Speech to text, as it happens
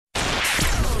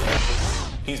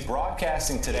He's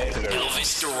broadcasting today.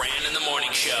 Elvis Duran in the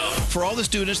Morning Show. For all the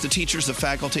students, the teachers, the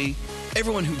faculty,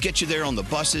 everyone who gets you there on the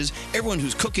buses, everyone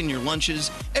who's cooking your lunches,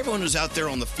 everyone who's out there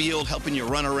on the field helping you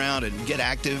run around and get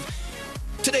active,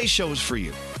 today's show is for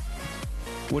you.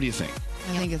 What do you think?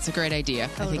 I think it's a great idea.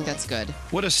 Totally. I think that's good.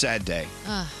 What a sad day.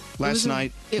 Last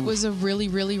night. It was a really,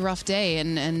 really rough day.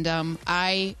 And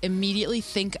I immediately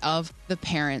think of the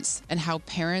parents and how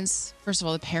parents, first of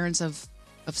all, the parents of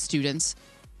students,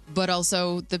 but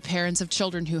also the parents of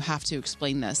children who have to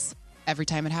explain this every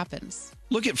time it happens.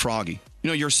 Look at Froggy. You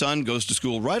know, your son goes to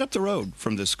school right up the road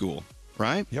from this school,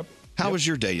 right? Yep. How was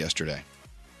your day yesterday?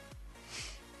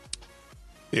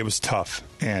 It was tough.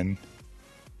 And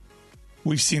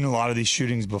we've seen a lot of these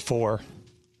shootings before.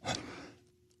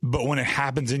 But when it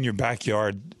happens in your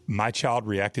backyard, my child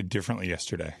reacted differently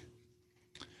yesterday.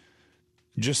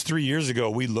 Just 3 years ago,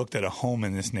 we looked at a home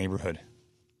in this neighborhood.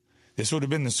 This would have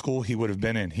been the school he would have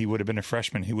been in. He would have been a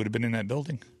freshman. He would have been in that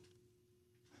building.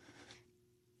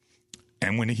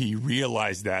 And when he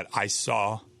realized that, I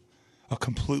saw a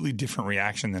completely different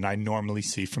reaction than I normally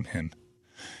see from him.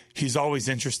 He's always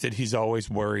interested. He's always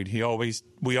worried.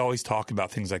 We always talk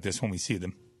about things like this when we see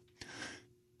them.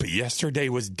 But yesterday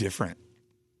was different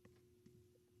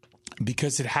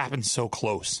because it happened so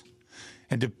close.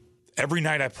 And every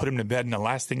night I put him to bed, and the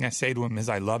last thing I say to him is,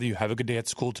 I love you. Have a good day at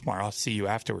school tomorrow. I'll see you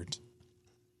afterwards.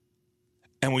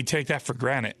 And we take that for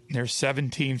granted. There's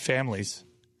 17 families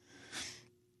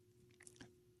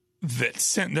that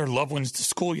sent their loved ones to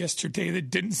school yesterday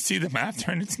that didn't see them after,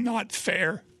 and it's not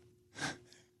fair.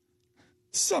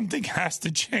 Something has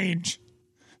to change.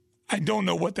 I don't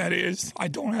know what that is. I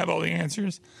don't have all the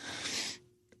answers.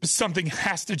 But something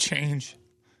has to change.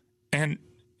 And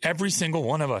every single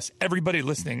one of us, everybody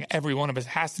listening, every one of us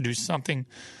has to do something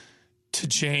to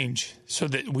change so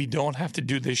that we don't have to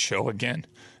do this show again.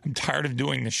 I'm tired of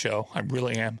doing this show. I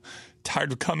really am.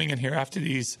 Tired of coming in here after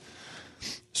these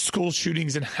school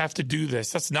shootings and have to do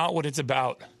this. That's not what it's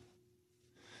about.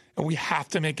 And we have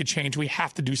to make a change. We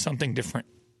have to do something different.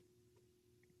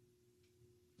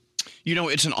 You know,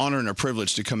 it's an honor and a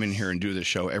privilege to come in here and do this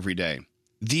show every day.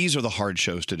 These are the hard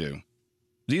shows to do.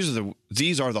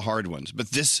 These are the hard ones. But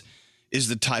this is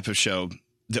the type of show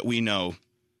that we know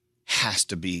has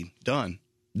to be done.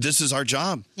 This is our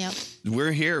job. Yep.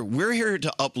 We're here. We're here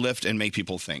to uplift and make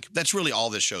people think. That's really all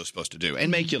this show is supposed to do, and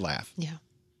make you laugh. Yeah.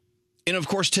 And of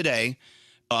course, today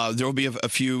there will be a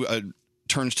few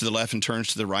turns to the left and turns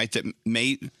to the right that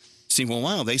may seem, well,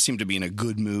 wow, they seem to be in a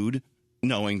good mood,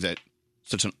 knowing that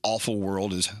such an awful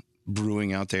world is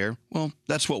brewing out there. Well,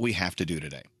 that's what we have to do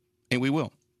today, and we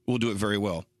will. We'll do it very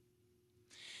well.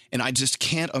 And I just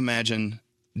can't imagine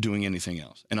doing anything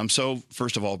else. And I'm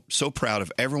first of all, so proud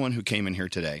of everyone who came in here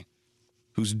today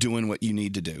who's doing what you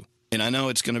need to do. And I know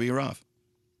it's going to be rough.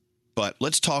 But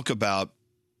let's talk about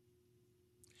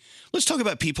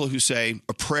people who say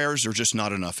prayers are just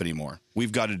not enough anymore.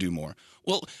 We've got to do more.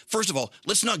 Well, first of all,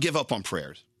 let's not give up on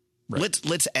prayers. Right.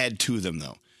 Let's add to them,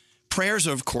 though. Prayers,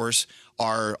 of course,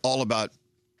 are all about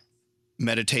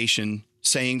meditation,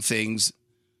 saying things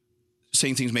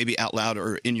maybe out loud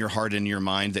or in your heart and in your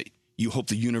mind that you hope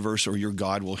the universe or your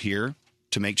God will hear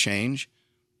to make change.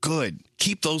 Good.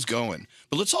 Keep those going.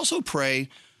 But let's also pray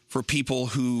for people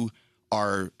who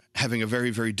are having a very,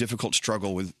 very difficult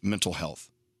struggle with mental health.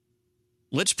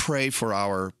 Let's pray for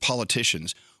our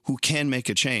politicians who can make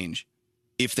a change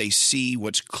if they see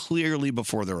what's clearly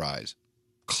before their eyes.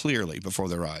 Clearly before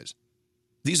their eyes.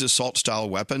 These assault-style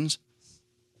weapons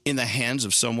in the hands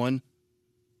of someone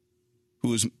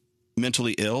who is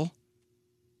mentally ill,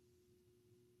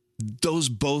 those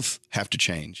both have to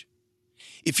change.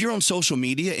 If you're on social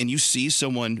media and you see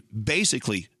someone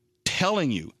basically telling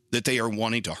you that they are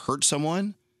wanting to hurt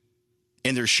someone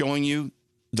and they're showing you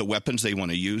the weapons they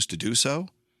want to use to do so,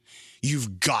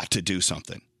 you've got to do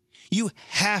something. You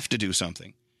have to do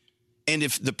something. And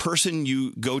if the person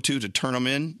you go to turn them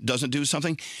in doesn't do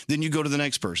something, then you go to the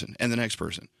next person and the next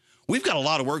person. We've got a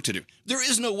lot of work to do. There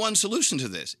is no one solution to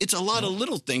this. It's a lot of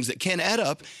little things that can add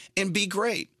up and be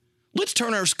great. Let's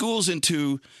turn our schools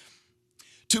into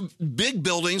big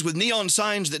buildings with neon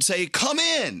signs that say, come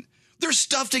in. There's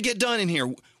stuff to get done in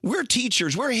here. We're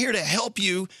teachers. We're here to help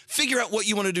you figure out what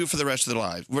you want to do for the rest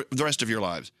of your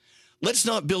lives. Let's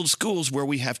not build schools where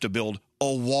we have to build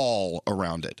a wall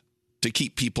around it to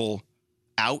keep people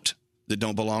out that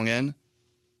don't belong in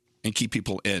and keep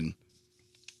people in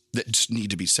that just need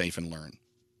to be safe and learn.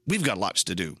 We've got lots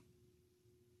to do.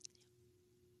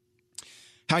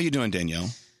 How you doing, Danielle?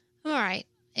 I'm all right.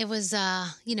 It was,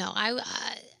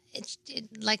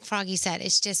 like Froggy said,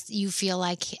 it's just you feel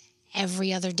like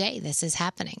every other day this is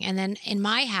happening. And then in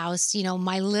my house,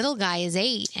 my little guy is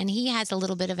 8 and he has a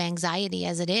little bit of anxiety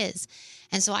as it is.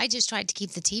 And so I just tried to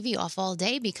keep the TV off all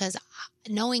day because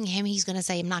knowing him, he's going to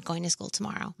say, I'm not going to school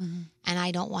tomorrow. Mm-hmm. And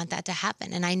I don't want that to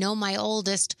happen. And I know my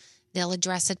oldest, they'll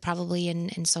address it probably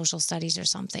in social studies or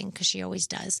something because she always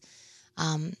does.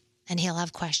 And he'll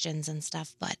have questions and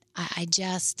stuff. But I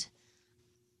just...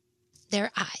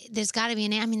 There's got to be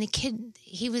the kid,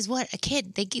 he was a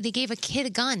kid. They gave a kid a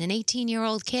gun, an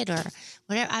 18-year-old kid or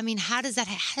whatever. How does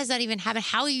that even happen?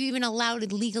 How are you even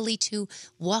allowed legally to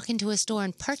walk into a store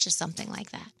and purchase something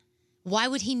like that? Why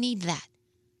would he need that?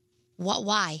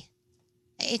 Why?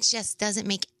 It just doesn't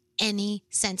make any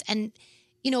sense. And,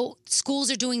 schools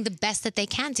are doing the best that they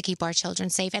can to keep our children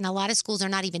safe. And a lot of schools are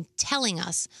not even telling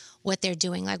us what they're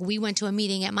doing. Like we went to a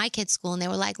meeting at my kid's school and they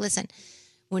were like, listen,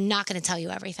 we're not going to tell you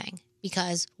everything.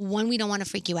 Because 1, we don't want to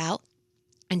freak you out.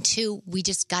 And 2, we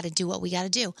just got to do what we got to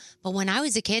do. But when I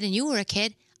was a kid and you were a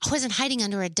kid, I wasn't hiding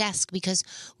under a desk because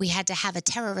we had to have a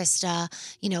terrorist, drill.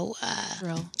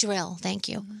 Thank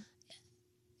you.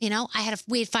 Mm-hmm.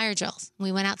 We had fire drills.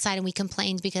 We went outside and we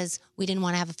complained because we didn't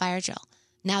want to have a fire drill.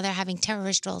 Now they're having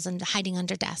terrorist drills and hiding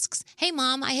under desks. Hey,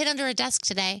 Mom, I hid under a desk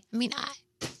today.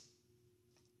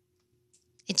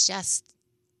 It's just,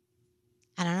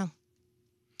 I don't know.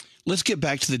 Let's get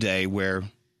back to the day where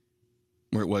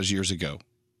it was years ago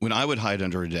when I would hide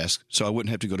under a desk so I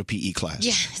wouldn't have to go to PE class.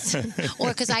 Yes. Or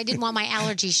because I didn't want my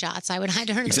allergy shots. I would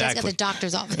hide under the desk at the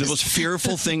doctor's office. The most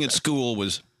fearful thing at school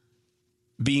was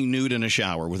being nude in a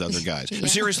shower with other guys. Yeah.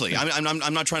 Seriously, I'm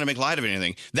not trying to make light of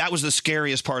anything. That was the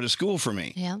scariest part of school for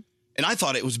me. Yeah. And I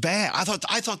thought it was bad. I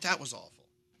thought that was awful.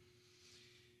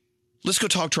 Let's go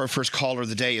talk to our first caller of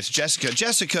the day. It's Jessica.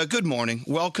 Jessica, good morning.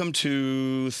 Welcome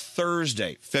to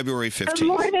Thursday, February 15th. Good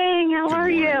morning. How are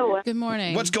you? Good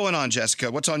morning. What's going on, Jessica?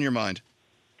 What's on your mind?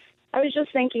 I was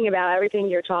just thinking about everything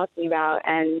you're talking about.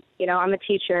 And, I'm a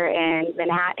teacher in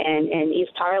Manhattan in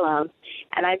East Harlem.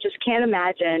 And I just can't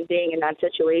imagine being in that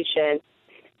situation.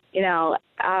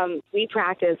 We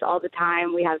practice all the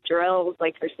time. We have drills,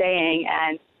 like you're saying,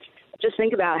 and just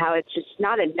think about how it's just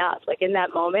not enough. Like in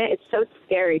that moment, it's so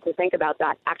scary to think about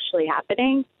that actually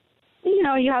happening.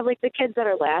 You have like the kids that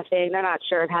are laughing. They're not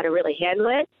sure of how to really handle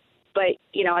it. But,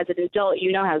 as an adult,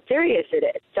 how serious it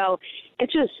is. So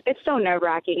it's so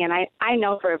nerve-wracking. And I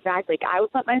know for a fact, like I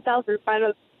would put myself in front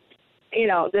of,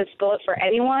 this bullet for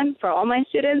anyone, for all my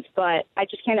students. But I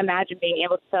just can't imagine being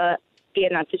able to be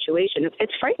in that situation.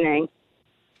 It's frightening.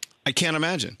 I can't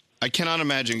imagine. I cannot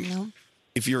imagine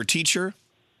if you're a teacher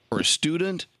or a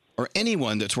student or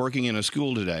anyone that's working in a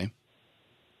school today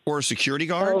or a security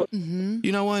guard,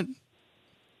 you know what?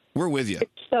 We're with you.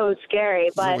 It's so scary,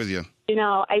 but we're with you.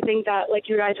 I think that, like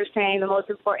you guys are saying, the most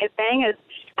important thing is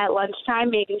at lunchtime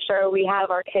making sure we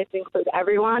have our kids include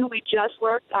everyone. We just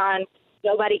worked on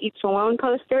Nobody Eats Alone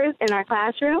posters in our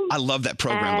classroom. I love that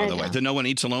program, by the way. The No One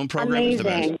Eats Alone program is the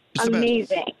best. It's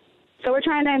amazing. So we're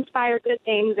trying to inspire good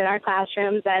things in our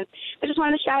classrooms. And I just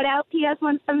want to shout out PS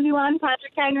 171,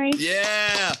 Patrick Henry.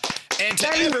 Yeah. And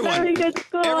to very good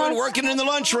school. everyone working in the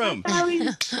lunchroom.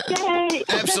 Yay.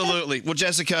 Absolutely. Well,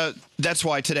 Jessica, that's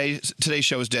why today's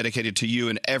show is dedicated to you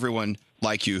and everyone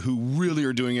like you who really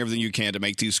are doing everything you can to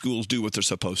make these schools do what they're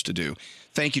supposed to do.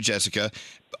 Thank you, Jessica.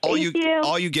 All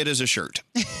you get is a shirt.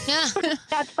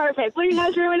 That's perfect. Will you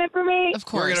guys ruin it for me? Of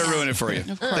course. We're going to ruin it for you.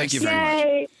 Thank you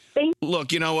very much.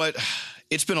 Look, you know what?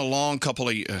 It's been a long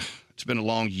it's been a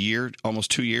long year,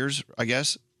 almost 2 years, I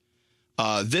guess.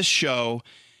 This show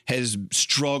has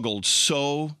struggled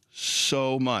so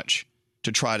much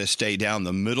to try to stay down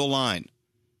the middle line,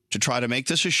 to try to make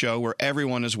this a show where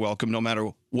everyone is welcome, no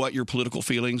matter what your political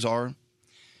feelings are.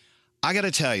 I got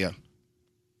to tell you,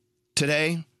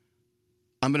 today,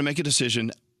 I'm going to make a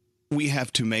decision. We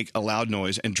have to make a loud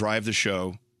noise and drive the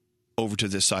show over to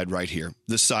this side right here,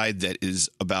 the side that is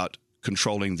about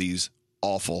controlling these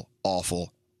awful,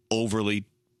 overly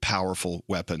powerful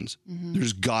weapons. Mm-hmm.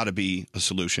 There's got to be a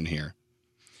solution here.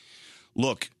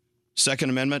 Look, Second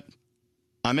Amendment,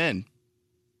 I'm in.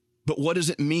 But what does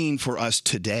it mean for us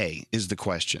today is the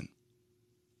question.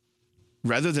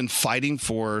 Rather than fighting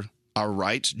for our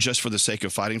rights just for the sake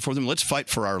of fighting for them, let's fight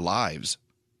for our lives.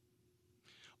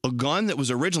 A gun that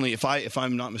was originally, if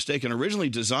I'm not mistaken, originally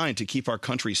designed to keep our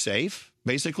country safe,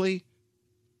 basically,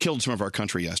 killed some of our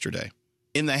country yesterday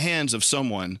in the hands of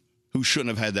someone who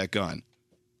shouldn't have had that gun.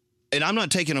 And I'm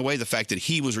not taking away the fact that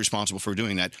he was responsible for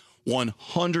doing that.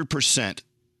 100%.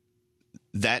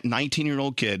 That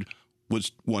 19-year-old kid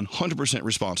was 100%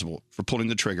 responsible for pulling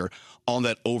the trigger on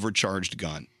that overcharged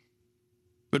gun.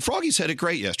 But Froggy said it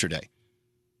great yesterday.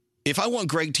 If I want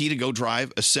Greg T to go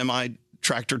drive a semi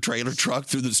tractor trailer truck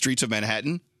through the streets of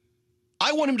Manhattan.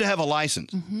 I want him to have a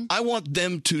license. I want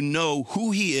them to know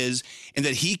who he is and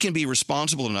that he can be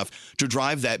responsible enough to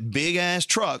drive that big-ass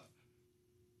truck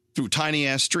through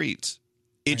tiny-ass streets.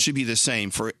 It should be the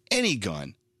same for any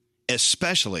gun,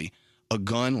 especially a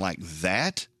gun like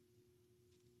that.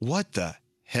 What the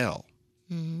hell?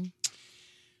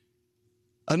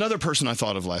 Another person I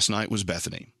thought of last night was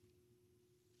Bethany.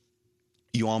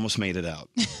 You almost made it out.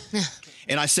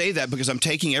 And I say that because I'm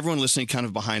taking everyone listening kind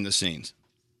of behind the scenes.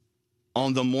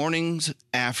 On the mornings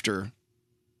after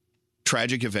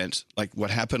tragic events like what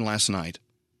happened last night,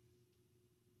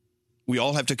 we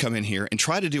all have to come in here and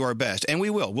try to do our best. And we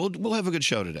will. We'll have a good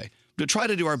show today. To try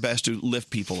to do our best to lift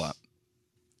people up.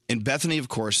 And Bethany, of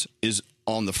course, is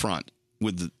on the front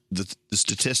with the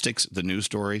statistics, the news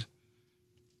stories.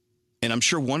 And I'm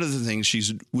sure one of the things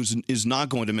is not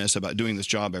going to miss about doing this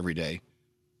job every day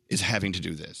is having to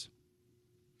do this.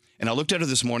 And I looked at her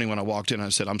this morning when I walked in and I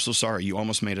said, I'm so sorry. You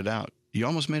almost made it out. You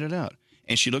almost made it out.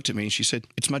 And she looked at me and she said,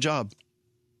 it's my job.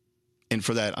 And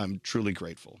for that, I'm truly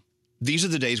grateful. These are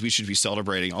the days we should be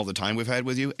celebrating all the time we've had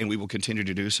with you, and we will continue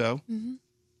to do so.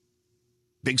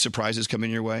 Big surprises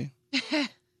coming your way.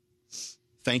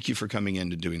 Thank you for coming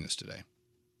in and doing this today.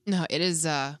 No, it is,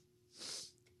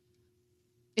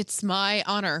 it's my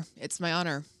honor. It's my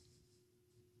honor.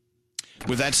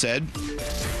 With that said,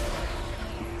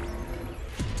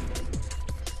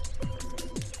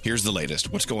 here's the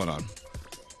latest. What's going on?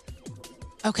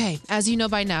 Okay, as you know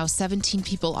by now, 17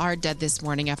 people are dead this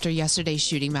morning after yesterday's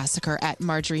shooting massacre at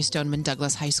Marjorie Stoneman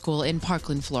Douglas High School in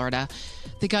Parkland, Florida.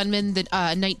 The gunman, the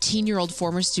 19-year-old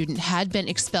former student, had been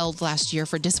expelled last year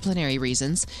for disciplinary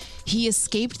reasons. He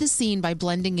escaped the scene by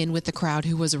blending in with the crowd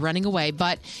who was running away,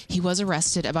 but he was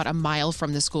arrested about a mile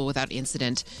from the school without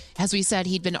incident. As we said,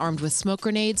 he'd been armed with smoke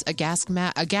grenades, a gas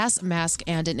mask,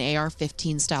 and an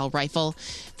AR-15-style rifle.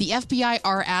 The FBI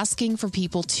are asking for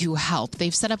people to help.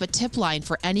 They've set up a tip line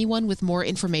for anyone with more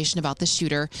information about the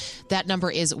shooter. That number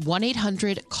is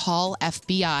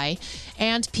 1-800-CALL-FBI.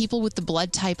 And people with the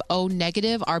blood type O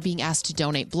negative are being asked to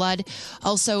donate blood.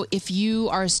 Also, if you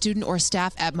are a student or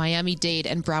staff at Miami-Dade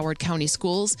and Broward County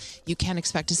schools, you can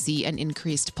expect to see an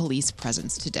increased police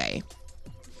presence today.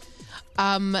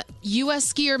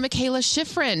 U.S. skier Michaela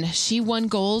Schifrin, she won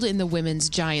gold in the women's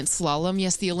giant slalom.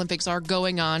 Yes, the Olympics are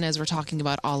going on as we're talking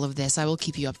about all of this. I will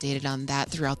keep you updated on that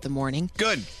throughout the morning.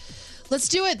 Good. Let's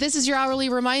do it. This is your hourly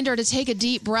reminder to take a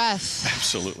deep breath.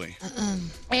 Absolutely.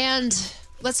 And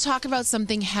let's talk about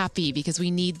something happy because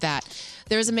we need that.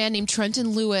 There's a man named Trenton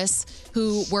Lewis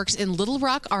who works in Little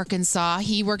Rock, Arkansas.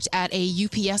 He worked at a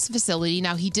UPS facility.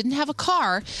 Now, he didn't have a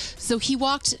car, so he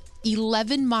walked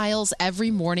 11 miles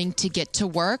every morning to get to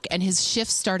work, and his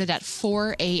shift started at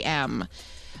 4 a.m.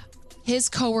 His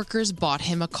coworkers bought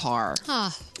him a car.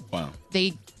 Wow.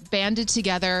 They banded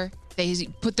together. They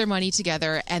put their money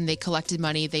together and they collected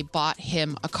money. They bought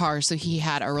him a car so he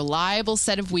had a reliable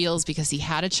set of wheels because he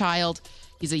had a child.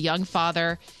 He's a young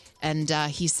father. And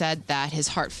he said that his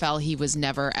heart fell. He was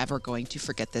never, ever going to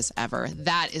forget this ever.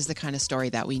 That is the kind of story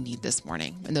that we need this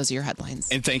morning. And those are your headlines.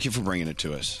 And thank you for bringing it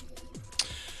to us.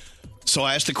 So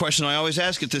I asked the question I always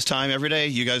ask at this time every day.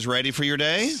 You guys ready for your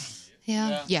day?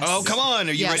 Yeah. Yes. Oh, come on.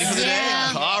 Are you ready for the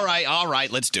Yeah. day? All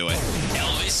right. Let's do it.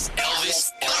 Elvis.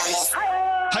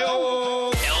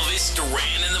 Hi-oh. Elvis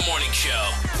Duran in the Morning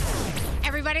Show.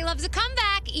 Everybody loves a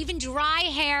comeback. Even dry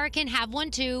hair can have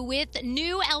one too with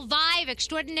new Elvive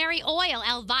Extraordinary Oil.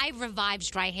 Elvive revives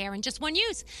dry hair in just one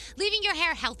use, leaving your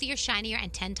hair healthier, shinier,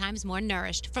 and 10 times more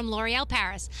nourished. From L'Oreal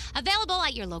Paris. Available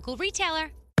at your local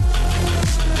retailer.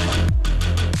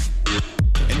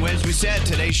 And as we said,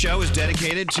 today's show is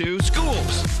dedicated to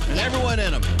schools and everyone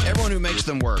in them, everyone who makes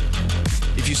them work.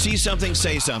 If you see something,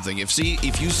 say something. If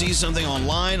you see something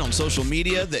online, on social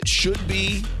media that should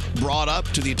be brought up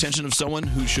to the attention of someone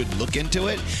who should look into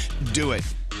it, do it.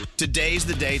 Today's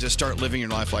the day to start living your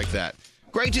life like that.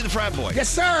 Greg T. the Frat Boy. Yes,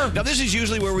 sir. Now, this is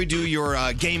usually where we do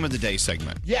your Game of the Day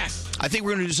segment. Yes. I think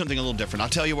we're going to do something a little different. I'll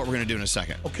tell you what we're going to do in a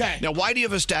second. Okay. Now, why do you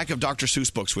have a stack of Dr.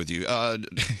 Seuss books with you?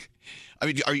 I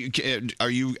mean,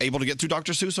 are you able to get through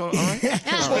Dr. Seuss? All right.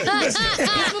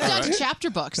 Let's move on to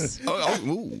chapter books.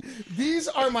 Ooh. These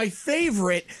are my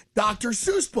favorite Dr.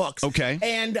 Seuss books. Okay.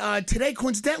 And today,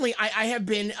 coincidentally, I have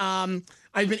been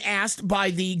I've been asked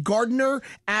by the Gardner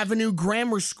Avenue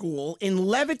Grammar School in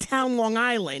Levittown, Long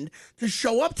Island, to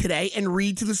show up today and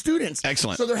read to the students.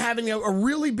 Excellent. So they're having a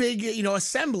really big,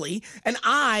 assembly, and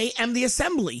I am the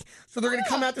assembly. So they're going to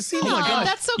come out to see me. Oh my God.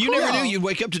 That's so You cool. never knew you'd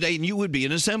wake up today and you would be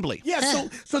in assembly. Yeah,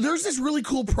 so there's this really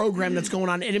cool program that's going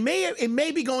on, and it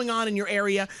may be going on in your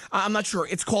area. I'm not sure.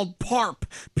 It's called PARP,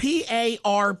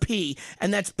 PARP,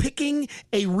 and that's picking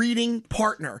a reading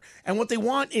partner. And what they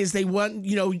want is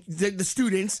the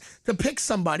students to pick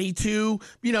somebody to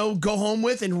go home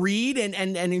with and read and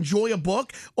enjoy a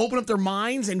book, open up their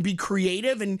minds and be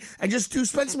creative and just to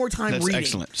spend some more time That's reading.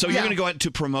 excellent. So you're going to go out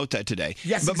to promote that today.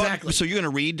 Yes, exactly. So you're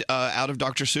going to read out of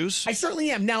Dr. Seuss? I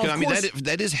certainly am. Now, of course,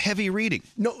 that is heavy reading.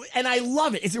 No, and I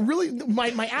love it. It's really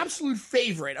my absolute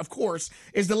favorite, of course,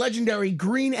 is the legendary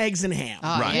Green Eggs and Ham.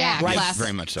 Right. Yeah, Right. classic.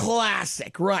 Very much so.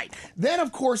 Classic, right. Then,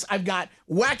 of course, I've got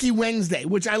Wacky Wednesday,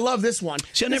 which I love this one.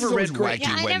 See, I This never is always read great. Wacky Yeah,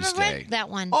 I never Wednesday. read that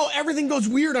one. Oh, everything goes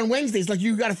weird on Wednesdays. Like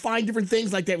you got to find different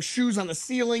things. Like they have shoes on the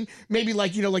ceiling. Maybe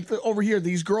over here,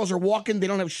 these girls are walking. They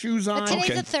don't have shoes on. But today's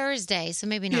Okay. a Thursday, so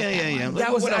maybe not that Yeah. one.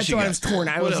 That was What I else you thought got? I was torn.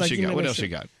 I What was else like, you got? know, What make else sure.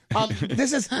 you got?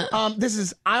 This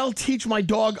is I'll teach my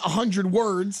dog 100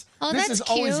 words. Oh, this that's is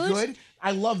always cute. good.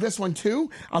 I love this one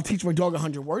too. I'll teach my dog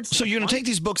 100 words. So you're going to take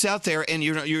these books out there and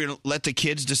you're going to let the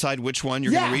kids decide which one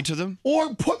you're going to read to them?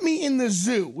 Or put me in the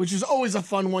zoo, which is always a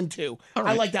fun one too. All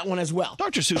right. I like that one as well.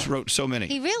 Dr. Seuss wrote so many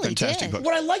He really fantastic did. books.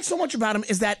 What I like so much about him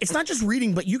is that it's not just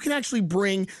reading, but you can actually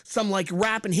bring some like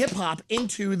rap and hip hop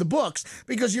into the books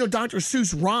because Dr.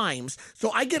 Seuss rhymes.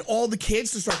 So I get all the kids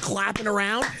to start clapping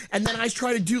around, and then I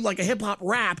try to do like a hip hop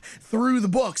rap through the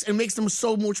books and makes them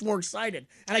so much more excited.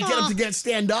 And I get them to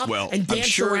stand up Well, and I'm dance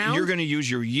sure around. you're going to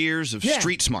use your years of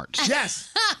street smarts Yes.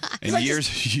 and I years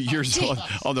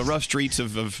on the rough streets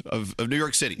of New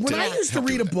York City. When I used to help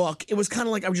you read a with that. book, it was kind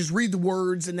of like I would just read the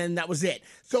words and then that was it.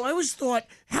 So I always thought,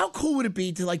 how cool would it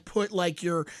be to like put like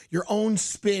your own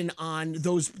spin on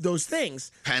those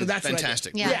things? So that's what I did.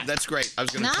 Fantastic. Yeah. That's great. I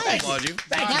was going to Nice. applaud you.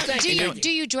 Thank you. Now, Thank do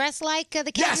you. you dress like the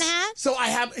cat Yes. in the hat? So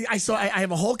I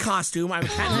have a whole costume. I have a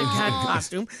cat in a hat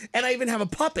costume, and I even have a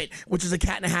puppet, which is a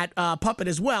cat in a hat puppet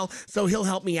as well. So he'll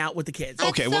help me out with the kids.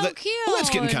 Okay, so well, cute. that's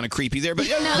getting kind of creepy there, but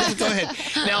yeah, go ahead.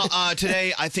 Now, I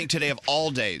think today of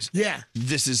all days, Yeah.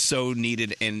 this is so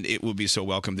needed and it will be so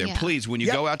welcome there. Yeah. Please, when you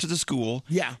Yep. go out to the school,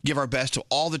 Yeah. give our best to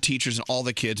all the teachers and all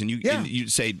the kids, and you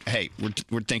say, hey,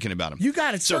 we're thinking about them. You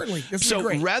got it. Certainly. This So is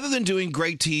great. rather than doing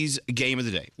Greg T's Game of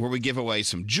the Day, where we give away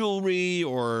some jewelry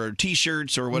or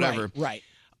T-shirts or whatever, Right.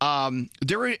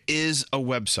 there is a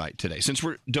website today. Since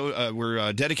we're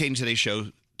dedicating today's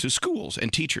show to schools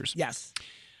and teachers, Yes.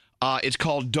 it's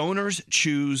called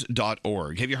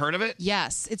DonorsChoose.org. Have you heard of it?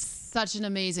 Yes, it's such an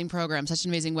amazing program, such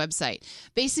an amazing website.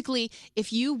 Basically,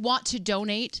 if you want to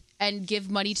donate and give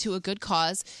money to a good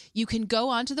cause, you can go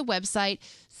onto the website,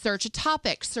 search a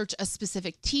topic, search a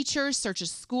specific teacher, search a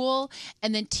school,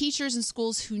 and then teachers and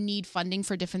schools who need funding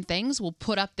for different things will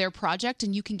put up their project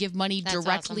and you can give money That's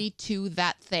directly to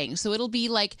that thing. So it'll be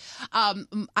like, I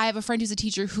have a friend who's a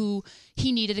teacher who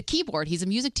he needed a keyboard. He's a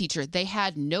music teacher. They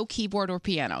had no keyboard or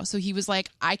piano. So he was like,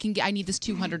 I need this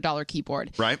 $200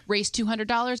 keyboard. Right. Raised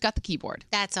 $200, got the keyboard.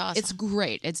 That's awesome. It's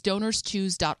great. It's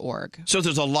DonorsChoose.org. So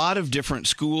there's a lot of different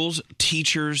schools,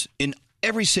 teachers in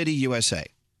every city, USA.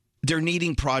 They're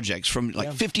needing projects from like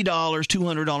 $50,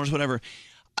 $200, whatever.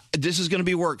 This is going to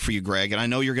be work for you, Greg, and I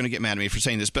know you're going to get mad at me for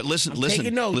saying this, but listen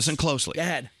taking notes. listen closely. Go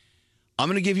ahead. I'm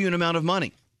going to give you an amount of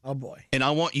money, Oh boy. and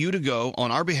I want you to go on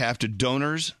our behalf to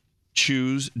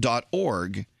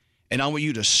DonorsChoose.org, and I want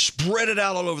you to spread it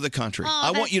out all over the country. Oh, I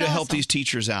want that's you to help awesome. these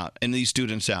teachers out and these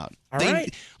students out. All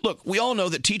right. Look, we all know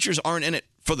that teachers aren't in it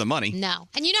for the money. No.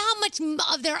 And you know how much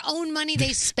of their own money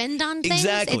they spend on things?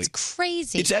 Exactly. It's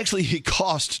crazy. It's actually a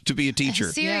cost to be a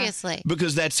teacher. Seriously.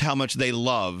 Because that's how much they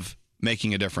love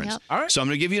making a difference. Yep. All right. So I'm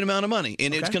going to give you an amount of money,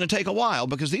 and it's Okay. going to take a while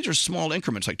because these are small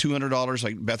increments, like $200,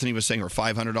 like Bethany was saying, or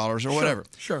 $500 or whatever.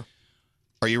 Sure.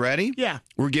 Are you ready? Yeah.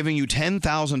 We're giving you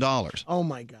 $10,000. Oh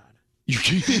my God.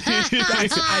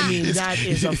 It's I mean, that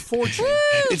is a fortune.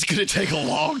 going to take a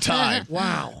long time.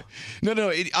 Wow.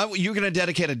 No, you're going to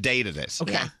dedicate a day to this.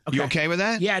 Okay. You okay with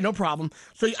that? Yeah, no problem.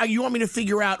 So you want me to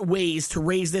figure out ways to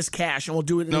raise this cash, and we'll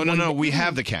do it. In No. one- We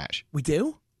have the cash. We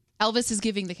do. Elvis is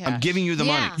giving the cash. I'm giving you the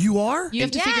Yeah. money. You are. You have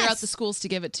to figure out Yes. the schools to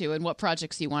give it to and what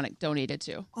projects you want it donated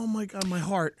to. Oh my God, my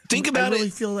heart. Think I about really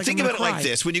it. Feel like Think I'm about it gonna like cry.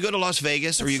 this: when you go to Las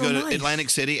Vegas or That's you so go to nice. Atlantic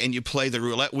City and you play the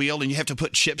roulette wheel and you have to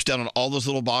put chips down on all those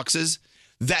little boxes,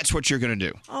 that's what you're going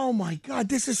to do. Oh my God,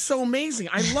 this is so amazing.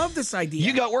 I love this idea.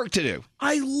 You got work to do.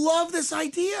 I love this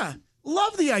idea.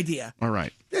 Love the idea. All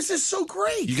right. This is so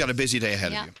great. You got a busy day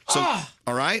ahead of you. So,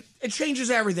 all right? It changes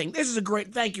everything. This is a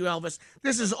great. Thank you, Elvis.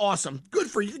 This is awesome.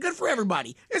 Good for you. Good for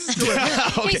everybody. This is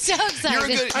terrific. Okay. He's so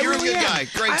excited. You're a good guy.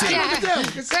 Great team. I really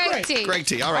do. This is Great team. Great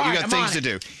tea. All right, you got things to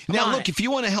do. Now, look, if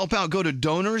you want to help out, go to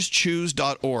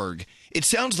donorschoose.org. It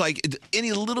sounds like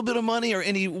any little bit of money or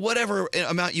any whatever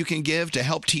amount you can give to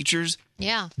help teachers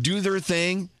do their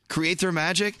thing, create their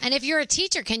magic. And if you're a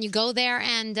teacher, can you go there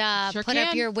and put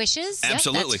up your wishes?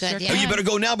 Absolutely. That's good, Oh, you better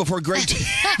go now before Great Tea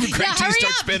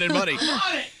starts spending money.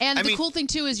 And the cool thing,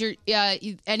 too, is your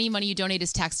any money you donate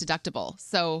is tax deductible.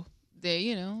 So,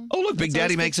 Oh, look, Big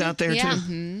Daddy makes out there, too.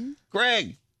 Mm-hmm.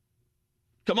 Greg,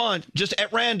 come on, just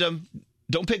at random.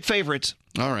 Don't pick favorites.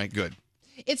 All right, good.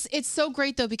 It's so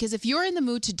great, though, because if you're in the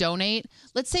mood to donate,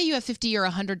 let's say you have $50 or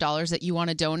 $100 that you want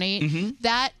to donate,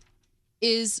 that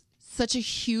is such a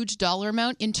huge dollar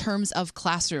amount in terms of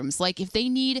classrooms. Like if they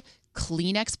need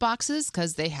Kleenex boxes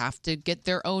because they have to get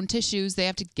their own tissues, they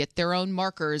have to get their own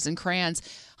markers and crayons.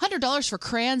 $100 for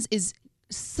crayons is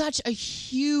such a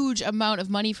huge amount of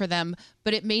money for them,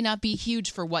 but it may not be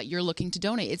huge for what you're looking to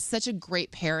donate. It's such a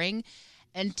great pairing.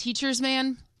 And teachers,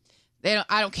 man,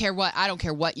 I don't care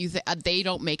what you think. They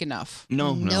don't make enough.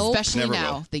 No. Especially Never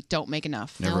now, will. they don't make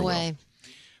enough. Never will.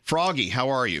 Froggy, how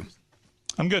are you?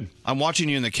 I'm good. I'm watching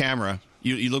you in the camera.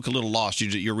 You look a little lost.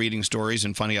 You're reading stories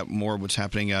and finding out more of what's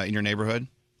happening in your neighborhood?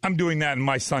 I'm doing that, and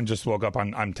my son just woke up.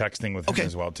 I'm texting with him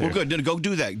as well, too. Well, good. Go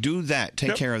do that. Do that.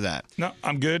 Take care of that. No,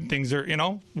 I'm good. Things are,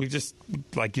 we just,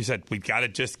 like you said, we've got to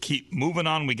just keep moving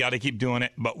on. We got to keep doing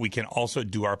it, but we can also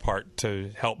do our part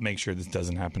to help make sure this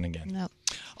doesn't happen again. Nope.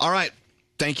 All right.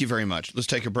 Thank you very much. Let's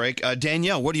take a break.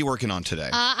 Danielle, what are you working on today?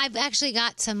 I've actually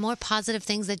got some more positive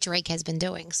things that Drake has been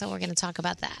doing, so we're going to talk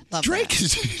about that. Drake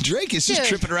is just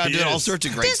tripping around doing all sorts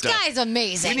of great this stuff. This guy's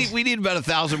amazing. We need about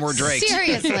 1,000 more Drakes.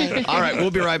 Seriously. All right,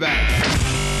 we'll be right back.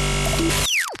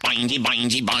 Bindy.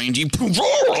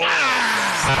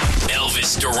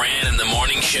 Elvis Duran in the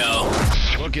Morning Show.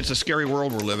 Look, it's a scary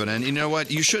world we're living in. You know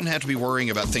what? You shouldn't have to be worrying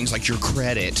about things like your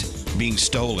credit being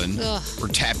stolen or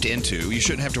tapped into. You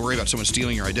shouldn't have to worry about someone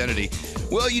stealing your identity.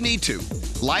 Well, you need to.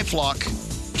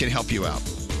 LifeLock can help you out.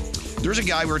 There's a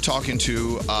guy we were talking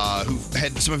to who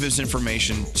had some of his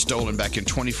information stolen back in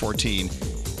 2014,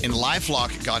 and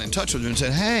LifeLock got in touch with him and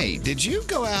said, "Hey, did you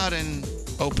go out and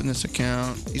open this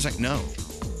account?" He's like, "No."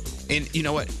 And you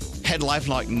know what? Had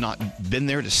LifeLock not been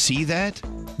there to see that,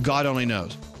 God only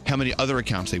knows how many other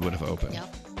accounts they would have opened.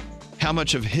 Yep. How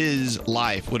much of his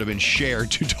life would have been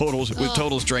shared to with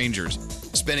total strangers,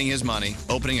 spending his money,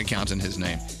 opening accounts in his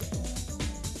name.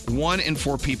 1 in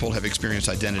 4 people have experienced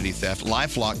identity theft.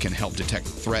 LifeLock can help detect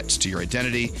threats to your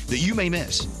identity that you may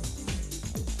miss.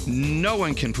 No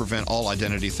one can prevent all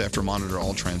identity theft or monitor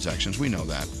all transactions. We know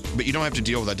that. But you don't have to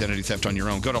deal with identity theft on your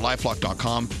own. Go to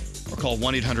LifeLock.com or call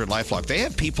 1-800-LifeLock. They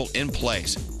have people in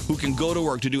place who can go to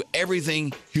work to do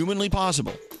everything humanly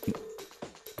possible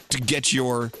to get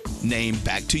your name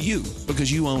back to you because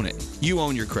you own it. You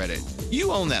own your credit.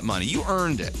 You own that money. You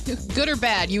earned it. Good or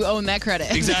bad, you own that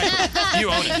credit. Exactly. You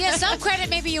own it. Yeah, some credit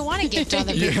maybe you want to give to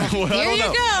other people. Yeah, well, Here I don't you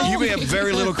know. go. You may have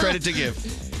very little credit to give.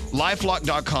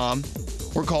 LifeLock.com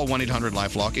or call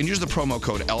 1-800-LifeLock and use the promo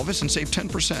code Elvis and save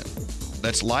 10%.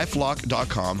 That's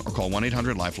LifeLock.com or call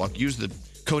 1-800-LifeLock. Use the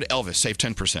code Elvis. Save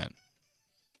 10%.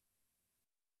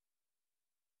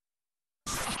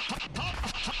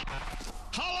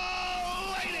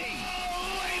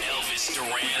 Elvis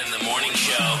Duran in the Morning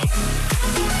Show.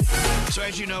 So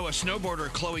as you know, a snowboarder,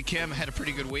 Chloe Kim, had a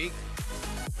pretty good week.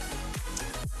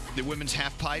 The women's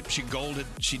half pipe, she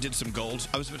did some golds.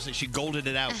 I was going to say she golded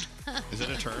it out. Is that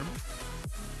a term?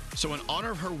 So in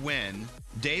honor of her win,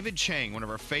 David Chang, one of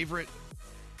our favorite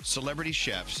celebrity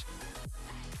chefs,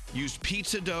 used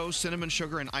pizza dough, cinnamon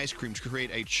sugar, and ice cream to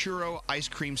create a churro ice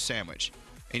cream sandwich.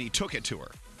 And he took it to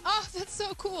her. Oh, that's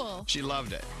so cool. She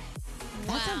loved it.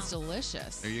 That sounds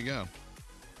delicious. There you go.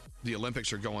 The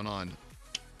Olympics are going on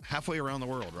halfway around the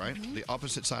world, right? Mm-hmm. The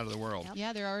opposite side of the world. Yep.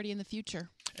 Yeah, they're already in the future.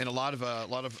 And a lot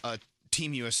of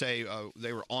Team USA,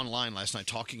 they were online last night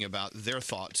talking about their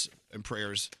thoughts and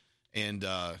prayers and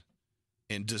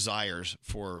desires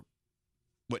for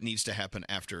what needs to happen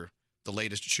after the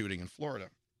latest shooting in Florida.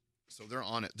 So they're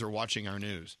on it. They're watching our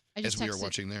news as we are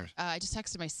watching theirs. I just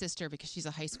texted my sister because she's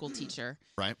a high school teacher.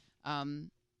 Right.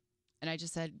 And I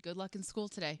just said, good luck in school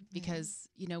today because,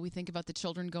 we think about the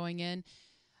children going in.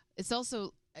 It's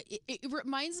also, it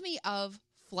reminds me of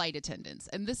flight attendants.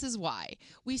 And this is why.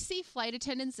 We see flight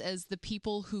attendants as the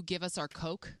people who give us our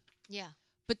Coke. Yeah.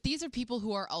 But these are people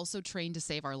who are also trained to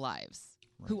save our lives.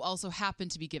 who also happen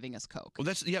to be giving us Coke.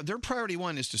 Well, their priority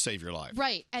one is to save your life.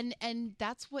 Right. And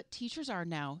that's what teachers are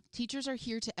now. Teachers are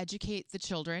here to educate the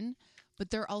children, but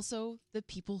they're also the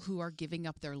people who are giving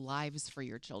up their lives for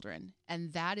your children.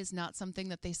 And that is not something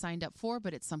that they signed up for,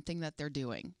 but it's something that they're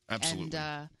doing. Absolutely.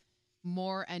 And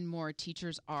more and more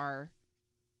teachers are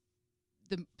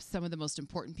some of the most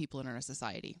important people in our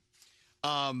society.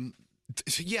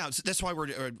 Yeah, that's why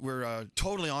we're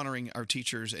totally honoring our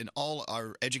teachers and all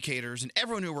our educators and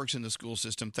everyone who works in the school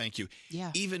system. Thank you.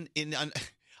 Yeah. Even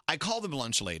I call them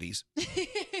lunch ladies,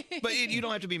 but you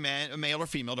don't have to be male or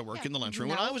female to work in the lunchroom.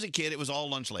 No. When I was a kid, it was all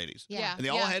lunch ladies. Yeah. And they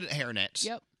all had hairnets.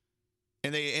 Yep.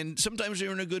 And sometimes they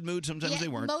were in a good mood, sometimes they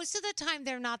weren't. Most of the time,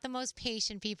 they're not the most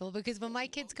patient people because when my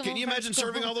kids come Can home you from imagine school,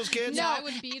 serving all those kids? No, I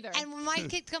wouldn't be either. And when my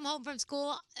kids come home from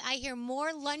school, I hear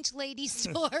more lunch lady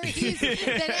stories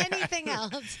than anything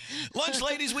else. Lunch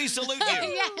ladies, we salute you.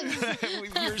 Yes.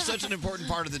 You're such an important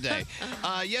part of the day.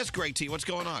 Yes, Greg T, what's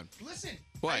going on? Listen,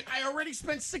 What? I already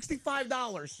spent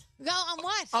 $65 Go on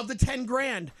what? of the 10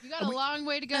 grand. You got a long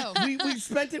way to go. We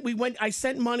spent it. I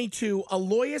sent money to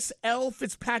Aloysius L.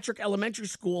 Fitzpatrick Elementary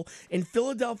School in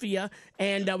Philadelphia,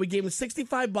 and we gave them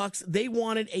 $65. They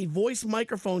wanted a voice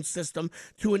microphone system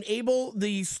to enable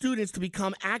the students to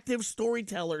become active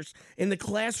storytellers in the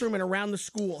classroom and around the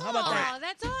school. How about that? Oh,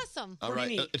 that's awesome. All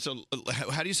right.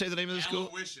 How do you say the name of the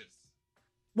school?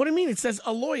 What do you mean? It says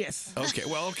Aloysius. Okay,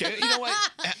 well, okay. You know what?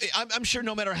 I'm sure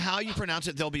no matter how you pronounce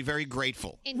it, they'll be very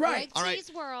grateful. In Right. Greg All right.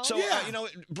 T's world. So, Yeah.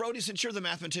 Brody, since you're the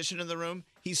mathematician in the room,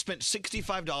 he spent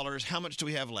 $65. How much do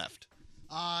we have left?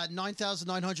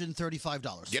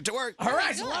 $9,935. Get to work. All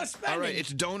right, it's a lot of spending. All right,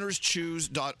 it's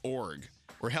donorschoose.org.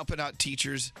 We're helping out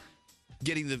teachers,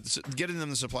 getting them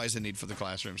the supplies they need for the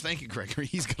classrooms. Thank you, Gregory.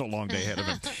 He's got a long day ahead of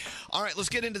him. All right, let's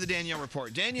get into the Danielle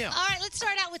report. Danielle. All right, let's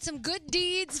start out with some good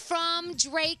deeds from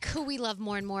Drake, who we love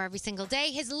more and more every single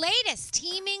day. His latest,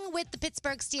 teaming with the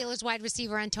Pittsburgh Steelers wide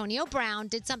receiver Antonio Brown,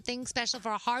 did something special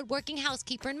for a hardworking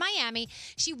housekeeper in Miami.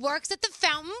 She works at the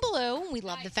Fountain Blue. We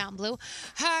love the Fountain Blue.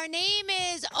 Her name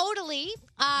is Odalie.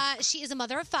 She is a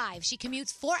mother of 5. She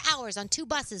commutes 4 hours on 2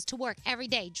 buses to work every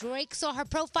day. Drake saw her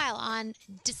profile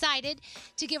decided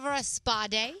to give her a spa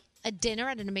day, a dinner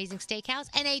at an amazing steakhouse,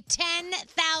 and a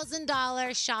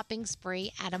 $10,000 shopping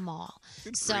spree at a mall.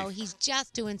 So he's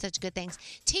just doing such good things.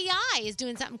 T.I. is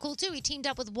doing something cool, too. He teamed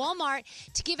up with Walmart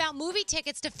to give out movie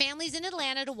tickets to families in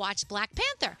Atlanta to watch Black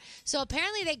Panther. So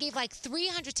apparently they gave like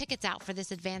 300 tickets out for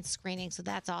this advanced screening, so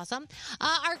that's awesome.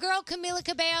 Our girl Camila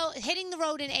Cabello hitting the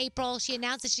road in April. She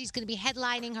announced that she's going to be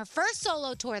headlining her first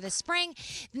solo tour this spring.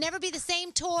 Never Be the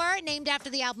Same tour, named after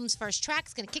the album's first track,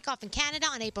 is going to kick off in Canada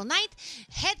on April 9th.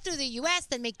 Head through the U.S.,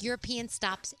 then make European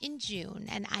stops in June.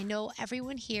 And I know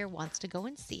everyone here wants to go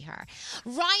and see her.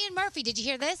 Ryan Murphy, did you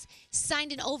hear this?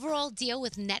 Signed an overall deal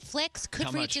with Netflix.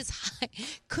 How much?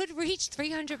 Could reach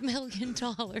 $300 million.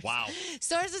 Wow.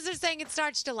 Sources are saying it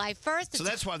starts July 1st. So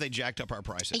that's why they jacked up our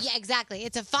prices. Yeah, exactly.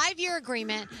 It's a 5-year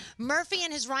agreement. Murphy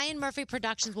and his Ryan Murphy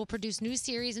Productions will produce new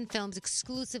series and films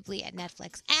exclusively at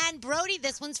Netflix. And Brody,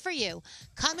 this one's for you.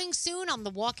 Coming soon on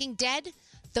The Walking Dead,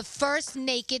 the first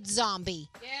naked zombie.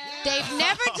 Yeah. They've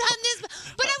never done this,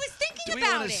 but I was thinking Do we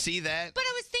about want it. to see that? But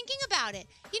I was thinking about it.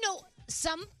 You know,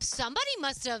 somebody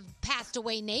must have passed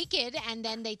away naked and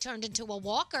then they turned into a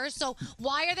walker. So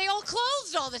why are they all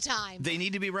clothed all the time? They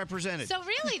need to be represented. So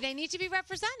really, they need to be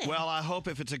represented. Well, I hope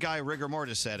if it's a guy, rigor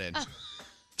mortis set in.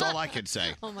 That's all I could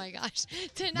say. Oh, my gosh.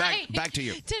 Tonight, Back to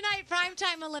you. Tonight,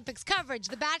 primetime Olympics coverage.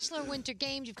 The Bachelor Winter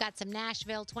Games. You've got some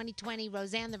Nashville 2020.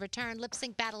 Roseanne, the return. Lip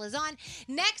sync battle is on.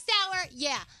 Next hour,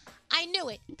 I knew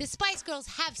it. The Spice Girls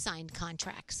have signed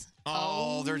contracts.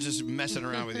 Oh, they're just messing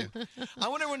around with you. I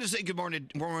want everyone to say good morning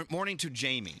to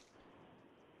Jamie.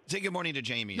 Say good morning to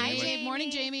Jamie. Hi, Anyway. Jamie. Morning,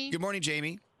 Jamie. Good morning,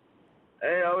 Jamie.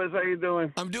 Hey, Elvis, how you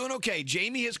doing? I'm doing okay.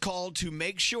 Jamie has called to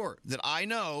make sure that I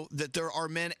know that there are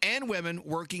men and women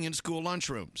working in school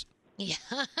lunchrooms. Yeah.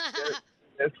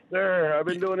 Yes, sir. I've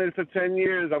been doing it for 10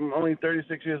 years. I'm only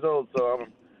 36 years old, so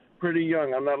I'm pretty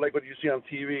young. I'm not like what you see on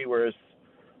TV where it's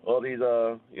all these,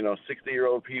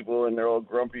 60-year-old people and they're all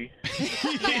grumpy.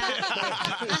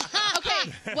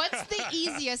 Okay, what's the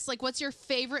easiest, what's your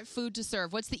favorite food to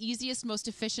serve? What's the easiest, most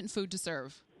efficient food to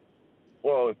serve?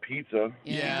 Well, pizza.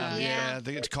 Yeah. I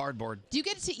think it's cardboard. Do you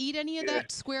get to eat any of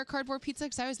that square cardboard pizza?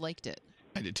 Because I always liked it.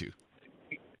 I did too.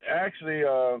 Actually,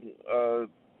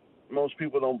 most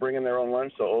people don't bring in their own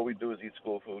lunch, so all we do is eat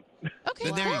school food.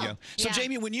 Okay, There you go. So, Yeah.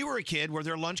 Jamie, when you were a kid, were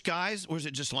there lunch guys or was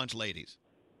it just lunch ladies?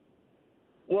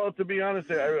 Well, to be honest,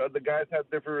 the guys have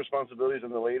different responsibilities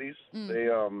than the ladies. They,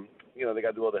 they got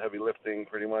to do all the heavy lifting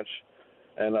pretty much.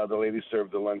 and the ladies serve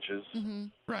the lunches.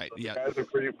 Right. The Yeah. guys are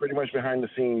pretty much behind the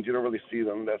scenes. You don't really see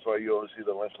them. That's why you always see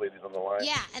the lunch ladies on the line.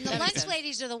 Yeah, and the lunch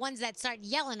ladies are the ones that start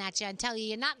yelling at you and tell you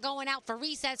you're not going out for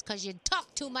recess because you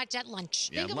talk too much at lunch.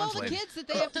 Yeah, Think of all lunch the lady. kids that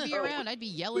they have to be around. I'd be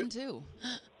yelling too.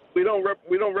 We don't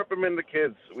reprimand the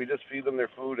kids. We just feed them their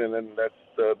food, and then that's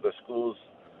the schools.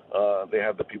 They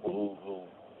have the people who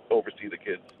oversee the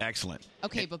kids. Excellent.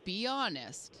 Okay, but be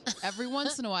honest. Every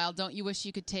once in a while, don't you wish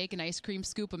you could take an ice cream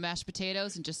scoop of mashed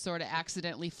potatoes and just sort of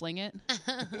accidentally fling it?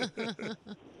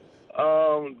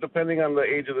 Depending on the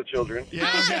age of the children. Yeah.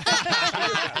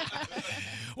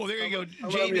 Well, there you go,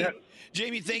 Jamie. you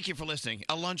Jamie, thank you for listening.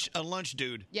 A lunch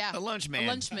dude. Yeah. A lunch man.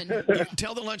 A lunchman.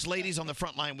 Tell the lunch ladies on the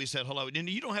front line we said hello. And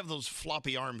you don't have those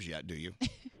floppy arms yet, do you?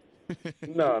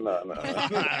 No. All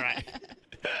right.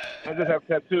 I just have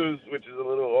tattoos, which is a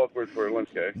little awkward for a lunch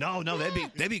guy. No,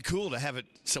 that'd be cool to have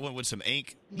someone with some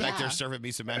ink back there serving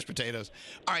me some mashed potatoes.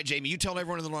 All right, Jamie, you tell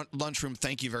everyone in the lunchroom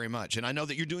thank you very much. And I know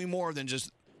that you're doing more than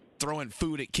just throwing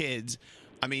food at kids.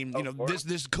 I mean,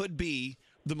 this could be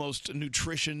the most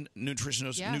nutritious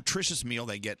meal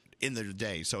they get in their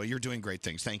day. So you're doing great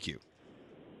things. Thank you.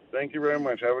 Thank you very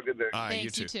much. Have a good day. All right,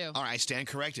 Thanks, you too. All right, stand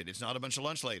corrected. It's not a bunch of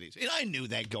lunch ladies. And I knew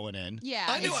that going in. Yeah,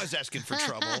 I knew I was asking for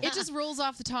trouble. It just rolls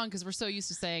off the tongue because we're so used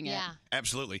to saying it. Yeah.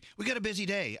 Absolutely. We got a busy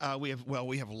day. We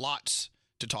have lots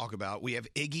to talk about. We have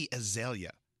Iggy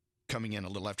Azalea coming in a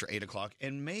little after 8 o'clock,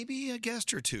 and maybe a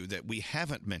guest or two that we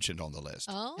haven't mentioned on the list.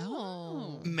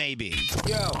 Oh. Maybe.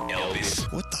 Yo. Elvis.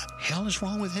 What the hell is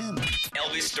wrong with him?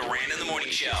 Elvis Duran in the Morning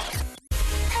Show.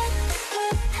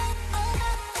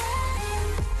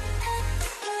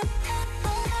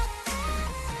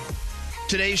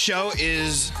 Today's show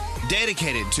is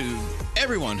dedicated to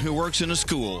everyone who works in a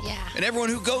school. Yeah. And everyone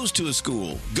who goes to a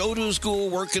school. Go to a school,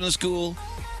 work in a school,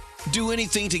 do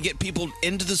anything to get people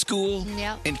into the school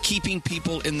and keeping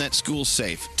people in that school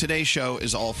safe. Today's show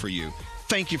is all for you.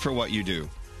 Thank you for what you do.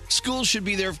 School should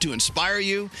be there to inspire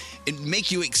you and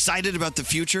make you excited about the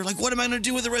future. Like, what am I going to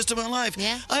do with the rest of my life?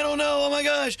 Yeah. I don't know. Oh, my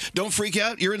gosh. Don't freak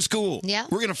out. You're in school. Yeah.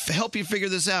 We're going to help you figure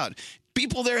this out.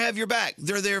 People there have your back.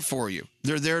 They're there for you.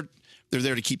 They're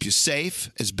there to keep you safe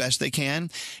as best they can,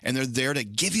 and they're there to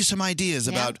give you some ideas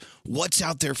about what's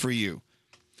out there for you.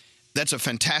 That's a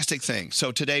fantastic thing.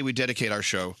 So today we dedicate our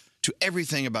show to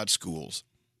everything about schools.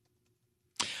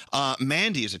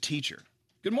 Mandy is a teacher.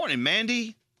 Good morning,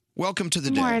 Mandy. Welcome to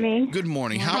the day. Morning. Good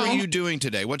morning. How are you doing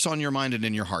today? What's on your mind and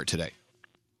in your heart today?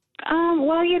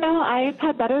 Well, I've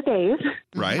had better days.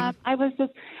 Right. I was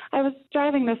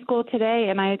driving to school today,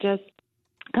 and I just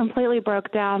completely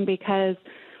broke down because,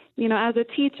 as a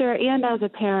teacher and as a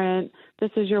parent,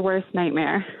 this is your worst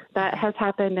nightmare. That has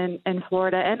happened in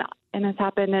Florida and has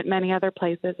happened at many other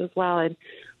places as well. And,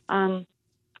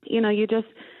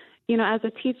 as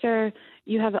a teacher,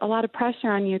 you have a lot of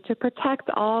pressure on you to protect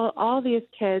all these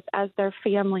kids as their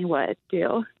family would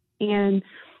do. And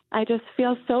I just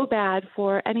feel so bad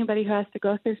for anybody who has to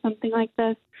go through something like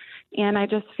this. And I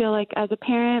just feel like as a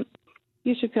parent,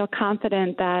 you should feel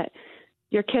confident that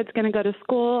your kid's going to go to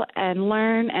school and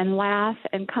learn and laugh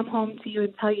and come home to you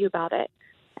and tell you about it.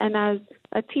 And as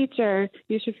a teacher,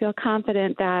 you should feel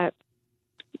confident that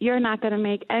you're not going to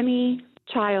make any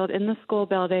child in the school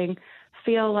building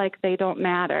feel like they don't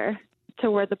matter to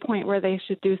where the point where they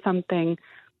should do something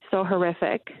so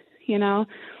horrific,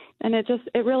 And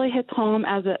it really hits home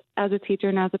as a teacher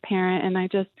and as a parent. And I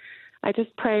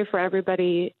just pray for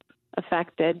everybody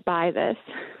affected by this.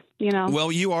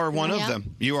 Well, you are one of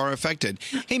them. You are affected.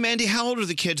 Hey, Mandy, how old are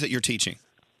the kids that you're teaching?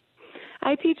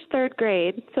 I teach third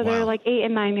grade, so they're like 8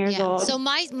 and 9 years old. So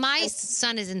my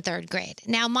son is in third grade.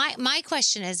 Now, my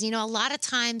question is, a lot of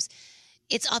times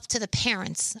it's up to the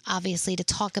parents, obviously, to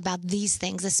talk about these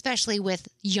things, especially with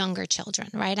younger children,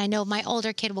 right? I know my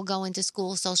older kid will go into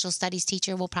school, social studies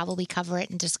teacher will probably cover it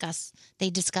and discuss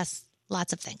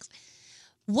lots of things.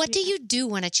 What do you do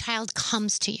when a child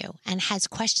comes to you and has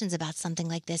questions about something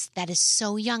like this that is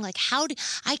so young? Like,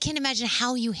 I can't imagine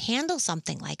how you handle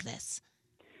something like this.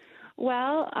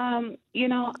 Well,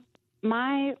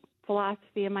 my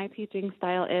philosophy and my teaching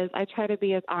style is I try to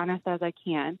be as honest as I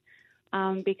can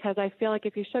because I feel like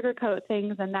if you sugarcoat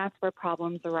things, then that's where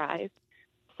problems arise.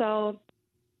 So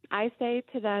I say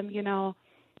to them,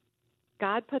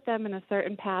 God put them in a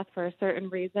certain path for a certain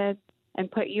reason and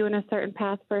put you in a certain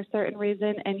path for a certain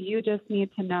reason, and you just need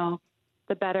to know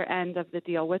the better end of the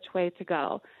deal, which way to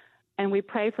go. And we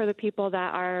pray for the people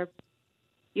that are,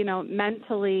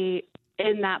 mentally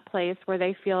in that place where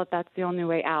they feel that that's the only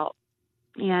way out.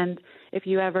 And if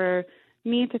you ever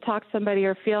need to talk to somebody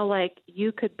or feel like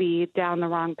you could be down the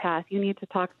wrong path, you need to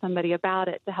talk to somebody about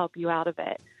it to help you out of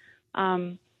it.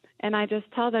 And I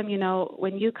just tell them,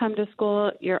 when you come to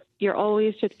school, you're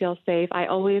always should feel safe. I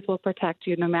always will protect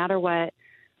you no matter what.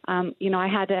 I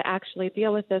had to actually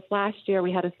deal with this last year.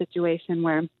 We had a situation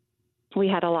where we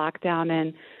had a lockdown,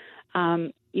 and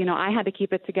I had to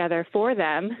keep it together for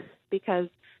them because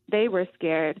they were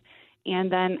scared.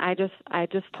 And then I just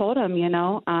told them,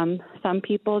 some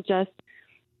people just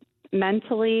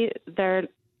mentally they're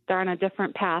on a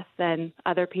different path than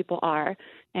other people are,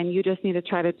 and you just need to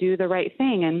try to do the right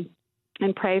thing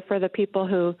and pray for the people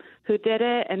who did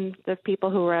it and the people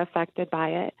who were affected by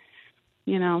it.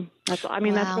 That's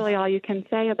really all you can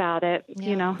say about it,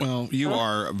 Well, you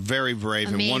are very brave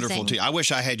Amazing. and wonderful. I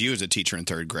wish I had you as a teacher in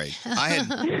third grade. I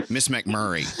had Miss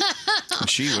McMurray.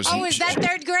 She was. Oh, is that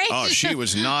third grade? Oh, she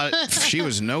was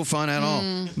no fun at all.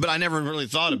 But I never really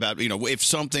thought about, if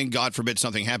something, God forbid,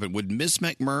 something happened, would Miss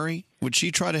McMurray, would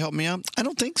she try to help me out? I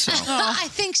don't think so. I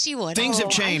think she would. Things have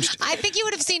changed. I think you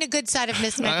would have seen a good side of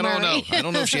Miss McMurray. I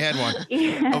don't know if she had one.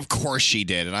 Of course she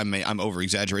did, and I'm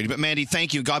over-exaggerating. But, Mandy,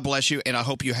 thank you. God bless you, and I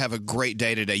hope you have a great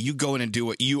day today. You go in and do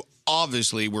what you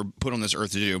obviously were put on this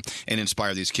earth to do and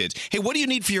inspire these kids. Hey, what do you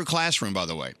need for your classroom, by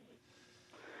the way?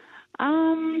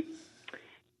 I'm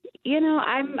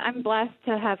blessed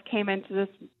to have came into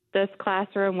this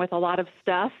classroom with a lot of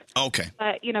stuff. Okay.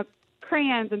 But,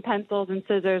 crayons and pencils and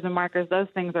scissors and markers, those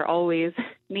things are always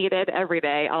needed every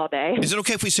day, all day. Is it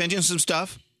okay if we send you some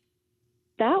stuff?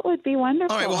 That would be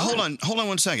wonderful. All right, well, hold on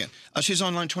 1 second. She's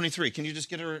on line 23. Can you just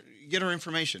get her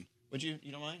information? Would you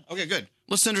don't mind? Okay, good.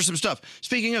 Let's send her some stuff.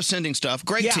 Speaking of sending stuff,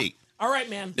 Greg T. All right,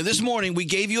 man. This morning, we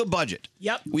gave you a budget.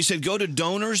 Yep. We said go to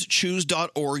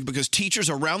donorschoose.org because teachers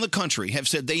around the country have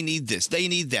said they need this, they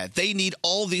need that. They need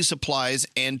all these supplies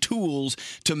and tools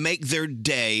to make their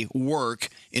day work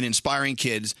in inspiring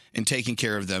kids and taking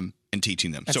care of them and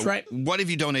teaching them. That's right. What have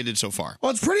you donated so far?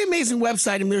 Well, it's a pretty amazing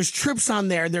website. There's trips on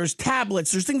there. There's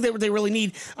tablets. There's things that they really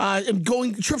need.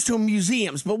 Going trips to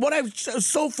museums. But what I've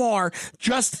so far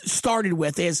just started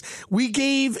with is we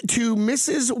gave to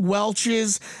Mrs.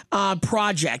 Welch's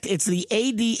project. It's the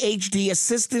ADHD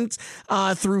assistance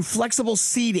through flexible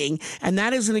seating, and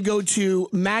that is going to go to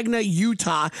Magna,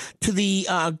 Utah, to the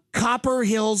Copper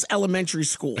Hills Elementary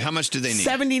School. How much do they need?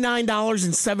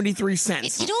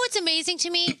 $79.73. You know what's amazing to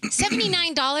me?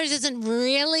 $79 isn't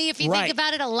really, if you think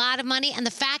about it, a lot of money. And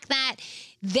the fact that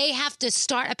they have to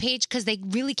start a page because they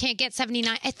really can't get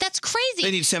 $79. That's crazy.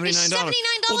 They need $79.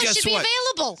 $79 guess should be what?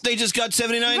 available. They just got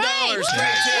 $79.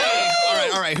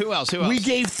 Right. All right. Who else? We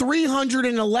gave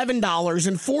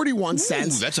 $311.41.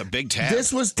 Ooh, that's a big tab.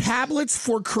 This was tablets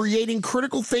for creating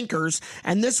critical thinkers,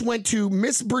 and this went to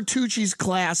Miss Bertucci's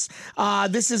class.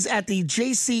 This is at the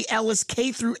J.C. Ellis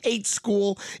K-8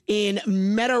 school in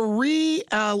Metairie,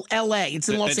 L.A. It's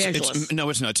in Los Angeles. No,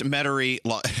 it's not. It's Metairie,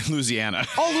 Louisiana.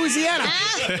 Oh, Louisiana.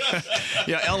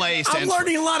 Yeah, L.A. stands I'm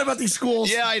learning a lot about these schools.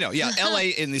 Yeah, I know. Yeah, L.A.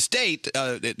 in the state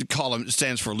column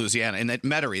stands for Louisiana, and that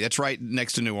Metairie, that's right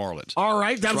next to New Orleans. All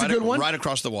right, that was a good one. Right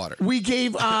across the water. We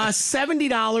gave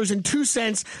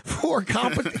 $70.02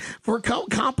 for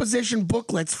composition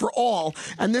booklets for all,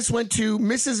 and this went to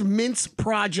Mrs. Mint's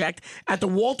project at the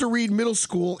Walter Reed Middle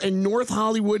School in North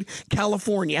Hollywood,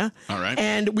 California. All right.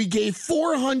 And we gave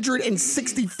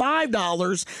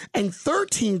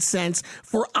 $465.13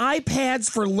 for iPads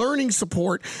for learning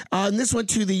support, and this went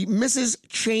to the Mrs.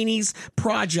 Cheney's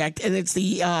project, and it's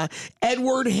the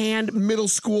Edward Hand Middle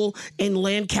School in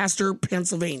Lancaster,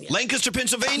 Pennsylvania. Lancaster,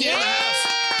 Pennsylvania. Yeah.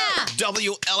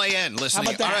 WLAN listening.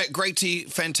 How about that? All right, great T.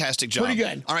 Fantastic job. Pretty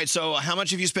good. All right, so how much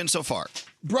have you spent so far?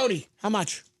 Brody, how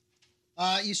much?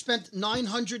 You spent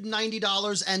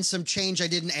 $990 and some change I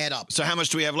didn't add up. So how much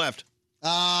do we have left?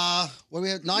 What do we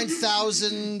have?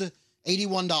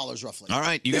 $9,081 roughly. All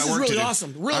right, you This got is work really to do.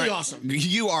 awesome. Really awesome.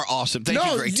 You are awesome. Thank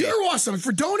you, great T. you're awesome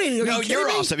for donating. No, you're kidding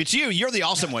me? awesome. It's you. You're the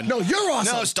awesome one. No, you're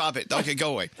awesome. No, stop it. Okay,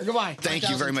 go away. Goodbye. Thank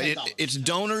you very much. $1,010. It's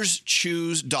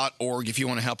donorschoose.org if you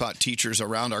want to help out teachers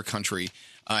around our country,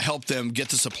 help them get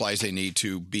the supplies they need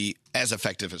to be as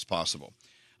effective as possible.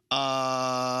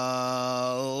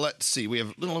 Let's see. We have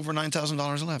a little over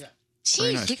 $9,000 left.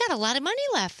 Jeez, nice. you got a lot of money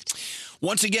left.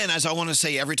 Once again, as I want to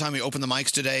say every time we open the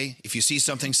mics today, if you see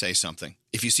something, say something.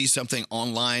 If you see something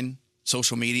online,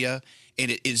 social media,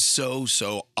 and it is so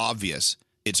obvious,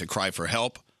 it's a cry for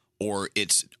help or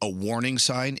it's a warning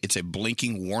sign, it's a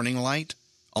blinking warning light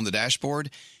on the dashboard,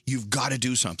 you've got to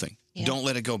do something. Yeah. Don't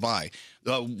let it go by.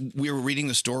 We were reading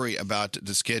the story about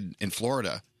this kid in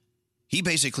Florida. He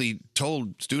basically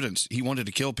told students he wanted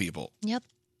to kill people. Yep.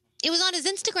 It was on his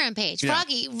Instagram page. Yeah.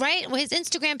 Froggy, right? His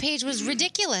Instagram page was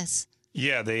ridiculous.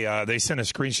 Yeah, they sent a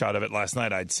screenshot of it last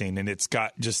night I'd seen, and it's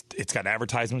got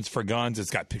advertisements for guns.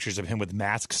 It's got pictures of him with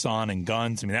masks on and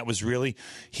guns. I mean,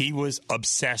 he was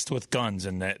obsessed with guns,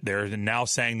 and that they're now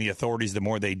saying, the authorities, the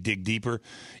more they dig deeper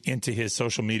into his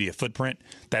social media footprint,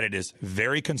 that it is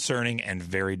very concerning and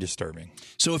very disturbing.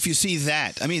 So if you see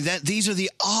that, I mean, these are the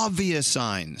obvious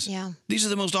signs. Yeah. These are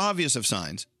the most obvious of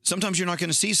signs. Sometimes you're not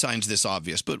going to see signs this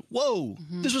obvious, but whoa,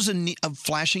 this was a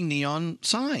flashing neon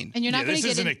sign. And you're not going to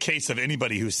This isn't a case of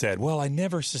anybody who said, well, I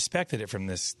never suspected it from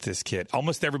this kid.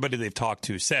 Almost everybody they've talked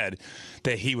to said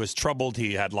that he was troubled,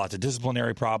 he had lots of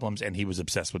disciplinary problems, and he was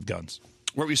obsessed with guns.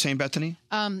 What were you saying, Bethany?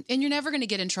 And you're never going to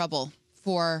get in trouble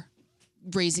for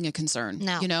raising a concern.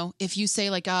 No. You know, if you say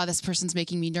like, this person's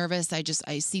making me nervous,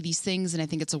 I see these things and I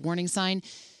think it's a warning sign,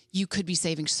 you could be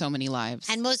saving so many lives.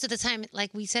 And most of the time,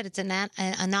 like we said, it's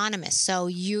anonymous. So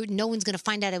no one's going to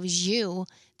find out it was you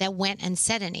that went and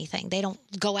said anything. They don't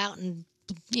go out and,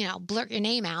 blurt your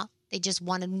name out. They just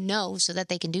want to know so that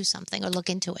they can do something or look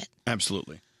into it.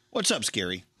 Absolutely. What's up,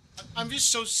 Scary? I'm just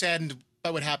so saddened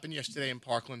by what happened yesterday in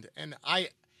Parkland. And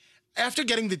after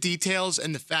getting the details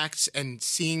and the facts and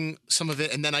seeing some of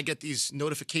it, and then I get these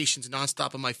notifications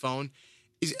nonstop on my phone,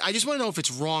 I just want to know if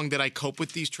it's wrong that I cope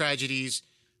with these tragedies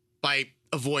by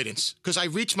avoidance, because I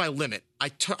reach my limit. I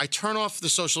turn off the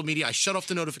social media, I shut off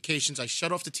the notifications, I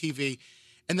shut off the TV,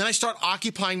 and then I start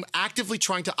actively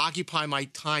trying to occupy my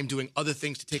time doing other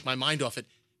things to take my mind off it.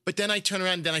 But then I turn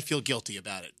around and then I feel guilty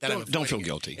about it. Don't feel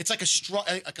guilty. It's like a struggle.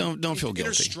 Don't feel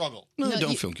guilty. Struggle. No,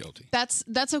 don't feel guilty.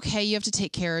 That's okay. You have to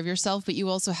take care of yourself, but you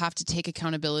also have to take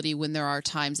accountability when there are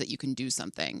times that you can do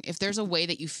something. If there's a way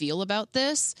that you feel about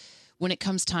this, when it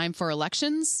comes time for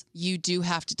elections, you do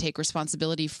have to take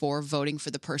responsibility for voting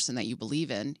for the person that you believe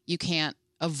in. You can't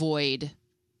avoid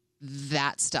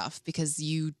that stuff because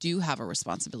you do have a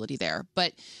responsibility there.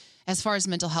 But as far as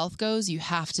mental health goes, you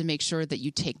have to make sure that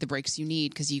you take the breaks you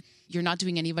need because you're not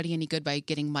doing anybody any good by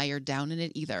getting mired down in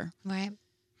it either. Right.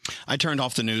 I turned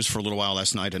off the news for a little while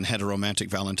last night and had a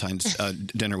romantic Valentine's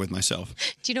dinner with myself.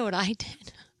 Do you know what I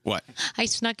did? What? I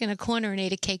snuck in a corner and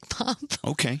ate a cake pop.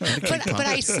 Okay. But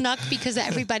I snuck because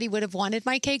everybody would have wanted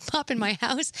my cake pop in my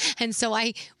house. And so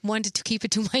I wanted to keep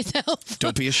it to myself.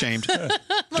 Don't be ashamed.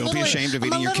 Don't be ashamed of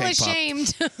eating your cake pop. I'm a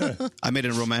little ashamed. I made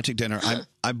a romantic dinner.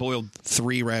 I boiled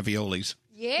 3 raviolis.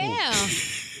 Yeah.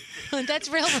 That's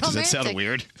real romantic. Does that sound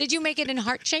weird? Did you make it in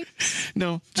heart shape?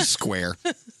 No, just square.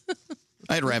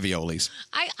 I had raviolis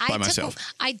by myself.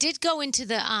 I did go into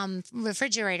the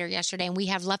refrigerator yesterday, and we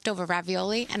have leftover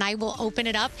ravioli, and I will open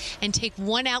it up and take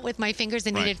one out with my fingers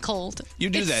and eat it cold. You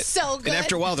do it's that. So good. And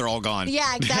after a while, they're all gone.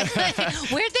 Yeah, exactly.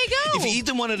 Where'd they go? If you eat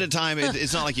them one at a time,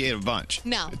 it's not like you ate a bunch.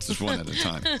 No. It's just one at a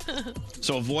time.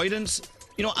 So avoidance,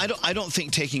 I don't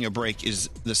think taking a break is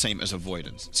the same as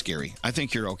avoidance, Scary. I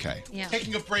think you're okay. Yeah.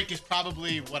 Taking a break is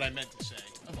probably what I meant to say.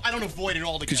 I don't avoid it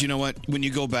altogether. Because you know what? When you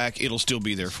go back, it'll still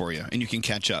be there for you, and you can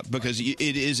catch up. Because it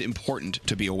is important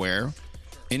to be aware,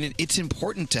 and it's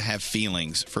important to have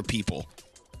feelings for people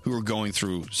who are going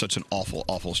through such an awful,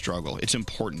 awful struggle. It's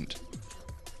important.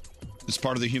 It's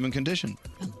part of the human condition.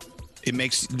 It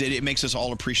makes us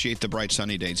all appreciate the bright,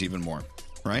 sunny days even more.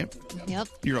 Right? Yep.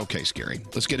 You're okay, Scary.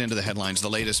 Let's get into the headlines. The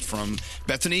latest from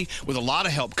Bethany, with a lot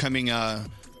of help coming up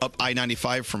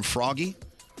I-95 from Froggy.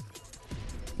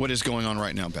 What is going on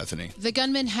right now, Bethany? The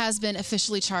gunman has been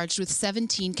officially charged with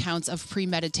 17 counts of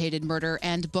premeditated murder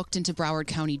and booked into Broward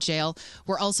County Jail.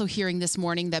 We're also hearing this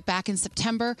morning that back in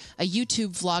September, a YouTube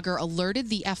vlogger alerted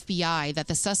the FBI that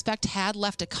the suspect had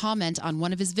left a comment on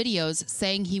one of his videos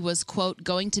saying he was, quote,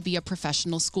 going to be a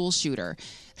professional school shooter.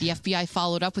 The FBI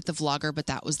followed up with the vlogger, but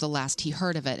that was the last he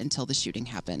heard of it until the shooting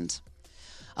happened.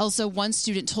 Also, one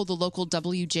student told the local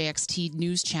WJXT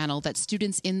news channel that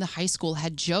students in the high school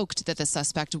had joked that the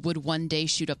suspect would one day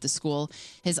shoot up the school.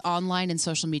 His online and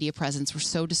social media presence were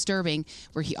so disturbing,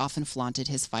 where he often flaunted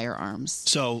his firearms.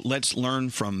 So let's learn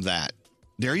from that.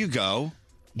 There you go.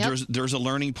 Yep. There's a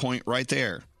learning point right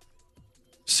there.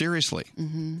 Seriously.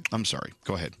 Mm-hmm. I'm sorry.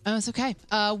 Go ahead. Oh, it's okay.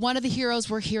 One of the heroes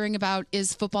we're hearing about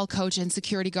is football coach and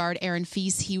security guard Aaron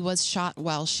Feast. He was shot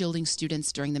while shielding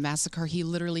students during the massacre. He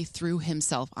literally threw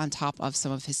himself on top of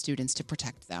some of his students to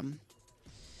protect them.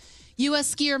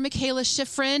 U.S. skier Michaela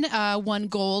Schifrin won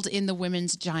gold in the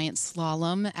women's giant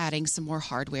slalom, adding some more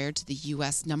hardware to the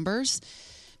U.S. numbers.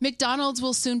 McDonald's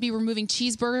will soon be removing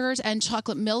cheeseburgers and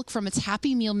chocolate milk from its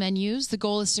Happy Meal menus. The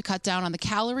goal is to cut down on the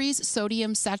calories,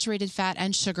 sodium, saturated fat,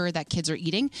 and sugar that kids are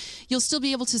eating. You'll still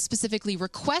be able to specifically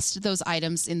request those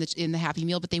items in the Happy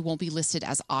Meal, but they won't be listed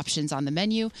as options on the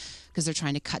menu because they're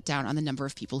trying to cut down on the number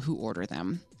of people who order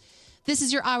them. This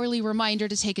is your hourly reminder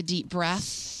to take a deep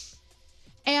breath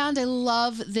And I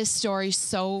love this story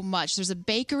so much. There's a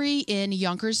bakery in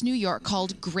Yonkers, New York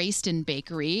called Grayston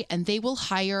Bakery, and they will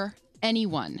hire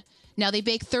anyone. Now, they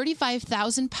bake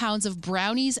 35,000 pounds of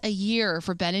brownies a year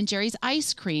for Ben & Jerry's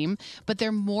ice cream, but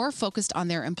they're more focused on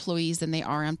their employees than they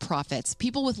are on profits.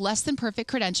 People with less than perfect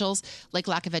credentials, like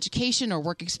lack of education or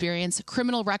work experience,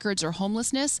 criminal records, or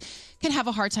homelessness, can have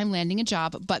a hard time landing a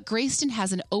job, but Grayston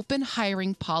has an open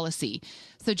hiring policy.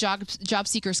 So job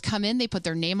seekers come in, they put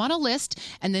their name on a list,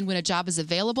 and then when a job is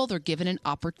available, they're given an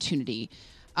opportunity.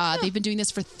 They've been doing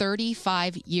this for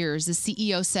 35 years. The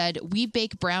CEO said, "We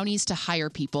bake brownies to hire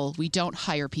people. We don't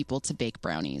hire people to bake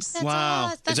brownies."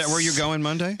 Wow. Is that where you're going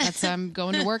Monday? That's I'm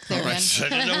going to work there, All right.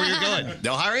 man. I didn't know where you're going.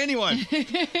 They'll hire anyone.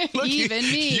 Look, Even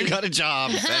me. You got a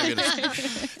job. Fabulous.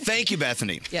 Thank you,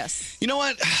 Bethany. Yes. You know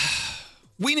what?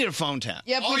 We need a phone tap.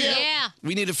 Yep, we do. Yeah.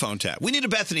 We need a phone tap. We need a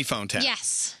Bethany phone tap.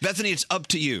 Yes. Bethany, it's up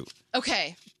to you.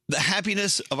 Okay. The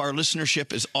happiness of our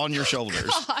listenership is on your shoulders.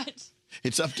 God.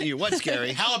 It's up to you. What's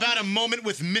scary? How about a moment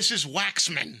with Mrs.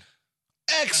 Waxman?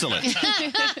 Excellent.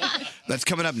 That's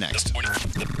coming up next.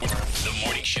 The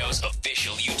morning show's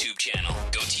official YouTube channel.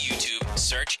 Go to YouTube,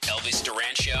 search Elvis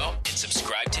Duran Show, and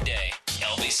subscribe today.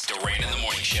 Elvis Duran in the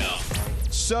Morning Show.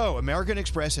 So, American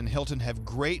Express and Hilton have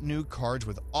great new cards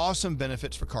with awesome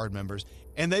benefits for card members,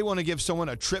 and they want to give someone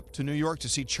a trip to New York to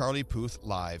see Charlie Puth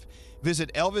live.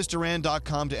 Visit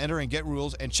ElvisDuran.com to enter and get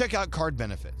rules, and check out card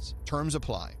benefits. Terms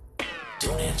apply.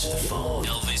 Don't answer the phone.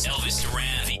 Elvis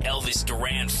Duran, the Elvis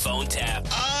Duran phone tap.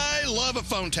 I love a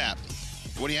phone tap.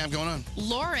 What do you have going on?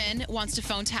 Lauren wants to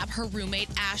phone tap her roommate,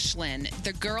 Ashlyn.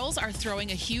 The girls are throwing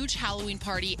a huge Halloween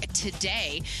party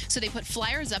today, so they put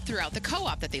flyers up throughout the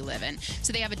co-op that they live in.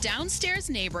 So they have a downstairs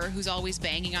neighbor who's always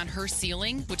banging on her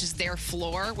ceiling, which is their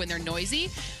floor when they're noisy.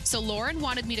 So Lauren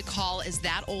wanted me to call as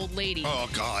that old lady. Oh,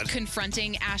 God.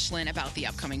 Confronting Ashlyn about the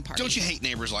upcoming party. Don't you hate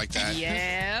neighbors like that?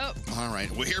 Yep. All right.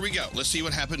 Well, here we go. Let's see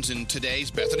what happens in today's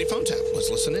Bethany phone tap.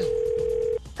 Let's listen in.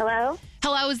 Hello?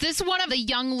 Hello, is this one of the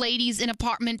young ladies in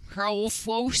apartment? Who's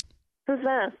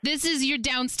this? This is your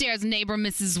downstairs neighbor,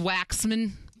 Mrs.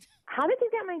 Waxman. How did you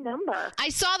get my number? I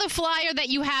saw the flyer that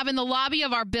you have in the lobby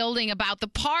of our building about the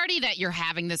party that you're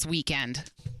having this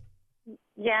weekend.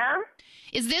 Yeah?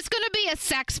 Is this going to be a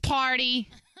sex party?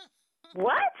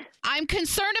 What? I'm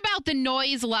concerned about the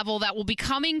noise level that will be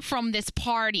coming from this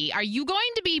party. Are you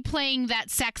going to be playing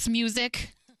that sex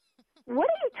music? What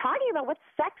are you talking about? What's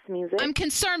sex music? I'm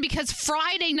concerned because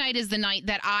Friday night is the night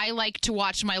that I like to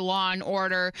watch my Law and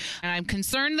Order, and I'm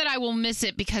concerned that I will miss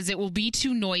it because it will be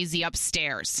too noisy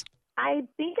upstairs. I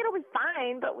think it'll be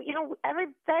fine, but,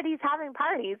 everybody's having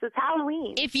parties. It's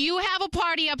Halloween. If you have a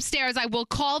party upstairs, I will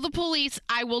call the police.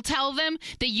 I will tell them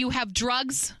that you have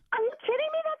drugs. Are you kidding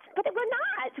me? But we're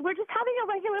not. We're just having a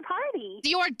regular party.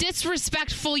 You are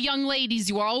disrespectful young ladies.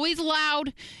 You are always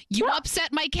loud. You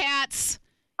upset my cats.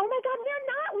 Oh, my God, we're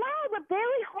not loud. We're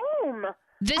barely home.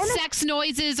 The sex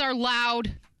noises are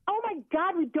loud. Oh, my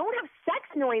God, we don't have sex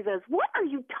noises. What are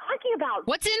you talking about?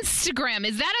 What's Instagram?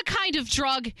 Is that a kind of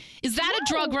drug? Is that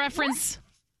a drug reference?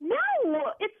 No,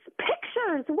 it's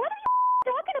pictures. What are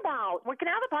you talking about? We can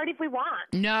have a party if we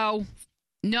want. No.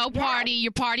 No party.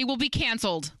 Your party will be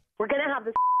canceled. We're going to have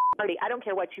this party. I don't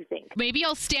care what you think. Maybe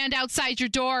I'll stand outside your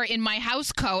door in my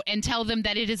house coat and tell them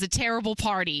that it is a terrible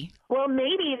party. Well,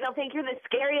 maybe they'll think you're the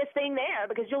scariest thing there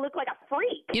because you look like a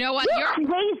freak. You know what? You're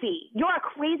crazy. You're a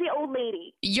crazy old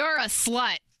lady. You're a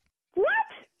slut. What?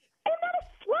 I'm not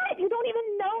a slut. You don't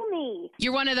even know me.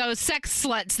 You're one of those sex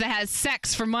sluts that has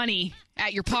sex for money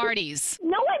at your parties.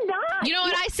 No, I'm not. You know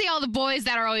what? I see all the boys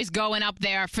that are always going up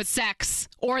there for sex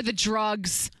or the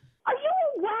drugs. Are you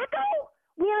a wacko?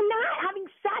 We are not having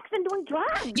sex and doing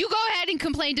drugs. You go ahead and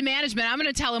complain to management. I'm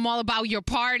going to tell them all about your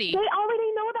party. They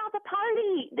already know about the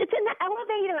party. It's in the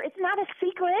elevator. It's not a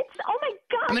secret. Oh, my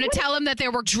God. I'm going to tell them that there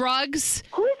were drugs.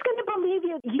 Who is going to believe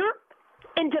you? You're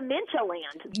in dementia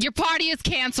land. Your party is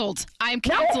canceled. I'm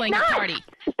canceling your party.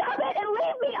 Stop it and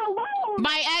leave me alone.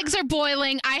 My eggs are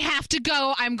boiling. I have to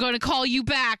go. I'm going to call you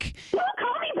back. Don't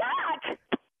call me back.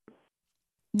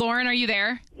 Lauren, are you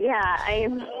there? Yeah, I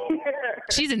am here.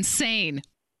 She's insane.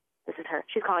 This is her.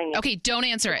 She's calling me. Okay, don't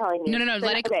answer it. Calling you. No.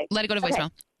 Let it go to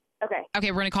voicemail. Okay.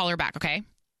 Okay, we're going to call her back, okay?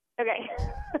 Okay.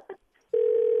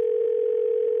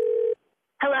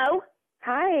 Hello?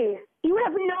 Hi. You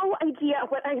have no idea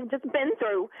what I have just been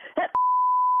through. That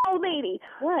old lady.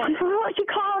 What? She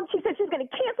called. She said she's going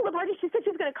to cancel the party. She said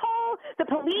she's going to call the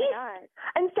police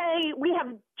and say we have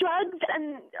drugs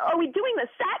and are we doing the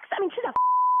sex? I mean, she's a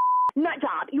nut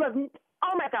job. You have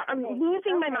Oh my God, I'm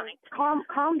losing my mind.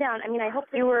 Calm down. I mean, I hope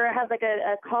you have like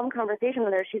a calm conversation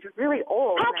with her. She's really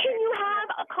old. How can you have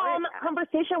a calm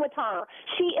conversation with her?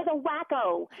 She is a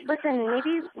wacko. Listen,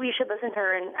 maybe we should listen to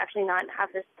her and actually not have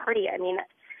this party. I mean,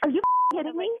 are you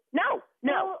kidding me? No.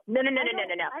 I don't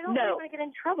want to get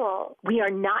in trouble. We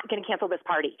are not going to cancel this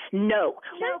party. No.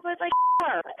 No, but like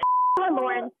her,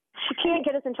 Lauren. She can't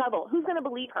get us in trouble. Who's going to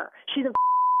believe her? She's a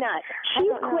nut.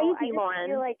 She's crazy, Lauren.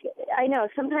 Feel like, I know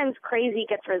sometimes crazy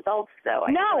gets results, though.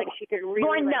 I feel like she could really.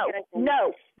 Lauren, get us in.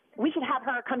 no. We should have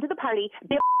her come to the party.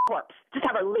 Be a corpse. Just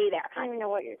have her lay there. I don't even know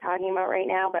what you're talking about right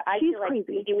now, but I feel like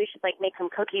maybe we should like make some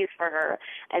cookies for her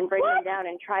and bring them down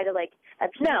and try to like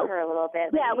appease her a little bit.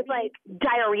 Yeah, with like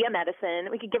diarrhea medicine.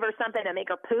 We could give her something to make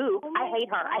her poop. I hate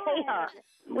her.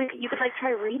 You could like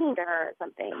try reading to her or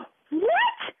something.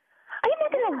 What? I'm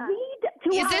not going to read to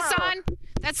her. Is this on?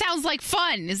 That sounds like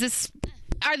fun.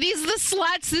 Are these the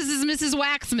sluts? This is Mrs.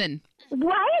 Waxman.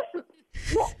 What the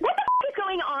is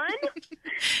going on?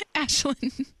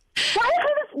 Ashlyn. Why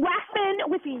is Waxman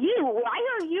with you?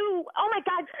 Why are you? Oh my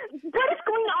God. What is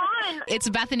going on? It's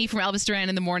Bethany from Elvis Duran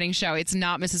in the Morning Show. It's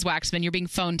not Mrs. Waxman. You're being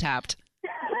phone tapped.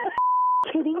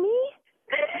 Kidding me?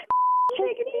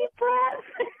 Take a deep breath.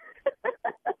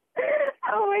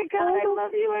 Oh my God, I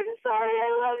love you. I'm sorry, I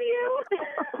love you.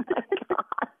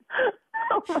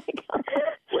 Oh my God.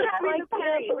 We're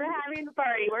having the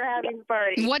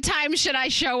party. What time should I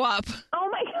show up? Oh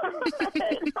my God.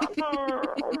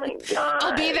 Oh my God.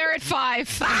 I'll be there at 5.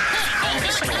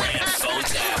 Elvis Duran phone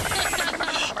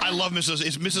tap. I love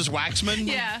Mrs. Waxman.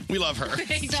 Yeah. We love her.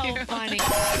 So funny.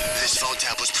 This phone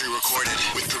tap was pre-recorded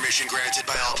with permission granted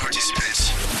by all participants.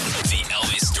 The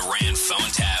Elvis Duran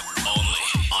phone tap only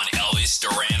on Elvis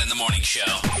Duran in the Morning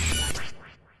Show.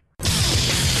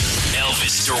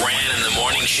 Elvis Duran in the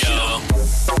Morning Show.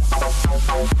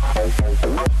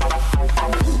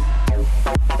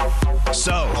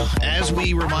 So, as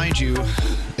we remind you,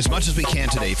 as much as we can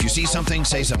today, if you see something,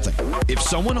 say something. If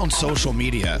someone on social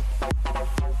media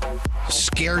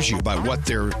scares you by what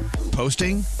they're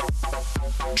posting,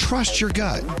 trust your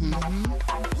gut.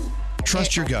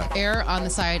 Trust your gut. Err on the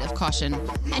side of caution.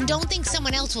 And don't think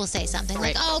someone else will say something.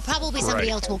 Like, probably somebody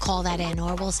else will call that in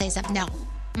or will say something. No.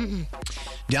 Mm-mm.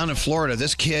 Down in Florida,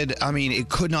 this kid, I mean, it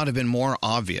could not have been more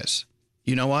obvious.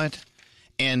 You know what?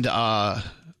 And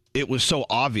it was so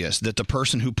obvious that the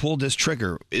person who pulled this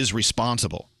trigger is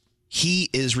responsible. He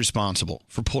is responsible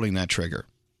for pulling that trigger.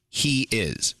 He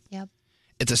is. Yep.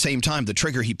 At the same time, the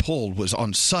trigger he pulled was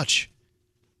on such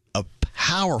a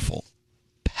powerful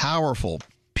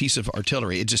piece of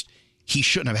artillery. He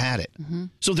shouldn't have had it. Mm-hmm.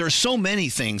 So there are so many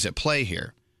things at play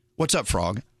here. What's up,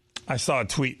 Frog? I saw a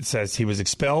tweet that says he was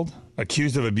expelled,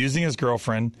 accused of abusing his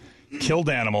girlfriend, killed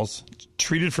animals,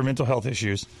 treated for mental health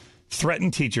issues,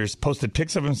 threatened teachers, posted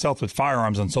pics of himself with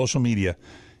firearms on social media,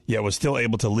 yet was still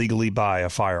able to legally buy a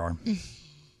firearm.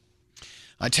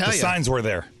 I tell you. The signs were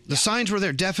there. The signs were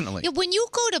there, definitely. Yeah, when you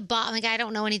go to buy, I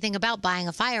don't know anything about buying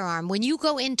a firearm. When you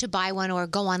go in to buy one or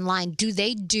go online, do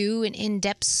they do an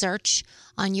in-depth search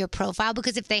on your profile?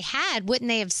 Because if they had, wouldn't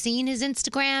they have seen his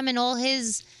Instagram and all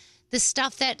the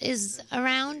stuff that is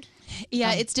around?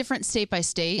 Yeah, it's different state by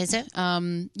state. Is it?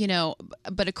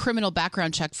 But a criminal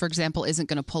background check, for example, isn't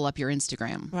going to pull up your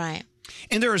Instagram. Right.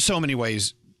 And there are so many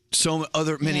ways,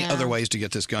 many other ways to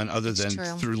get this gun other than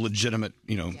through legitimate,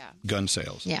 gun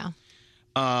sales. Yeah.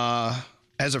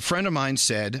 As a friend of mine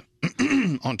said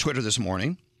on Twitter this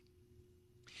morning,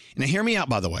 and hear me out,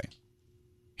 by the way.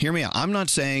 Hear me out. I'm not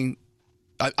saying,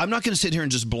 I'm not going to sit here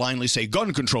and just blindly say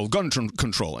gun control.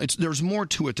 There's more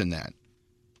to it than that.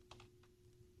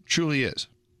 Truly is.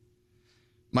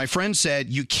 My friend said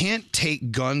you can't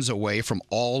take guns away from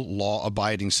all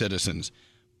law-abiding citizens,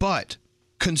 but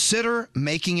consider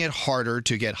making it harder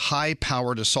to get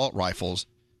high-powered assault rifles.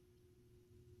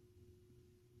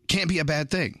 Can't be a bad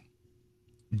thing.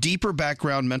 Deeper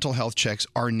background mental health checks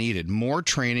are needed. More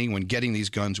training when getting these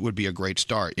guns would be a great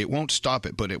start. It won't stop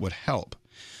it, but it would help.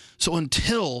 So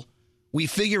until we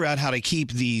figure out how to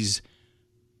keep these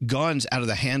guns out of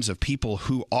the hands of people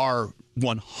who are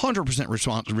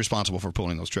 100% responsible for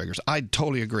pulling those triggers, I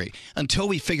totally agree. Until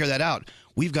we figure that out,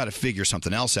 we've got to figure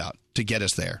something else out to get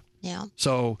us there. Yeah.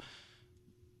 So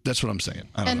that's what I'm saying.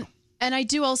 I don't know. And I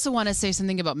do also want to say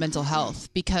something about mental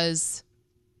health, because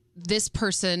this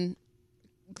person,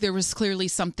 there was clearly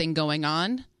something going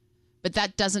on, but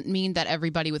that doesn't mean that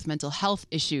everybody with mental health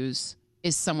issues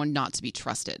is someone not to be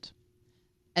trusted.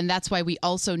 And that's why we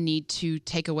also need to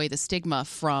take away the stigma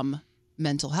from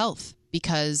mental health,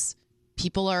 because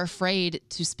people are afraid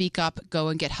to speak up, go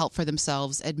and get help for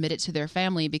themselves, admit it to their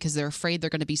family because they're afraid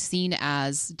they're going to be seen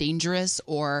as dangerous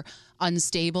or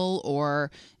unstable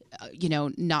or,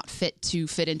 not fit to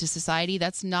fit into society.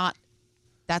 That's not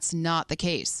the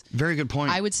case. Very good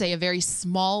point. I would say a very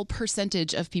small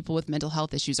percentage of people with mental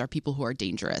health issues are people who are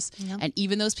dangerous. Yep. And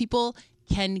even those people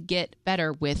can get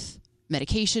better with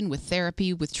medication, with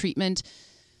therapy, with treatment.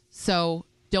 So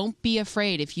don't be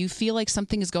afraid. If you feel like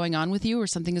something is going on with you or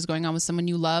something is going on with someone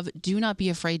you love, do not be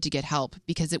afraid to get help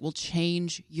because it will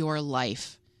change your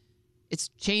life. It's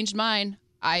changed mine.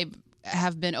 I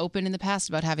have been open in the past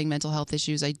about having mental health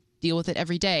issues. I deal with it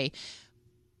every day.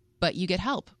 But you get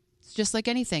help. It's just like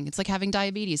anything. It's like having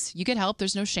diabetes. You get help.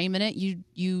 There's no shame in it.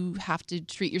 You have to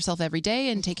treat yourself every day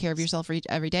and take care of yourself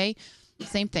every day.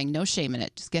 Same thing. No shame in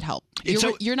it. Just get help.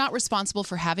 You're not responsible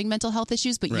for having mental health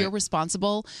issues, but you're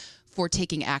responsible for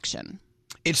taking action.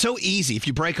 It's so easy. If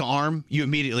you break an arm, you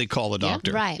immediately call the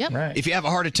doctor. Right. Yep. Right. If you have a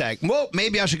heart attack, well,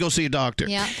 maybe I should go see a doctor.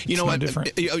 Yeah. You know It's what?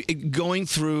 no different. Going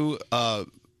through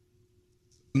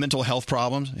mental health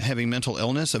problems, having mental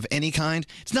illness of any kind,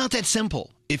 it's not that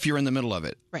simple if you're in the middle of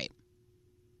it. Right.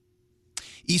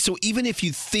 So even if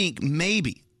you think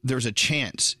maybe there's a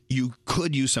chance you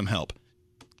could use some help,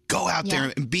 go out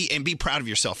there and be proud of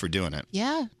yourself for doing it.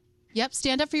 Yeah. Yep.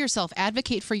 Stand up for yourself.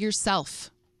 Advocate for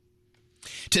yourself.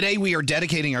 Today, we are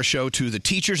dedicating our show to the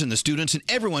teachers and the students and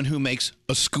everyone who makes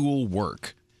a school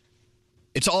work.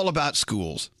 It's all about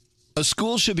schools. A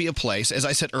school should be a place, as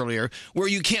I said earlier, where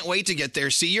you can't wait to get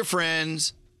there, see your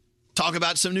friends, talk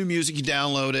about some new music you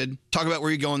downloaded, talk about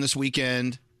where you're going this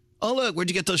weekend. Oh, look, where'd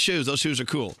you get those shoes? Those shoes are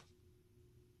cool.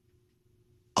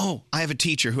 Oh, I have a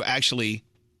teacher who actually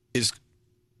is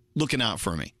looking out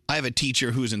for me. I have a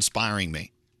teacher who's inspiring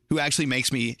me, who actually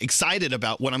makes me excited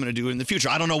about what I'm going to do in the future.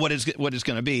 I don't know what it's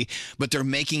going to be, but they're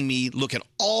making me look at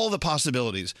all the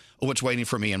possibilities of what's waiting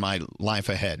for me in my life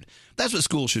ahead. That's what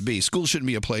school should be. School shouldn't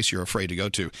be a place you're afraid to go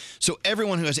to. So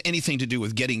everyone who has anything to do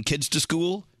with getting kids to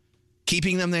school,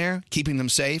 keeping them there, keeping them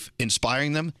safe,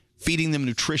 inspiring them, feeding them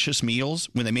nutritious meals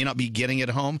when they may not be getting it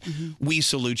at home, we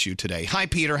salute you today. Hi,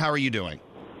 Peter. How are you doing?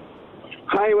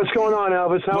 Hi, what's going on,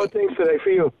 Elvis? How are things today for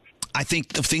you? I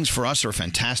think the things for us are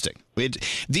fantastic.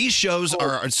 These shows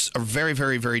are very,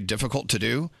 very, very difficult to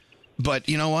do. But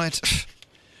you know what?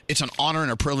 It's an honor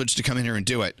and a privilege to come in here and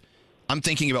do it. I'm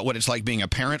thinking about what it's like being a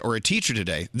parent or a teacher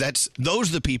today. Those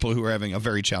are the people who are having a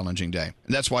very challenging day.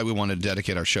 And that's why we wanted to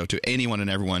dedicate our show to anyone and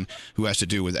everyone who has to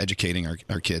do with educating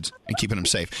our kids and keeping them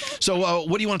safe. So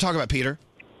what do you want to talk about, Peter?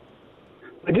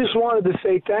 I just wanted to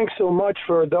say thanks so much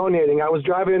for donating. I was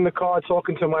driving in the car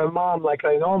talking to my mom like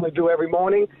I normally do every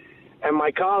morning. And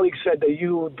my colleague said that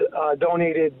you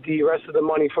donated the rest of the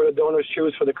money for the donors'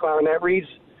 shoes for the clarinet reeds.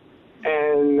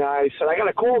 And I said, I got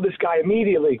to call this guy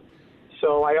immediately.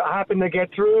 So I happened to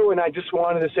get through, and I just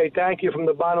wanted to say thank you from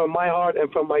the bottom of my heart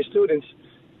and from my students.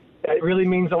 It really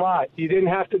means a lot. You didn't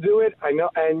have to do it, I know,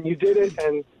 and you did it,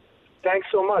 and thanks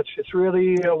so much. It's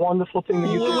really a wonderful thing that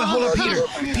you did. Well, hold on, Peter.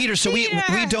 Peter, so we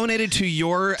donated to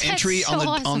your entry so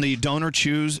awesome. on the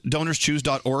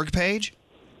donorschoose.org page?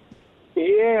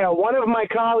 Yeah, one of my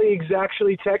colleagues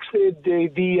actually texted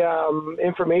the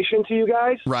information to you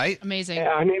guys. Right. Amazing.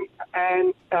 Her name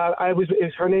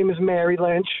is Mary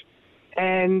Lynch,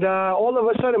 and all of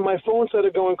a sudden my phone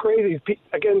started going crazy.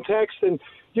 Again, text and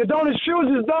your donor's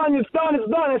shoes is done. It's done. It's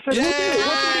done. I said, who did it?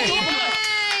 What did it?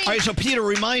 All right, so Peter,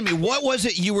 remind me, what was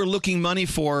it you were looking money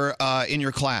for in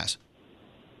your class?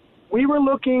 We were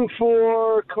looking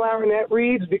for clarinet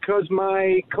reeds because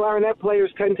my clarinet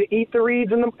players tend to eat the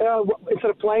reeds instead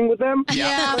of playing with them.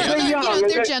 Yeah, They're young.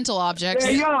 they're gentle objects.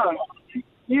 They're young.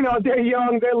 You know, they're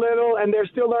young, they're little, and they're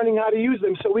still learning how to use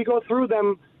them. So we go through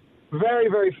them very,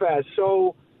 very fast.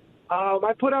 So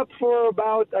I put up for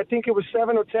about, I think it was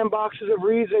 7 or 10 boxes of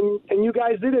reeds, and you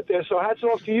guys did it there. So hats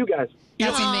off to you guys.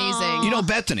 That's amazing. You know,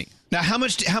 Bethany. Now, how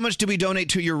much do we donate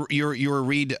to your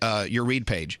read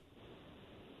page?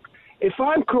 If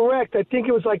I'm correct, I think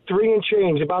it was like 3 and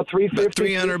change, about $350.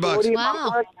 $300.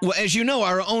 Wow. Well, as you know,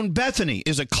 our own Bethany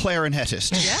is a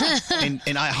clarinetist. Yeah.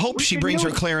 and I hope she brings her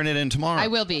clarinet in tomorrow. I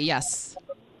will be, yes.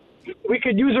 We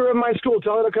could use her in my school.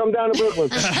 Tell her to come down to Brooklyn.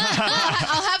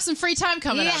 I'll have some free time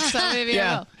coming up, so maybe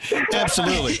I will.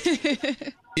 Absolutely.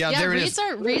 Yeah, there it is.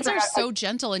 Reeds are so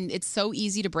gentle, and it's so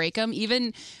easy to break them.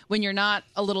 Even when you're not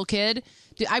a little kid,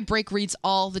 I break reeds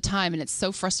all the time, and it's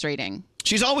so frustrating.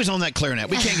 She's always on that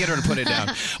clarinet. We can't get her to put it down.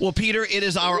 Well, Peter, it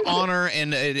is our honor,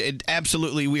 and it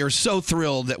absolutely, we are so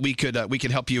thrilled that we could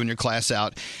help you and your class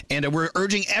out. And we're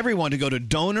urging everyone to go to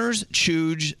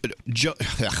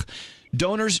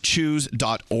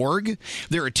DonorsChoose.org.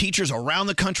 There are teachers around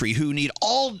the country who need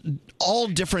all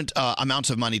different amounts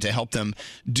of money to help them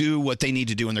do what they need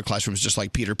to do in their classrooms, just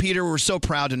like Peter. Peter, we're so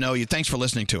proud to know you. Thanks for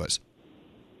listening to us.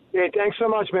 Yeah, thanks so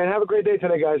much, man. Have a great day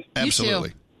today, guys.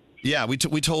 Absolutely. Yeah, we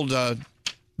told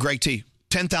Greg T,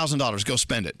 $10,000, go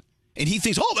spend it. And he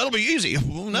thinks, oh, that'll be easy.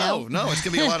 Well, no, it's going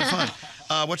to be a lot of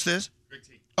fun. What's this? Greg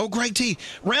T. Oh, Greg T.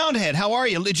 Roundhead, how are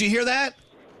you? Did you hear that?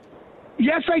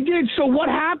 Yes, I did. So what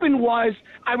happened was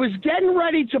I was getting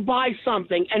ready to buy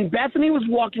something, and Bethany was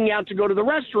walking out to go to the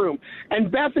restroom.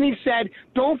 And Bethany said,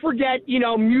 don't forget,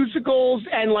 musicals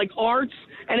and like arts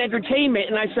and entertainment.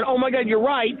 And I said, oh, my God, you're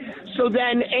right. So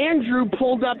then Andrew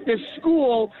pulled up this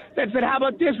school that said, how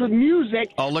about this with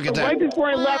music? Oh, look at So that. Right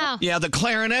before I left. Yeah, the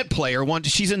clarinet player,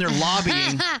 she's in there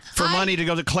lobbying for money to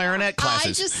go to clarinet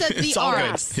classes. I just said the It's all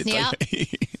good. arts. It's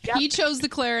like- He chose the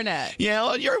clarinet. Yeah,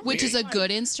 well, which is a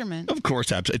good instrument. Of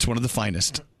course, it's one of the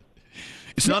finest.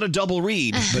 It's not a double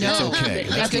reed, but it's okay.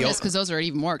 Thank goodness, because those are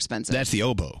even more expensive. That's the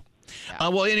oboe.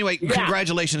 Well, anyway,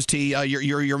 congratulations, T.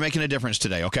 You're making a difference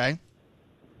today, okay?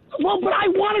 Well, but I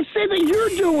want to say that you're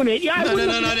doing it. Yeah,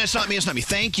 No, that's not me. It's not me.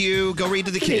 Thank you. Go read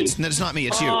to the kids. No, it's not me.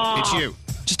 It's you. It's you.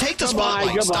 Just take the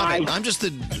spotlight. Stop it. I'm just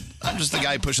the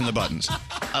guy pushing the buttons.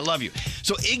 I love you.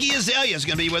 So Iggy Azalea is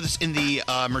going to be with us in the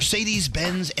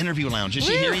Mercedes-Benz interview lounge. Is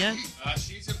she here yet?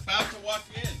 She's about to walk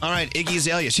in. All right, Iggy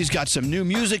Azalea. She's got some new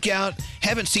music out.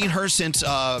 Haven't seen her since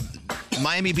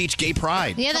Miami Beach Gay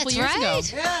Pride. Yeah, that's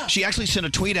right. Yeah. She actually sent a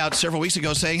tweet out several weeks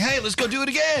ago saying, hey, let's go do it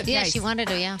again. Yeah, she wanted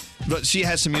to, yeah. But she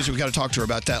has some music. We've got to talk to her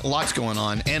about that. Lots going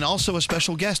on. And also a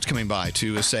special guest coming by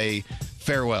to say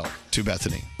farewell to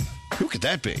Bethany. Who could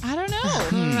that be? I don't know. I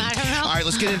don't know. All right,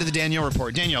 let's get into the Danielle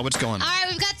report. Danielle, what's going on? All right,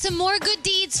 we've got some more good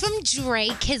deeds from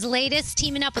Drake. His latest,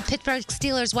 teaming up with Pittsburgh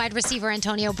Steelers wide receiver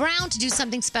Antonio Brown to do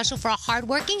something special for a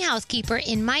hardworking housekeeper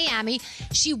in Miami.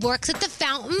 She works at the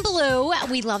Fountain Blue.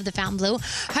 We love the Fountain Blue.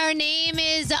 Her name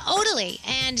is Odalie,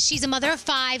 and she's a mother of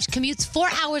 5. She commutes 4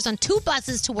 hours on 2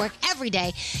 buses to work every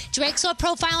day. Drake saw a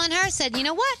profile on her, said, you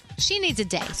know what? She needs a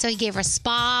day. So he gave her a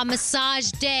spa, massage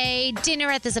day,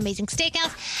 dinner at this amazing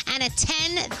steakhouse, and a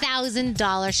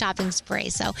 $10,000 shopping spree.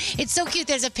 So it's so cute.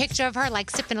 There's a picture of her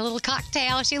like sipping a little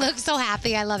cocktail. She looks so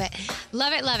happy. I love it.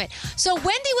 Love it, love it. So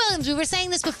Wendy Williams, we were saying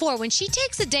this before, when she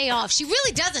takes a day off, she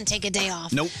really doesn't take a day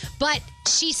off. Nope. But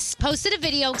she posted a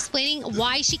video explaining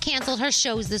why she canceled her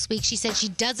shows this week. She said she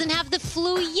doesn't have the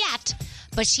flu yet,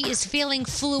 but she is feeling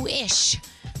flu-ish.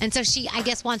 And so she, I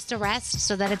guess, wants to rest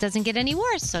so that it doesn't get any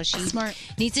worse. So she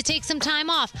needs to take some time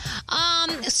off.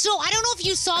 So I don't know if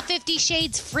you saw 50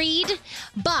 Shades Freed,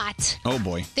 but oh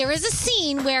boy, there is a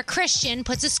scene where Christian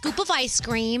puts a scoop of ice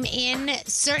cream in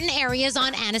certain areas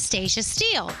on Anastasia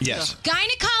Steele. Yes.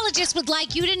 Gynecologists would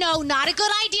like you to know, not a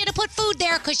good idea to put food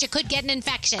there because you could get an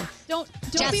infection. Don't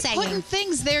Just be saying. putting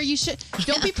things there. You should.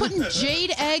 Don't be putting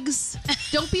jade eggs.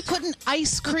 Don't be putting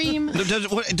ice cream.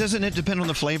 Doesn't it depend on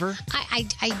the flavor?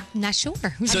 I'm not sure.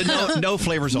 So no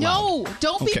flavors allowed. No,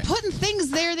 don't be Okay. putting things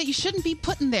there that you shouldn't be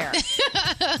putting there.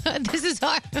 This is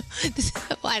hard.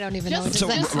 I don't even know what to So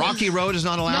say. Rocky Road is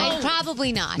not allowed? No,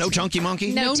 probably not. No Chunky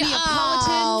Monkey? No Neapolitan.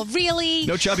 Oh, really?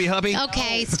 No Chubby Hubby?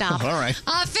 Okay, stop. All right.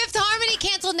 Fifth Harmony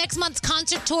canceled next month's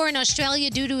concert tour in Australia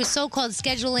due to so-called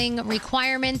scheduling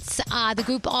requirements. The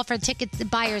group offered ticket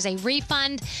buyers a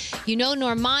refund. You know,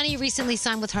 Normani recently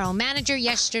signed with her own manager.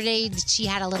 Yesterday, she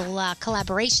had a little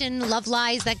collaboration, Love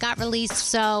Lies, that got released.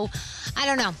 So, I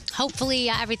don't know. Hopefully,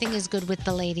 everything is good with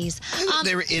the ladies.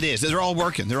 It is. They're all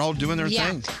working. They're all doing their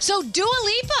thing. So Dua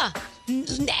Lipa,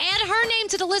 add her name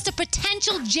to the list of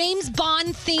potential James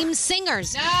Bond themed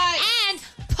singers. Nice. And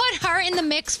put her in the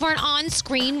mix for an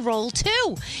on-screen role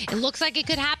too. It looks like it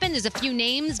could happen. There's a few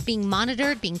names being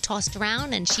monitored, being tossed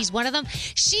around, and she's one of them.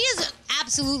 She is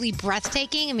absolutely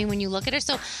breathtaking. I mean, when you look at her,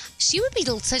 so she would be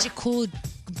such a cool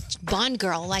Bond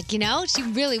girl, like, you know, she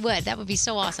really would. That would be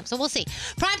so awesome. So we'll see.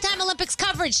 Primetime Olympics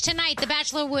coverage tonight. The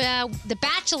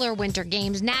Bachelor Winter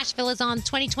Games. Nashville is on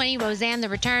 2020. Roseanne, the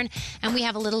return, and we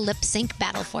have a little lip sync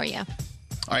battle for you. All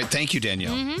right, thank you,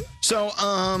 Danielle. Mm-hmm. So,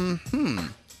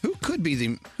 who could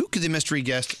the mystery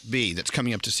guest be that's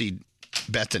coming up to see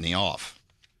Bethany off?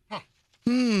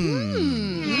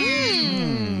 And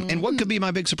what could be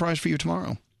my big surprise for you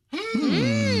tomorrow?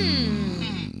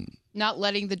 Not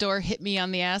letting the door hit me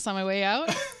on the ass on my way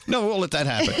out. No, we'll let that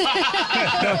happen.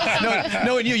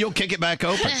 no, and you'll kick it back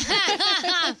open.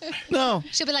 No.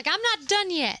 She'll be like, I'm not done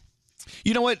yet.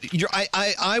 You know what?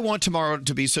 I want tomorrow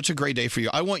to be such a great day for you.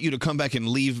 I want you to come back and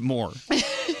leave more.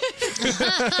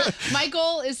 My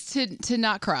goal is to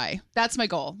not cry. That's my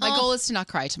goal. My goal is to not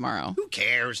cry tomorrow. Who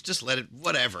cares? Just let it,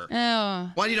 whatever. Oh.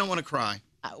 Why do you don't want to cry?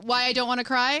 Why I don't want to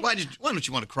cry? Why don't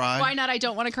you want to cry? Why not? I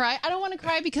don't want to cry. I don't want to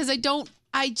cry because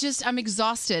I'm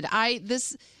exhausted.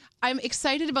 I'm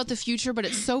excited about the future, but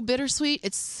it's so bittersweet.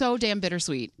 It's so damn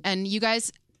bittersweet. And you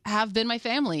guys have been my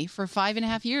family for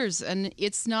 5.5 years, and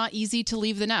it's not easy to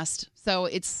leave the nest. So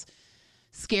it's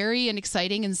scary and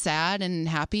exciting and sad and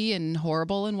happy and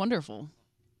horrible and wonderful.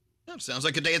 Sounds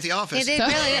like a day at the office. It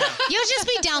really is. You'll just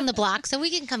be down the block, so we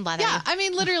can come by there. Yeah, I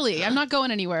mean, literally. I'm not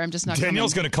going anywhere. I'm just not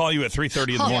Danielle's going to call you at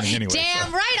 3:30 in the morning anyway.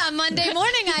 Damn right, on Monday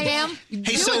morning I am.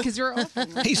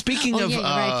 Hey, speaking of you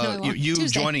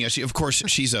Tuesday. joining us, of course,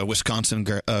 she's a Wisconsin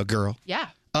girl. Yeah.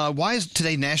 Why is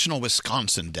today National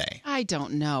Wisconsin Day? I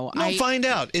don't know. We'll find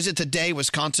out. Is it the day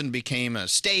Wisconsin became a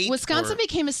state? Wisconsin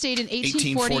became a state in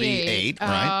 1848.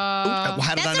 Right.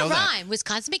 How did I know that? Rhyme.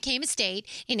 Wisconsin became a state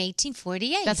in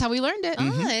 1848. That's how we learned it. Oh,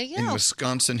 there you go. In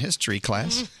Wisconsin history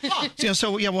class.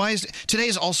 Why is today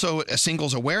is also a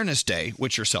Singles Awareness Day,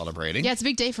 which you're celebrating. Yeah, it's a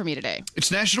big day for me today. It's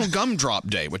National Gumdrop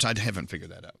Day, which I haven't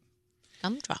figured that out.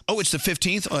 Gumdrop. Oh, it's the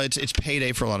 15th. It's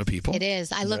payday for a lot of people. It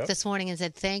is. I looked this morning and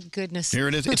said, "Thank goodness." Here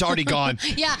it is. It's already gone.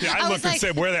 Yeah, I looked and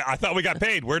said, I thought we got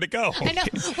paid. Where'd it go? I know.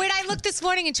 Wait, I looked this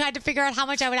morning and tried to figure out how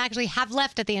much I would actually have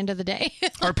left at the end of the day.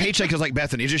 Our paycheck is like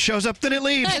Bethany. It just shows up, then it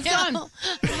leaves. It's gone.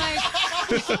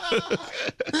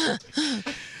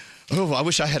 Oh, I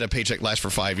wish I had a paycheck last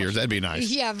for 5 years. That'd be nice.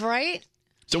 Yeah, right?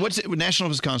 So what's it, National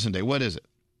Wisconsin Day? What is it?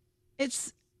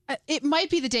 It might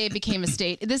be the day it became a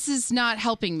state. This is not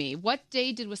helping me. What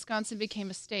day did Wisconsin become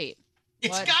a state?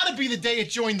 It's got to be the day it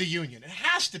joined the union. It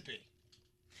has to be.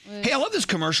 Hey, I love this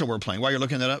commercial we're playing. While you're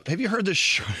looking that up, have you heard the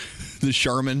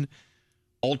Charmin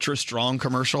Ultra Strong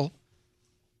commercial?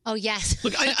 Oh, yes.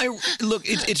 Look,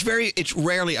 it's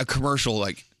rarely a commercial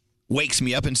like wakes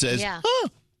me up and says, "Oh,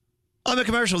 I'm a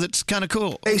commercial that's kind of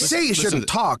cool." They say you shouldn't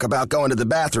talk about going to the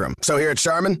bathroom. So here at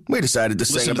Charmin, we decided to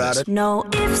sing about it. No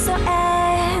ifs or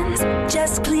ands,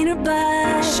 just cleaner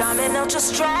butt. Charmin Ultra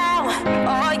Strong,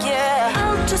 oh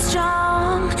yeah. Ultra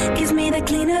Strong gives me the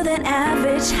cleaner than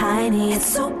average hiney. It's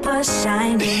super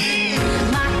shiny.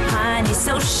 My hiney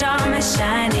so Charmin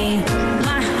shiny.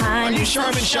 My hiney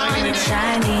so Charmin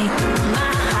shiny.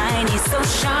 My hiney so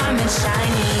Charmin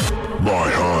shiny. My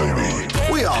hiney.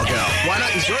 We all go. Why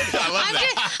not enjoy it? I love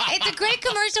that. It's a great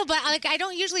commercial, but I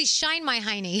don't usually shine my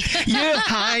hiney. Your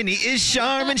hiney is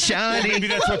Charmin shiny. Maybe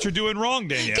that's what you're doing wrong,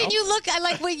 Danielle. Can you look?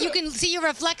 You can see your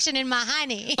reflection in my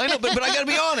hiney. I know, but I got to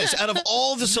be honest. Out of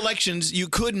all the selections you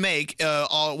could make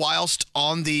whilst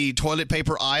on the toilet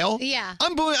paper aisle, Yeah.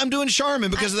 I'm doing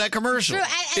Charmin because of that commercial. True.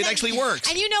 It actually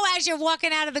works. And as you're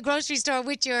walking out of the grocery store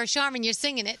with your Charmin, you're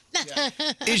singing it.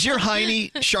 Is your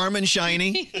hiney Charmin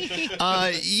shiny?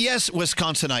 Yes,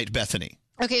 Wisconsinite Bethany.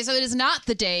 Okay, so it is not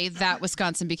the day that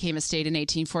Wisconsin became a state in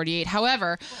 1848.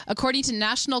 However, according to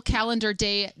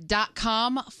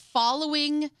nationalcalendarday.com,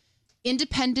 following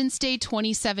Independence Day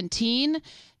 2017,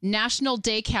 National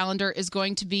Day Calendar is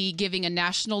going to be giving a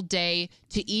national day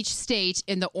to each state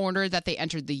in the order that they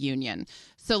entered the Union.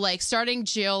 So, starting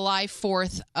July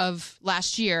 4th of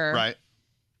last year, right?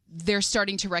 They're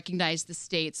starting to recognize the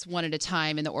states one at a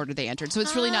time in the order they entered. So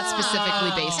it's really not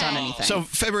specifically based on anything. So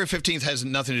February 15th has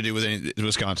nothing to do with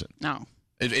Wisconsin. No.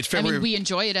 It's February. we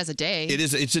enjoy it as a day.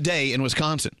 It's a day in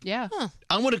Wisconsin. Yeah. Huh.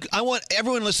 I want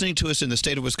everyone listening to us in the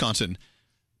state of Wisconsin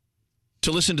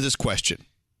to listen to this question.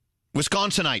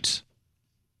 Wisconsinites,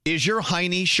 is your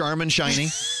hiney Charmin shiny?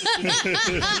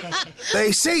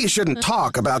 They say you shouldn't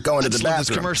talk about going to the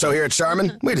bathroom. So here at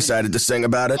Charmin, we decided to sing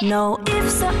about it. No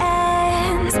ifs or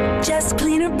ands, just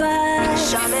cleaner butt.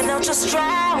 Charmin Ultra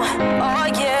Strong, oh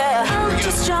yeah.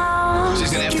 Ultra Strong.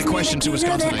 She's going to ask the question to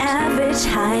Wisconsinites. Average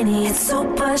hiney, it's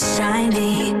super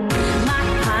shiny. My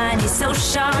hiney so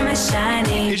Charmin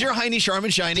shiny. Is your hiney Charmin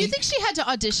shiny? Do you think she had to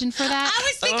audition for that? I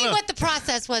was thinking what the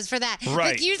process was for that.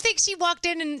 Right. You think she walked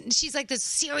in and she's like this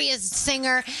serious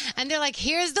singer, and they're like,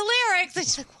 "Here's the lyrics," and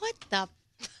she's like, "What the?"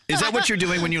 Is that what you're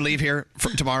doing when you leave here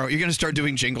tomorrow? You're going to start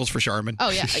doing jingles for Charmin? Oh,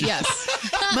 yeah. Yes.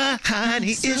 My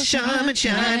honey is Charmin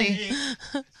shiny.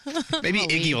 Maybe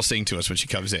Iggy will sing to us when she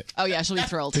comes in. Oh, yeah. She'll be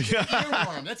thrilled.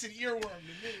 Earworm. That's an earworm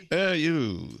to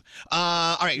me.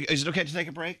 All right. Is it okay to take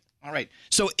a break? All right.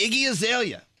 So Iggy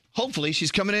Azalea. Hopefully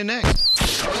she's coming in next.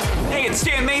 Hey, it's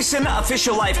Dan Mason,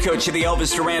 official life coach of the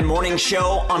Elvis Duran Morning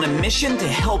Show, on a mission to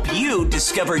help you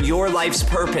discover your life's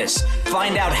purpose.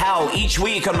 Find out how each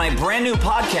week on my brand new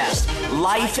podcast,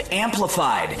 Life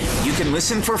Amplified. You can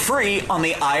listen for free on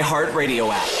the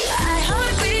iHeartRadio app.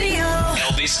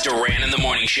 Elvis Duran in the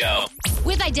Morning Show.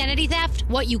 With identity theft,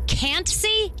 what you can't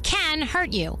see can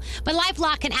hurt you. But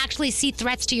LifeLock can actually see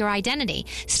threats to your identity.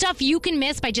 Stuff you can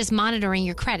miss by just monitoring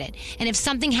your credit. And if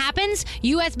something happens,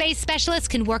 U.S.-based specialists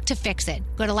can work to fix it.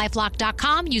 Go to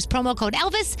LifeLock.com, use promo code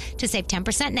Elvis to save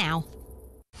 10% now.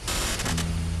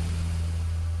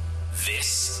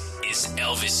 This is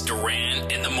Elvis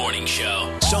Duran and the Morning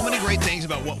Show. So many great things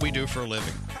about what we do for a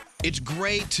living. It's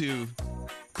great to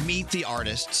meet the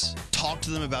artists, talk to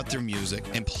them about their music,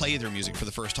 and play their music for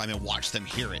the first time and watch them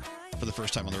hear it for the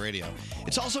first time on the radio.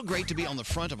 It's also great to be on the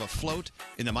front of a float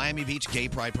in the Miami Beach Gay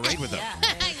Pride Parade with them.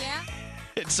 Yeah.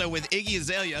 And so with Iggy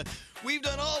Azalea, we've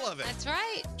done all of it. That's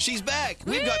right. She's back.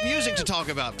 We've got music to talk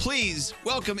about. Please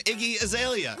welcome Iggy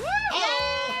Azalea.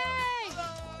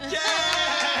 Yay!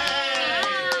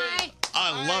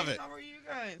 I love it. How are you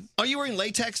guys? Are you wearing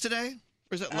latex today?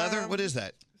 Or is that leather? What is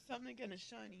that? Something kind of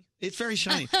shiny. It's very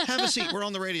shiny. Have a seat. We're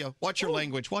on the radio. Watch your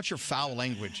language. Watch your foul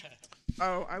language.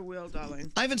 Oh, I will, darling.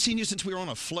 I haven't seen you since we were on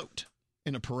a float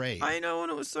in a parade. I know,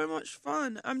 and it was so much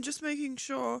fun. I'm just making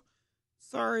sure.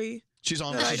 Sorry. She's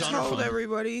on. That She's I on her told phone.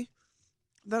 everybody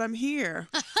that I'm here.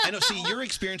 I know. See, you're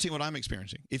experiencing what I'm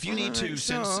experiencing. If you need to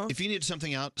send, if you need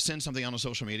something out, send something out on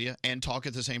social media and talk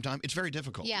at the same time. It's very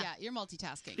difficult. Yeah, you're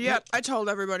multitasking. Yep, I told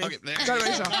everybody. Okay, there Gotta you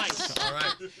make go. sure. Nice. All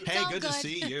right. Hey, good to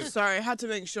see you. Sorry, I had to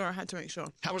make sure.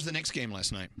 How was the Knicks game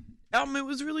last night? It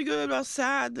was really good. I was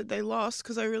sad that they lost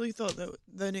because I really thought that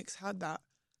the Knicks had that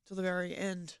till the very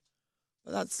end.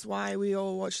 But that's why we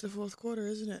all watch the fourth quarter,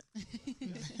 isn't it?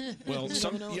 Well, You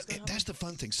never know what's gonna that's the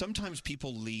fun thing. Sometimes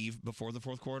people leave before the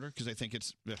fourth quarter because they think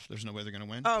there's no way they're going to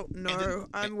win. Oh, no.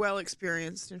 I'm well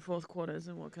experienced in fourth quarters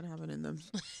and what can happen in them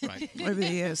Right. over the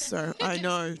years, so I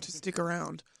know to stick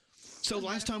around. So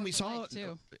last time we saw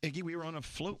Iggy, we were on a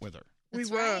float with her. We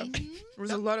were. It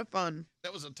was a lot of fun.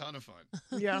 That was a ton of fun.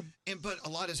 Yeah. But a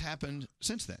lot has happened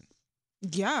since then.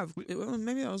 Yeah.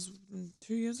 Maybe that was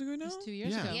 2 years ago now? It was 2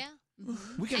 years Yeah. ago. Yeah.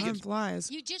 We gotta Time get flies.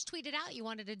 You just tweeted out you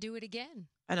wanted to do it again.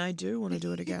 And I do want to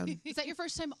do it again. Is that your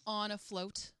first time on a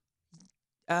float?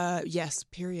 Yes,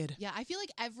 period. Yeah, I feel like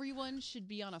everyone should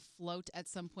be on a float at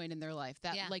some point in their life.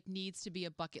 That like needs to be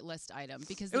a bucket list item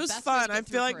because It was fun. I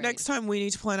feel like next time we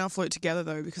need to plan our float together,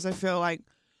 though, because I feel like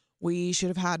we should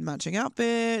have had matching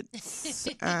outfits.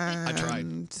 And I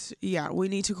tried. Yeah, we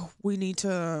need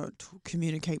to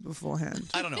communicate beforehand.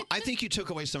 I don't know. I think you took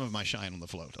away some of my shine on the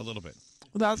float a little bit.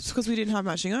 Well, that's because we didn't have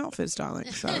matching outfits,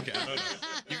 darling. So. Okay.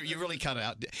 You really cut it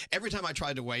out. Every time I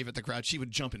tried to wave at the crowd, she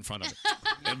would jump in front of it.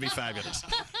 It'd be fabulous.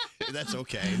 That's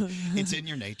okay. It's in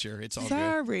your nature. It's all good.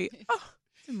 Sorry. Oh,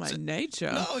 it's in my nature.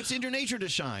 No, it's in your nature to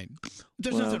shine.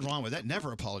 There's Well- nothing wrong with that.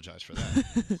 Never apologize for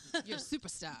that. You're a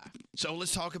superstar. So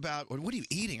let's talk about what are you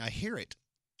eating? I hear it.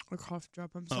 A cough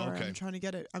drop. I'm Oh, sorry. okay. I'm trying to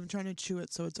get it. I'm trying to chew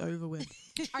it so it's over with.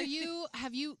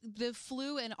 The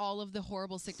flu and all of the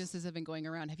horrible sicknesses have been going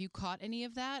around. Have you caught any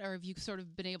of that or have you sort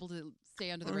of been able to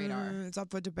stay under the radar? It's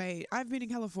up for debate. I've been in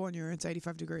California. It's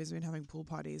 85 degrees. We've been having pool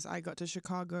parties. I got to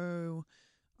Chicago.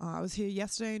 I was here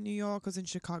yesterday in New York. I was in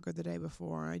Chicago the day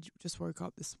before. I just woke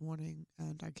up this morning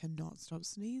and I cannot stop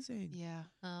sneezing. Yeah.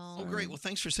 Oh, great. Well,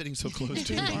 thanks for sitting so close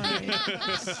to me.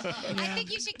 I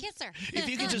think you should kiss her. If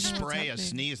you could just spray a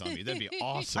sneeze on me, that'd be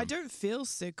awesome. I don't feel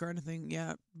sick or anything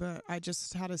yet, but I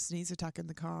just had a sneeze attack in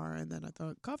the car, and then I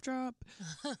thought, cough drop.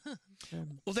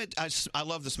 Well, I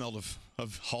love the smell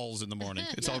of Halls in the morning.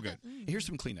 It's all good. Here's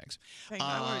some Kleenex. Thank you.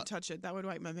 I won't touch it. That would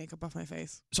wipe my makeup off my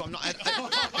face. So I'm not.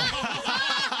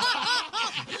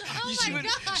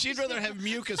 She'd rather have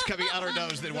mucus coming out her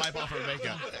nose than wipe off her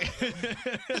makeup.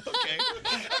 Okay.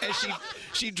 And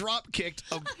she drop kicked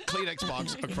a Kleenex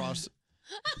box across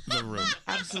the room.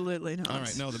 Absolutely not. All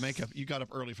right. No, the makeup. You got up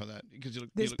early for that because you look.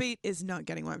 This beat is not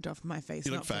getting wiped off my face.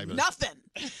 You look Not for fabulous. Nothing.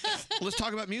 Let's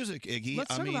talk about music, Iggy.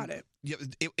 Let's talk about it. Yeah,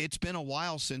 it's been a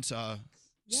while since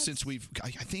we've. I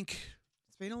think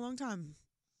It's been a long time.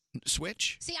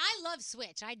 Switch. See, I love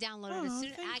Switch. I downloaded it as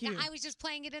soon. thank you. I was just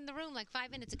playing it in the room like 5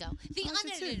 minutes ago. The I did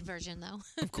unedited too. version, though.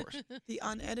 Of course. The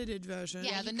unedited version.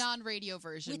 Yeah, Yeah, the non-radio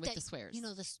version with the swears. You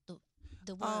know,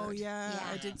 the word. Oh yeah,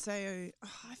 I did say.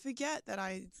 I forget that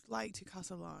I like to cuss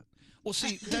a lot. Well,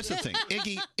 see, that's the thing,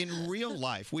 Iggy. In real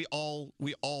life, we all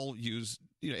use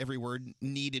every word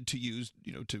needed to use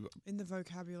to In the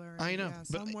vocabulary. I know, Yeah,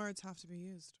 but some words have to be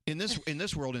used. in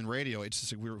this world in radio, it's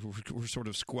just like we're sort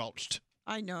of squelched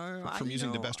I know. from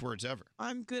using the know. best words ever.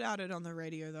 I'm good at it on the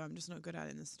radio, though. I'm just not good at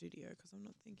it in the studio because I'm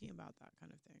not thinking about that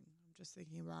kind of thing. I'm just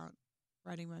thinking about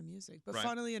writing my music. But Right.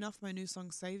 funnily enough, my new song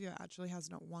Savior actually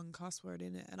has not one cuss word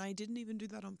in it. And I didn't even do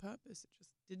that on purpose. It just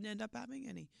didn't end up having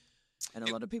any. And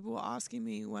a lot of people were asking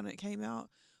me when it came out,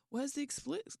 where's the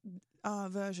explicit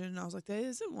version? And I was like, there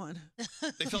isn't one.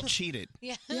 They felt cheated.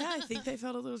 Yeah. Yeah, I think they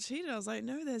felt a little cheated. I was like,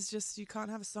 no, you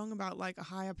can't have a song about like a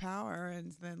higher power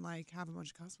and then like have a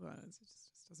bunch of cuss words. It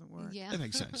just doesn't work. Yeah. That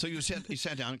makes sense. So you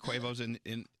sat down, Quavo's in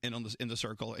the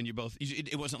circle, and you both.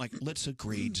 It wasn't like, let's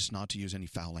agree just not to use any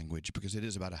foul language because it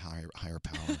is about a higher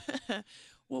power.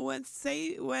 Well, when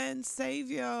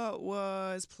Savior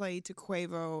was played to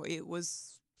Quavo, it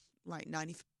was like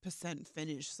 90%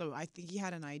 finished. So I think he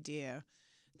had an idea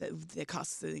that the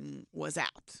cussing was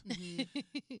out.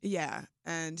 Yeah,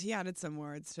 and he added some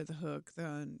words to the hook.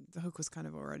 The hook was kind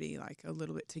of already like a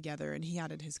little bit together, and he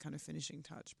added his kind of finishing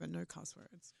touch, but no cuss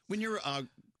words. When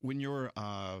you're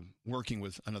working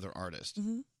with another artist,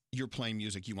 you're playing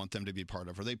music you want them to be a part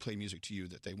of, or they play music to you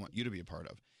that they want you to be a part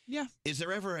of. Yeah. Is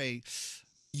there ever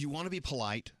you want to be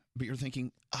polite, but you're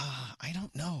thinking, I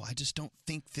don't know. I just don't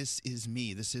think this is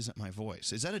me. This isn't my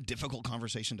voice. Is that a difficult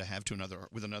conversation to have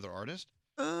with another artist?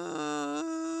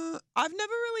 I've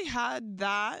never really had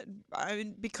that.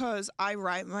 Because I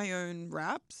write my own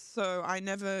raps, so I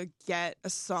never get a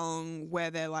song where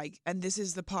they're like, and this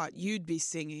is the part you'd be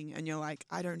singing, and you're like,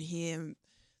 I don't hear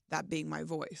that being my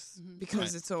voice,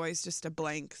 because it's always just a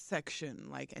blank section,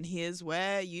 like, and here's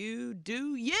where you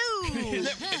do you.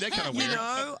 Is that kind of weird? You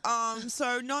know,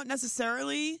 so not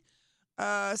necessarily.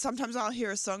 Sometimes I'll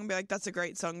hear a song and be like, that's a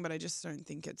great song, but I just don't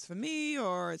think it's for me,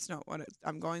 or it's not what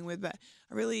I'm going with. But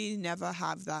I really never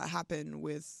have that happen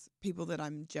with people that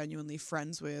I'm genuinely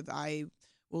friends with. I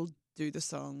will do the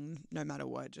song no matter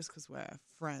what, just because we're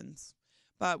friends.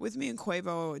 But with me and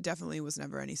Quavo, it definitely was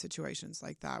never any situations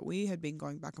like that. We had been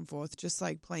going back and forth, just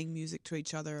like playing music to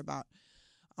each other about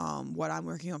what I'm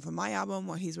working on for my album,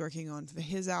 what he's working on for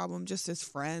his album, just as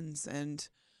friends. And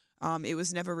it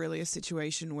was never really a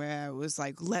situation where it was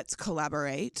like, let's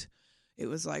collaborate. It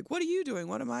was like, what are you doing?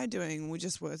 What am I doing? We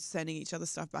just were sending each other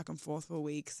stuff back and forth for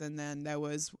weeks. And then there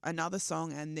was another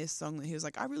song and this song that he was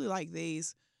like, I really like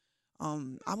these.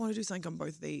 I want to do something on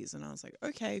both these. And I was like,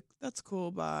 okay, that's cool,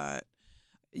 but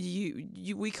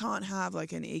we can't have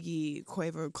like an Iggy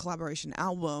Quavo collaboration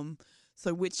album.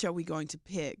 So which are we going to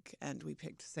pick? And we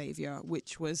picked Savior,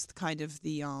 which was kind of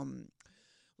the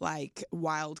like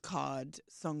wild card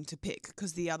song to pick,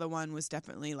 because the other one was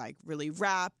definitely like really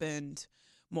rap and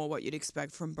more what you'd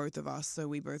expect from both of us. So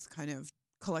we both kind of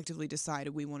collectively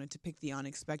decided we wanted to pick the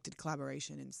unexpected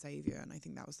collaboration in Savior, and I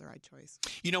think that was the right choice.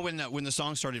 You know, when the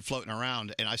song started floating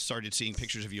around and I started seeing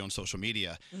pictures of you on social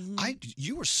media,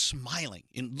 you were smiling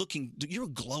and looking, you were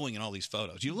glowing in all these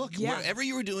photos. You look, wherever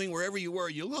you were doing, wherever you were,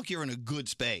 you look, you're in a good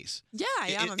space. Yeah,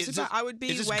 I am. I would be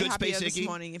way happier this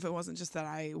morning if it wasn't just that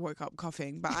I woke up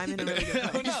coughing, but I'm in a really good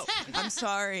place. No. I'm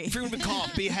sorry. If you're going to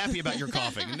cough, be happy about your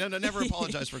coughing. No, never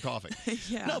apologize for coughing.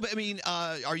 Yeah. No, but I mean,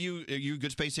 are you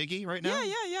good space, Iggy, right now?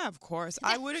 Yeah, of course.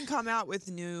 I wouldn't come out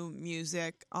with new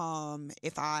music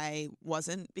if I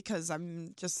wasn't, because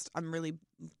I'm really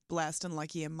blessed and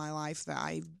lucky in my life that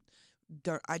I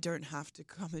don't have to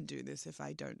come and do this if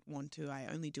I don't want to. I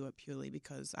only do it purely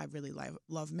because I really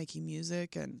love making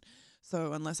music, and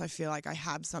so unless I feel like I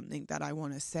have something that I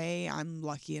want to say, I'm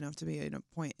lucky enough to be at a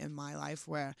point in my life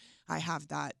where I have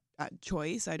that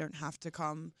choice. I don't have to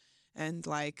come and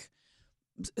like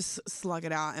slug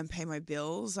it out and pay my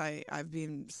bills. I've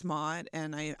been smart,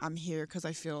 and I'm here because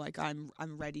I feel like I'm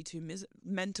ready to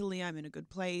mentally. I'm in a good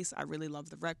place. I really love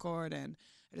the record, and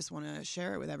I just want to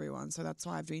share it with everyone. So that's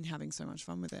why I've been having so much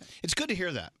fun with it. It's good to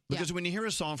hear that, because when you hear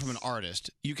a song from an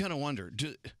artist, you kind of wonder,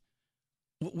 do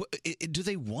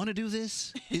they want to do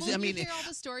this? You hear all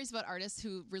the stories about artists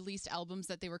who released albums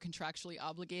that they were contractually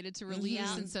obligated to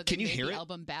release, and so they made the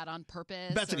album bad on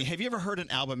purpose. Bethany, have you ever heard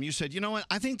an album you said, you know what,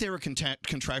 I think they were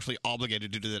contractually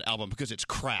obligated to do that album because it's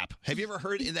crap? Have you ever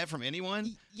heard that from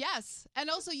anyone? Yes. And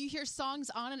also you hear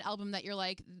songs on an album that you're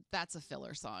like, that's a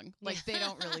filler song. Like they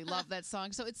don't really love that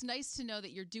song. So it's nice to know that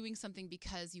you're doing something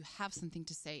because you have something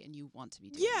to say and you want to be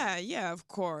doing it. Yeah, of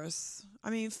course.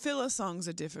 I mean, filler songs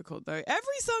are difficult though. Every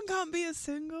song can't be a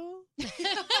single. But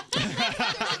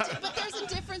there's a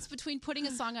difference between putting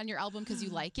a song on your album because you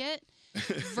like it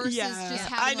versus just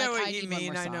having I know what you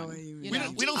mean. I know what you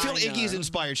mean. We don't feel Iggy's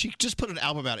inspired. She just put an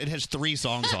album out. It has 3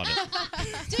 songs on it.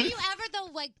 Do you ever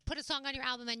though like put a song on your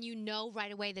album and you know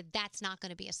right away that that's not going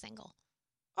to be a single?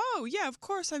 Oh yeah, of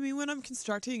course. I mean, when I'm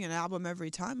constructing an album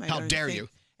every time, I How don't dare think you?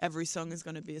 Every song is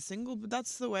going to be a single, but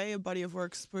that's the way a body of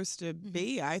work's supposed to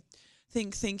be. I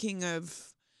think thinking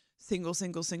of single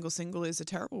is a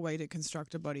terrible way to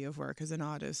construct a body of work as an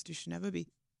artist. You should never be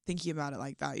thinking about it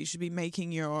like that. You should be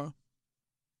making your,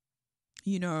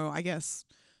 I guess,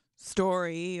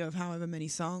 story of however many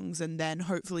songs, and then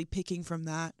hopefully picking from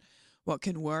that what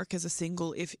can work as a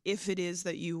single if it is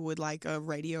that you would like a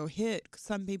radio hit.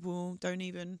 Some people don't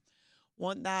even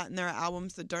want that, and there are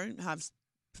albums that don't have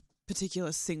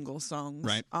particular single songs.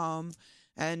 Right.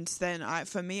 And then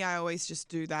for me, I always just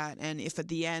do that. And if at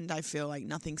the end I feel like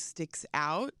nothing sticks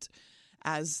out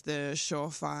as the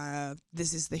surefire,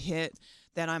 this is the hit,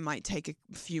 then I might take a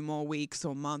few more weeks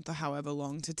or month or however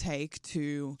long to take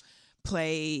to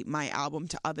play my album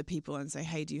to other people and say,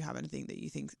 hey, do you have anything that you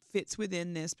think fits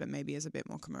within this, but maybe is a bit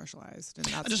more commercialized? And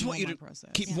that's I just want you to process.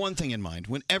 keep one thing in mind.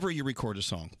 Whenever you record a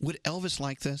song, would Elvis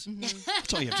like this?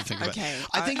 That's all you have to think about. Okay,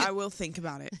 I will think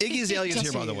about it. Iggy Azalea is Just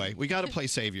here, for by the you. way. We got to play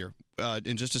Savior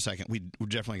in just a second. We're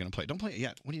definitely going to play it. Don't play it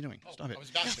yet. What are you doing? Stop it. I was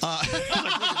about to.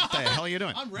 What the hell are you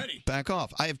doing? I'm ready. Back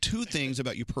off. I have two things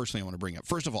about you personally I want to bring up.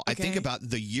 First of all, I think about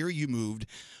the year you moved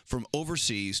from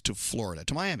overseas to Florida,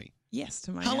 to Miami. Yes,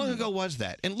 to Miami. How long ago was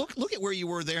that? And look at where you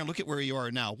were there and look at where you are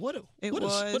now. What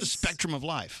a spectrum of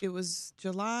life. It was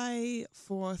July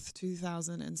 4th,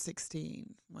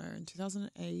 2016, where in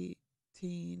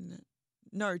 2018...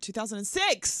 No,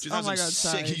 2006. Oh my God,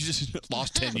 sorry. You just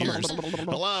lost 10 years.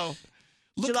 Hello.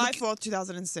 July 4th,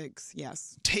 2006,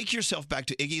 yes. Take yourself back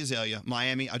to Iggy Azalea,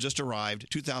 Miami. I just arrived,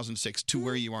 2006, to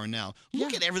where you are now.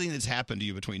 Look at everything that's happened to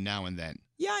you between now and then.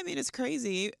 Yeah, I mean, it's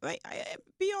crazy.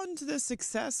 Beyond the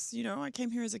success, I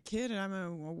came here as a kid and I'm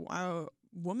a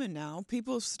woman now.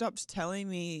 People have stopped telling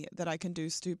me that I can do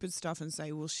stupid stuff and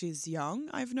say, well, she's young,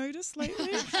 I've noticed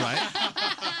lately. Right.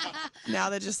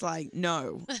 Now they're just like,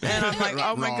 no. And I'm like,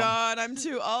 oh my God, I'm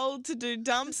too old to do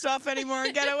dumb stuff anymore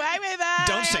and get away with it.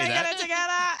 Don't say that. Get it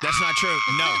together. That's not true.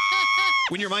 No.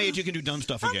 When you're my age, you can do dumb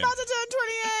stuff again. I'm about to turn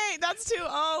 28. That's too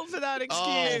old for that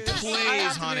excuse. Oh, please, I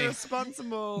have honey. to be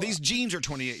responsible. These jeans are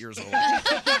 28 years old.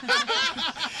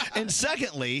 And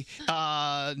secondly,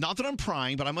 not that I'm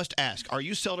prying, but I must ask, are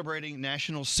you celebrating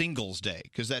National Singles Day?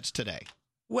 Because that's today.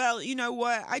 Well, you know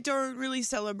what? I don't really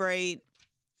celebrate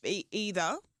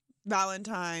either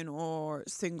Valentine or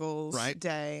Singles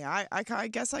Day. I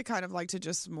guess I kind of like to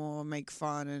just more make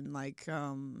fun and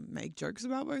make jokes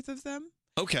about both of them.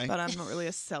 Okay. But I'm not really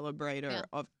a celebrator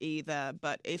of either.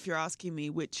 But if you're asking me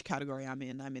which category I'm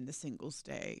in the Singles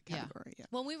Day category. Yeah.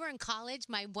 When we were in college,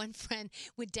 my one friend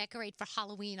would decorate for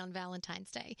Halloween on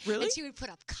Valentine's Day. Really? And she would put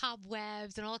up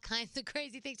cobwebs and all kinds of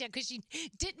crazy things because she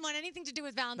didn't want anything to do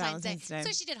with Valentine's Day.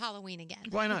 So she did Halloween again.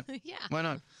 Why not? Yeah. Why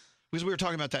not? Because we were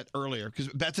talking about that earlier. Because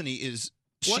Bethany is...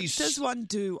 What does one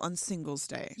do on Singles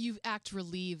Day? You act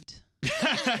relieved.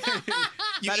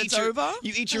 It's over?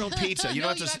 You eat your own pizza. You no,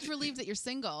 don't you have to... act relieved that you're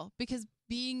single because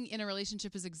being in a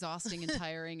relationship is exhausting and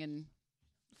tiring and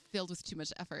filled with too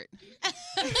much effort.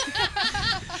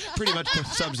 Pretty much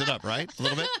sums it up, right? A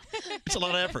little bit? It's a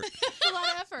lot of effort. It's a lot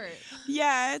of effort.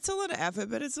 Yeah, it's a lot of effort,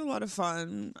 but it's a lot of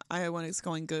fun when it's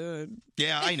going good.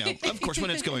 Yeah, I know. Of course, when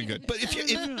it's going good. But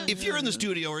if you're in the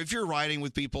studio or if you're writing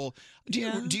with people, do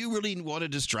you really want a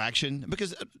distraction?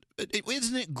 Because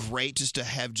isn't it great just to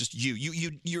have just you?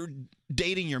 You're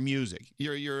dating your music.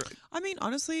 You're. I mean,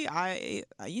 honestly, I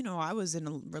was in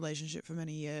a relationship for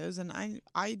many years, and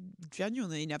I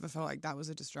genuinely never felt like that was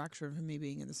a distraction from me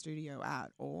being in the studio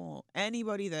at all.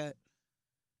 Anybody that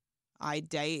I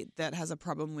date that has a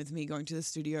problem with me going to the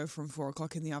studio from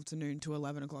 4:00 in the afternoon to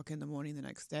 11:00 in the morning the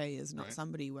next day is not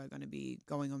somebody we're going to be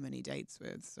going on many dates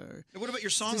with. So, what about your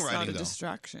it's songwriting? not a though?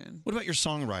 distraction. What about your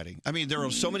songwriting? I mean, there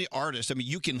are so many artists. I mean,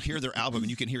 you can hear their album and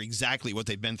you can hear exactly what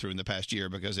they've been through in the past year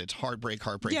because it's heartbreak,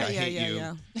 I hate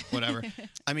you, whatever.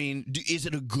 I mean, is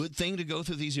it a good thing to go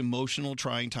through these emotional,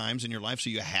 trying times in your life so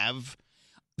you have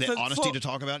that honesty to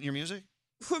talk about in your music?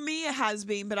 For me, it has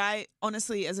been, but I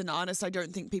honestly, as an artist, I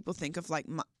don't think people think of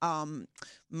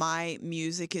my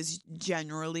music is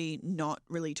generally not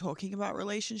really talking about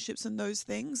relationships and those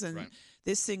things. And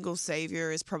this single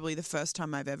Savior is probably the first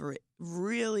time I've ever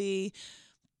really,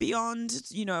 beyond,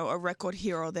 a record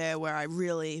here or there where I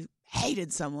really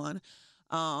hated someone,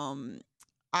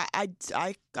 I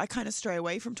kind of stray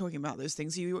away from talking about those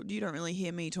things. You don't really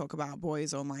hear me talk about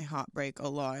boys or my heartbreak a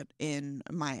lot in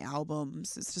my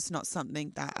albums. It's just not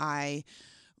something that I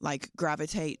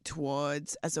gravitate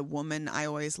towards. As a woman, I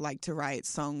always like to write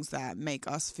songs that make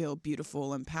us feel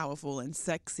beautiful and powerful and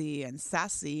sexy and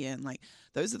sassy, and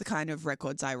those are the kind of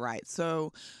records I write.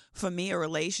 So for me, a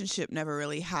relationship never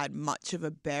really had much of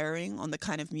a bearing on the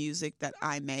kind of music that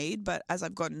I made. But as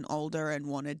I've gotten older and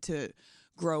wanted to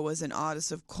grow as an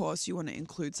artist, of course you want to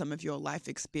include some of your life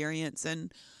experience,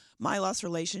 and my last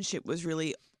relationship was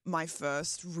really my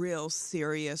first real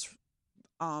serious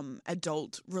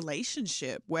adult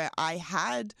relationship where I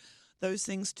had those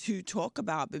things to talk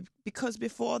about, because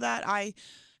before that I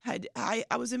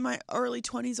was in my early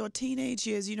 20s or teenage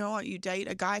years. You know what, you date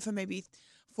a guy for maybe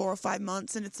 4 or 5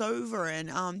 months and it's over.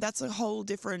 And that's a whole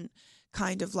different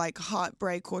kind of like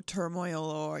heartbreak or turmoil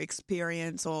or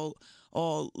experience or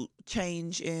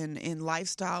change in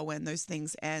lifestyle when those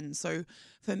things end. So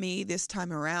for me this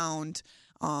time around,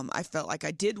 I felt like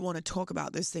I did want to talk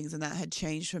about those things and that had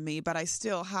changed for me, but I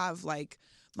still have like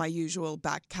my usual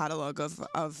back catalog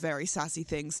of very sassy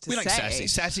things to say. We like sassy.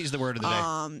 Sassy is the word of the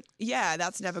day. Yeah,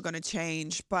 that's never going to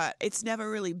change, but it's never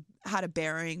really had a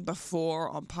bearing before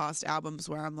on past albums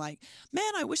where I'm like,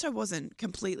 man, I wish I wasn't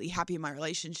completely happy in my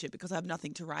relationship because I have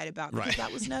nothing to write about, because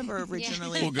that was never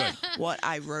originally what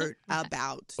I wrote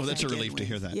about. Well, that's a relief to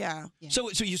hear that. Yeah. So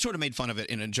you sort of made fun of it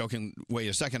in a joking way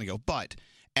a second ago, but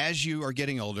as you are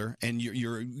getting older and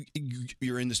you're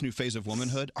in this new phase of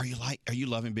womanhood, are you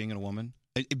loving being a woman?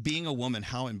 Being a woman,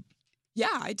 Yeah,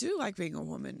 I do like being a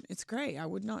woman. It's great. I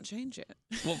would not change it.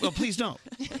 Well, please don't.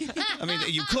 I mean,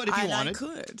 you could if you wanted. I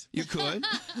could. You could.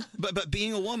 But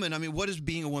being a woman, I mean, what does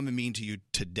being a woman mean to you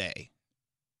today?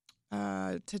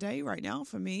 Today, right now,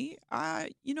 for me, I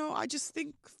just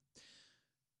think,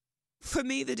 for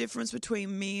me, the difference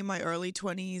between me in my early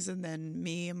 20s and then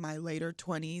me in my later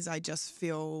 20s, I just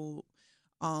feel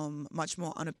much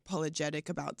more unapologetic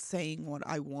about saying what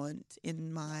I want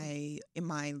in my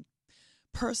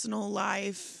personal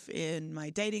life, in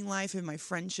my dating life, in my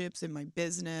friendships, in my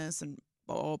business,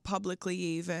 or publicly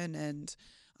even. And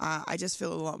I just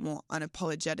feel a lot more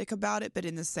unapologetic about it. But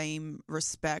in the same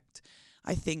respect,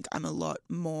 I think I'm a lot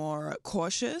more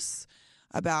cautious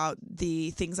about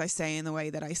the things I say and the way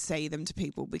that I say them to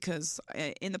people, because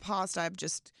in the past I would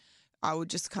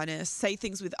just kind of say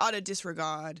things with utter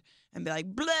disregard and be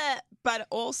like, bleh, but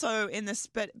also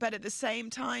but at the same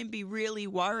time be really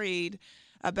worried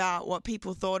about what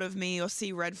people thought of me or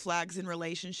see red flags in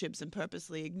relationships and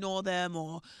purposely ignore them,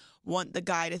 or want the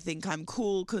guy to think I'm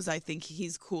cool because I think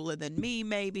he's cooler than me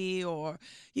maybe, or,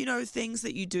 things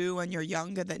that you do when you're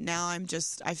younger that now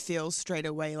I feel straight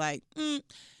away like,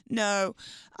 no,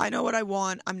 I know what I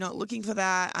want. I'm not looking for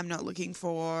that. I'm not looking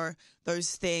for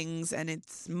those things. And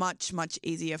it's much, much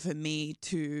easier for me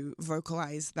to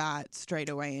vocalize that straight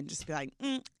away and just be like,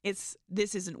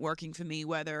 this isn't working for me,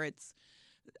 whether it's,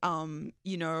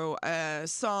 a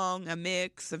song, a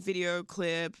mix, a video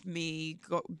clip, me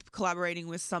collaborating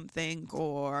with something,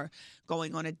 or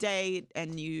going on a date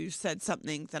and you said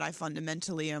something that I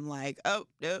fundamentally am like, oh,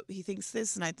 no, he thinks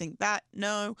this and I think that.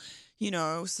 No,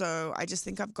 so I just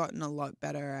think I've gotten a lot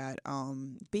better at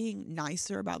being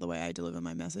nicer about the way I deliver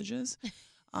my messages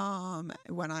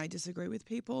when I disagree with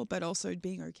people, but also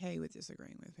being okay with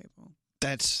disagreeing with people.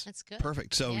 That's good.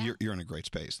 Perfect. So you're in a great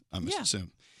space, I must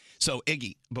assume. So,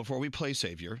 Iggy, before we play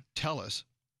Savior, tell us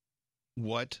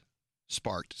what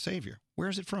sparked Savior. Where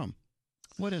is it from?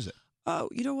 What is it? Oh,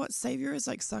 you know what? Savior is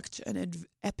like such an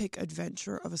epic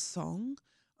adventure of a song,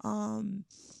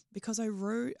 because I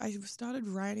started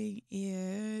writing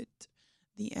it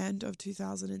the end of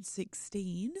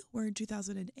 2016. We're in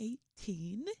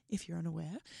 2018, if you're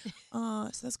unaware. So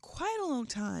that's quite a long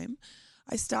time.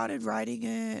 I started writing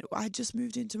it. I just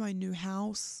moved into my new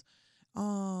house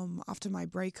after my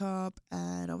breakup,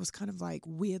 and I was kind of like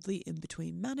weirdly in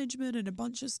between management, and a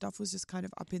bunch of stuff was just kind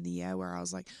of up in the air where I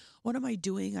was like, what am I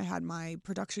doing? I had my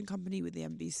production company with the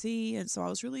NBC, and so I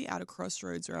was really at a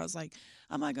crossroads where I was like,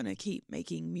 am I going to keep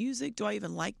making music? Do I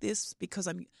even like this? Because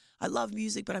I love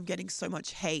music, but I'm getting so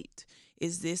much hate.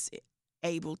 Is this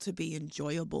able to be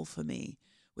enjoyable for me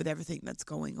with everything that's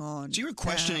going on? So you were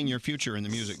questioning your future in the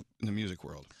music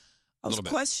world. I was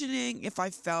questioning if I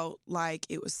felt like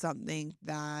it was something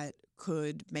that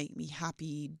could make me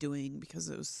happy doing, because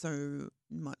there was so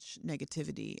much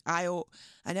negativity. I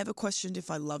never questioned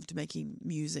if I loved making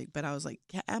music, but I was like,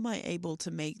 am I able to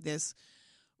make this?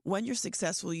 When you're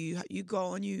successful, you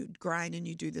go and you grind and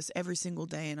you do this every single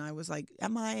day. And I was like,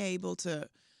 am I able to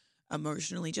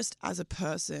emotionally, just as a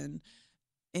person,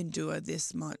 endure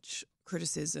this much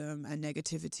criticism and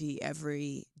negativity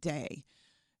every day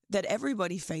that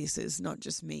everybody faces, not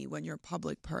just me, when you're a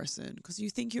public person, because you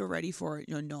think you're ready for it,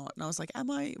 you're not. And I was like,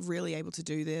 am I really able to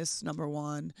do this, number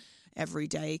one, every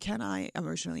day? Can I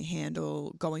emotionally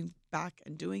handle going back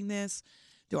and doing this?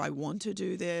 Do I want to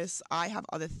do this? I have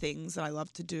other things that I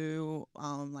love to do,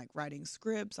 like writing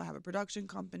scripts. I have a production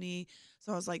company.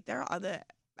 So I was like, there are other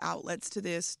outlets to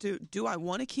this. Do I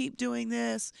want to keep doing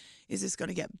this? Is this going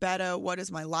to get better? What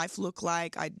does my life look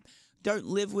like? I don't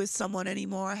live with someone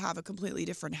anymore. I have a completely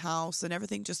different house, and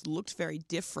everything just looked very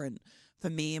different for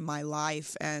me in my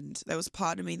life. And there was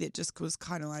part of me that just was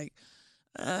kind of like,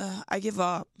 I give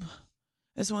up.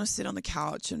 I just want to sit on the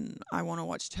couch and I want to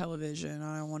watch television.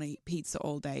 I don't want to eat pizza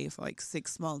all day for like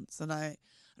 6 months. And I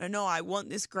don't know, I want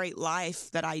this great life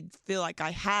that I feel like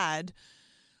I had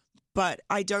but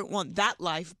I don't want that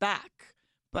life back.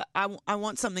 But I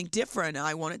want something different.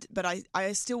 I want it, but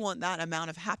I still want that amount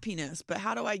of happiness. But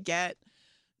how do I get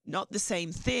not the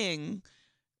same thing?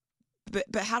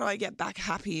 But how do I get back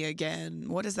happy again?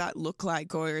 What does that look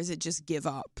like? Or is it just give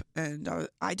up? And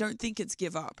I don't think it's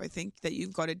give up. I think that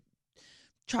you've got to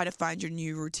try to find your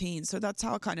new routine. So that's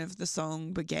how kind of the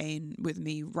song began, with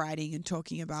me writing and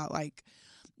talking about, like,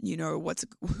 you know,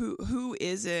 who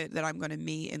is it that I'm going to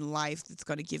meet in life that's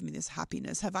going to give me this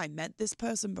happiness? Have I met this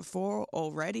person before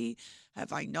already?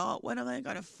 Have I not? When am I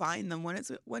going to find them? When is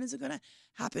it going to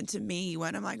happen to me?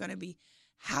 When am I going to be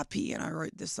happy? And I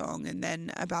wrote the song, and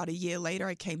then about a year later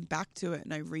I came back to it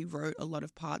and I rewrote a lot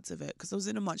of parts of it because I was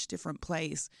in a much different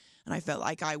place, and I felt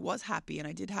like I was happy and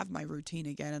I did have my routine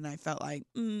again, and I felt like,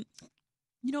 you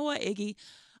know what, Iggy,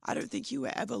 I don't think you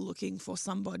were ever looking for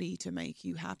somebody to make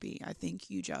you happy. I think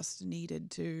you just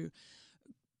needed to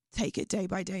take it day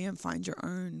by day and find your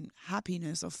own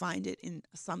happiness, or find it in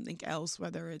something else,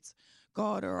 whether it's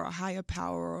God or a higher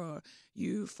power, or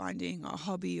you finding a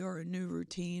hobby or a new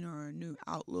routine or a new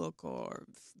outlook or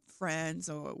friends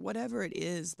or whatever it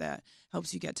is that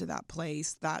helps you get to that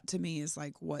place. That to me is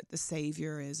like what the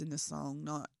savior is in the song,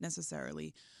 not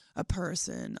necessarily a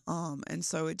person. And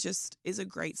so it just is a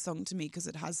great song to me because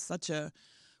it has such a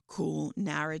cool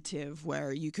narrative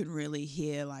where you can really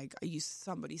hear, like,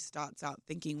 somebody starts out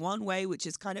thinking one way, which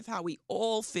is kind of how we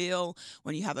all feel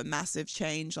when you have a massive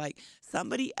change, like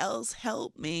somebody else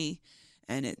help me,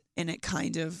 and it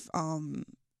kind of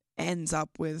ends up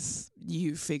with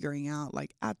you figuring out,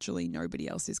 like, actually nobody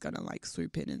else is going to like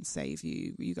swoop in and save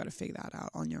you. You got to figure that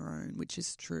out on your own, which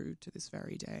is true to this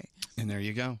very day. And there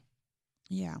you go.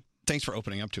 Yeah. Thanks for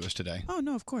opening up to us today. Oh,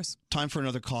 no, of course. Time for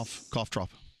another cough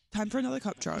drop. Time for another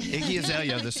cup drop. Iggy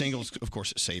Azalea, the singles, of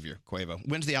course, Savior, Quavo.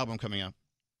 When's the album coming out?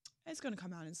 It's going to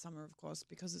come out in summer, of course,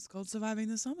 because it's called Surviving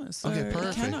the Summer. So Okay,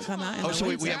 perfect. It cannot come out in the so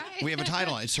winter. we have a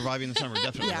title. It's Surviving the Summer,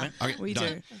 definitely, Yeah, right? All right, we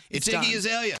done. do. It's It's Iggy done.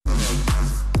 Azalea.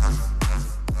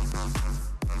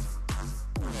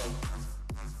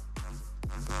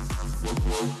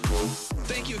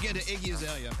 Thank you again to Iggy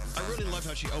Azalea. I really loved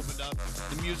how she opened up.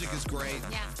 The music is great.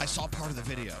 Yeah. I saw part of the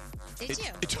video. Did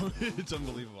you? It's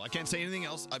unbelievable. I can't say anything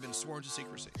else. I've been sworn to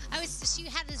secrecy. She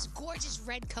had this gorgeous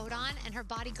red coat on, and her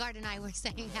bodyguard and I were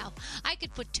saying how I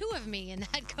could put two of me in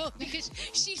that coat because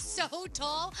she's so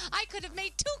tall. I could have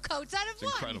made two coats out of It's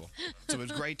one. incredible. So it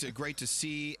was great to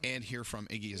see and hear from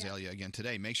Iggy Azalea again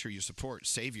today. Make sure you support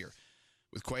Savior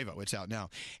with Quavo. It's out now.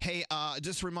 Hey,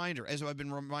 just a reminder, as I've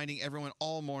been reminding everyone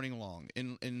all morning long,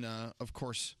 of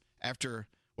course, after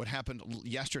what happened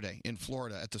yesterday in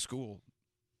Florida at the school,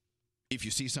 if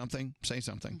you see something, say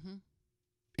something. Mm-hmm.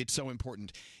 It's so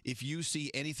important. If you see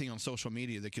anything on social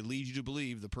media that could lead you to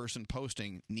believe the person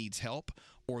posting needs help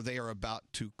or they are about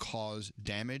to cause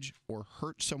damage or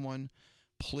hurt someone,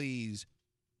 please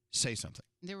say something.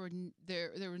 There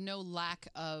were no lack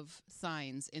of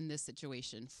signs in this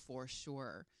situation, for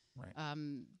sure. Right.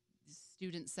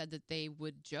 Students said that they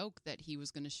would joke that he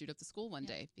was going to shoot up the school one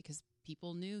day because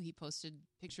people knew. He posted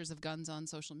pictures of guns on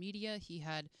social media. He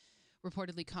had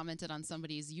reportedly commented on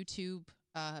somebody's YouTube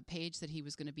page that he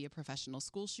was going to be a professional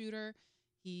school shooter.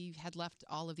 He had left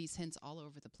all of these hints all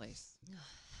over the place.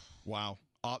 Wow.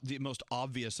 The most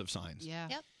obvious of signs. Yeah.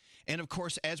 Yep. And of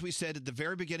course, as we said at the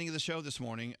very beginning of the show this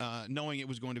morning, knowing it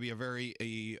was going to be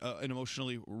an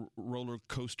emotionally roller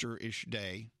coaster-ish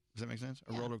day. Does that make sense?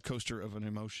 A roller coaster of an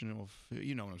emotional,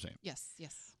 you know what I'm saying? Yes,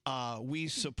 yes. We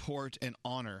support and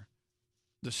honor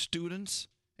the students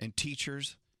and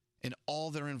teachers and all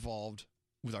that are involved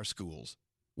with our schools.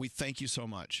 We thank you so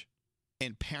much.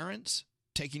 And parents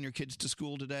taking your kids to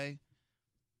school today,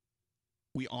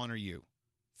 we honor you.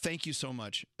 Thank you so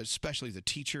much, especially the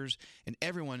teachers and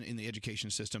everyone in the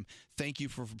education system. Thank you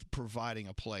for providing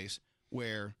a place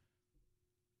where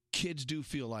kids do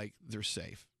feel like they're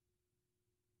safe.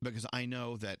 Because I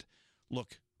know that,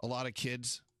 look, a lot of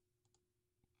kids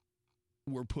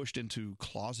were pushed into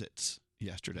closets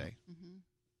yesterday. Mm-hmm.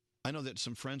 I know that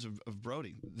some friends of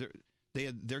Brody,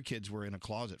 their kids were in a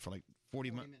closet for like 40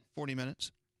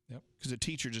 minutes. Yep. Because the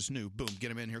teacher just knew, boom, get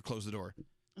them in here, close the door.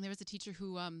 And there was a teacher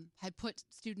who had put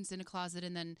students in a closet,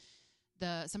 and then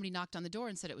somebody knocked on the door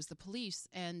and said it was the police.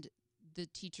 And the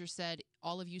teacher said,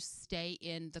 all of you stay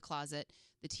in the closet.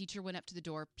 The teacher went up to the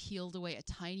door, peeled away a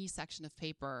tiny section of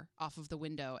paper off of the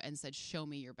window and said, show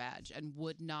me your badge, and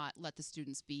would not let the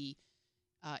students be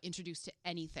introduced to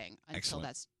anything until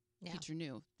Excellent. teacher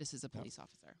knew this is a police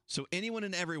officer. So anyone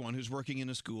and everyone who's working in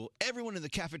a school, everyone in the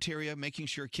cafeteria, making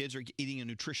sure kids are eating a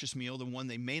nutritious meal, the one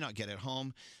they may not get at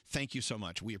home, thank you so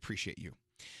much. We appreciate you.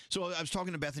 So I was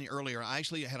talking to Bethany earlier. I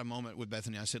actually had a moment with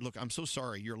Bethany. I said, look, I'm so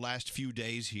sorry. Your last few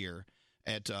days here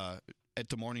at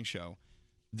the morning show,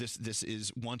 this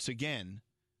is once again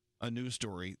a news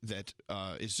story that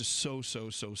is just so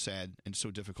sad and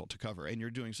so difficult to cover. And you're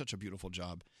doing such a beautiful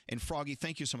job. And Froggy,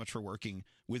 thank you so much for working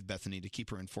with Bethany to keep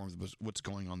her informed of what's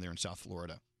going on there in South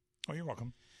Florida. Oh, you're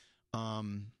welcome.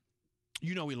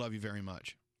 You know we love you very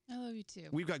much. I love you too.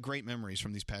 We've got great memories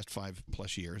from these past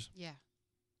 5+ years. Yeah.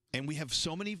 And we have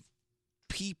so many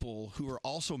people who are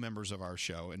also members of our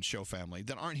show and show family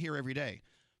that aren't here every day.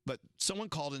 But someone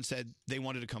called and said they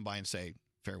wanted to come by and say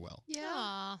farewell.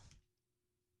 Yeah.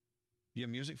 You have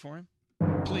music for him?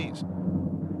 Please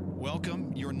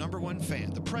welcome your #1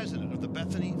 fan, the president of the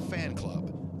Bethany Fan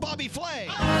Club, Bobby Flay.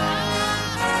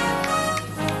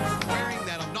 Wearing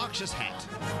that obnoxious hat.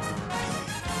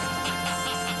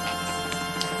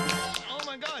 Oh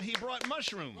my God, he brought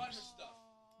mushrooms.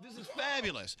 This is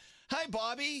fabulous. Hi,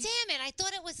 Bobby. Damn it! I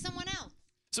thought it was someone else.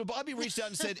 So Bobby reached out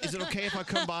and said, "Is it okay if I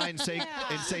come by and say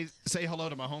hello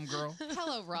to my homegirl?"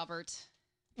 Hello, Robert.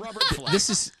 Robert Flay. This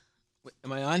is.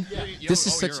 Am I on? Yeah.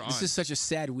 This You're is such a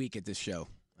sad week at this show.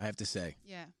 I have to say.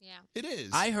 Yeah. It is.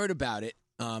 I heard about it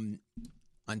on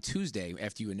Tuesday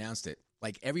after you announced it.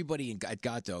 Like everybody at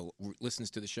Gato listens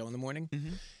to the show in the morning,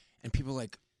 and people are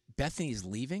like, "Bethany's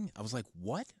leaving." I was like,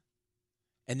 "What?"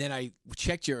 And then I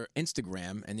checked your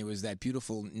Instagram, and there was that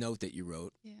beautiful note that you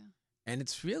wrote. Yeah. And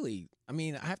it's really, I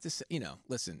mean, I have to say,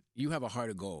 listen, you have a heart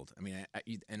of gold. I mean,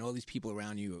 and all these people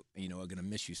around you, are going to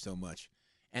miss you so much.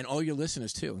 And all your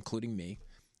listeners, too, including me.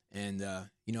 And,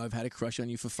 I've had a crush on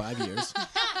you for 5 years.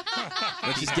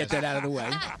 Let's just get that out of the way.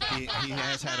 He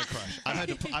has had a crush.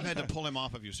 I've had to pull him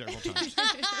off of you several times.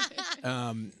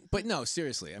 But no,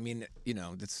 seriously. I mean, you're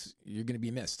going to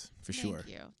be missed for sure.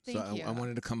 Thank So you. I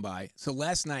wanted to come by. So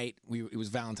last night it was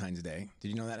Valentine's Day. Did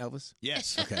you know that, Elvis?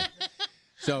 Yes. Okay.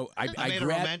 So I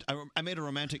made a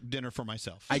romantic dinner for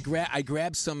myself. I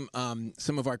grabbed some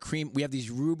of our cream. We have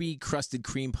these ruby crusted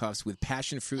cream puffs with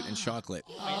passion fruit and chocolate.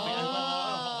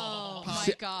 Oh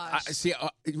my gosh.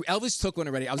 Elvis took one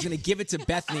already. I was going to give it to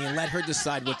Bethany and let her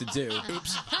decide what to do.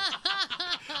 Oops.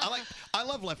 I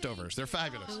love leftovers. They're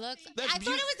fabulous. I thought it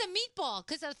was a meatball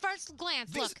because at first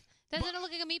glance, look. Doesn't it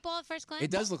look like a meatball at first glance?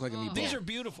 It does look like a meatball. These are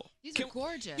beautiful. These are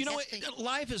gorgeous. You know what?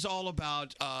 Life is all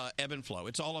about ebb and flow.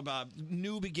 It's all about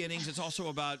new beginnings. It's also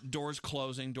about doors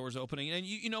closing, doors opening. And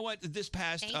you know what? This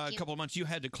past couple of months, you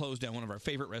had to close down one of our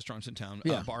favorite restaurants in town,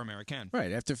 Bar American.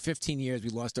 Right. After 15 years, we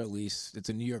lost our lease. It's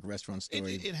a New York restaurant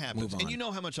story. It happens. Move on. And you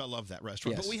know how much I love that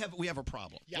restaurant. Yes. But we have a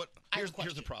problem. Yeah, here's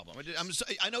the problem.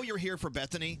 I know you're here for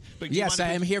Bethany. But yes,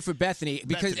 I am here for Bethany.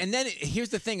 And then here's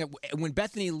the thing. When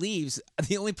Bethany leaves,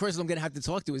 the only person I'm going to have to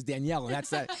talk to is Danielle, and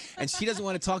that's that. And she doesn't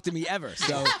want to talk to me ever.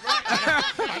 So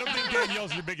I don't think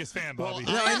Danielle's your biggest fan, Bobby.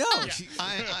 No, I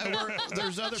know.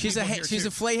 There's other she's people here she's too.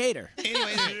 a Flay hater.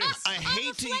 Anyway, I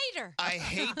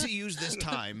hate to use this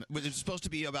time, but it's supposed to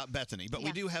be about Bethany. But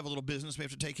we do have a little business we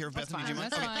have to take care of. That's Bethany, fine. do you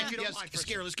mind? That's fine. If you don't mind,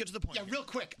 Scary, let's get to the point. Yeah, real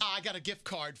quick. I got a gift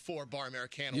card for Bar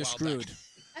Americana. You're screwed.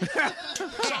 So I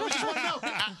just want to know,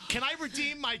 can I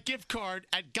redeem my gift card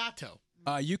at Gato?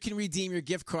 You can redeem your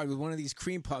gift card with one of these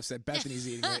cream puffs that Bethany's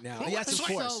eating right now. Yes, of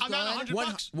course. I'm not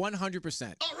 $100.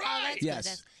 100%. All right.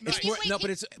 Yes. Nice.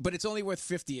 But it's only worth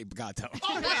 50 at Gato.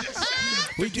 Oh, wait a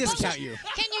second. We discount you.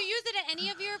 Can you use it at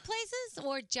any of your places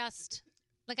or just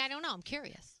I don't know. I'm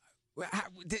curious.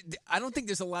 I don't think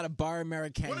there's a lot of Bar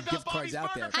American gift cards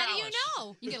out there. How do you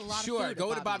know? You get a lot of Sure, food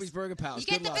go at to Bobby's Burger Palace. You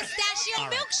get the pistachio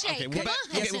milkshake. Okay, well, Come on.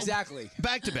 Yes, exactly.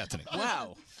 Back to Bethany.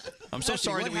 Wow. I'm so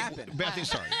sorry what that happened? Bethany's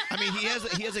sorry. I mean, he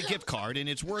has a gift card and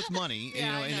it's worth money.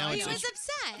 Yeah, and now he was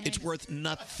upset. It's worth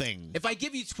nothing. If I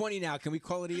give you 20 now, can we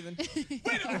call it even? Wait,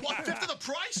 1/5 of the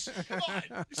price? Come on,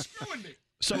 you're screwing me.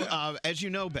 So, as you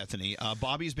know, Bethany,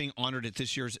 Bobby's being honored at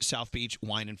this year's South Beach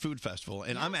Wine and Food Festival,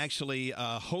 and I'm actually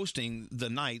hosting the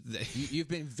night. You've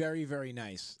been very, very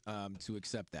nice to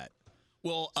accept that.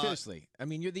 Well, seriously, I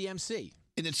mean, you're the MC.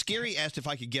 And then Scary asked if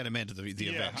I could get him into the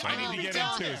event. So I need to get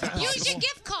into. Use your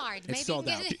gift card. Maybe sold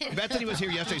you can get it. Bethany was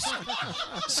here yesterday.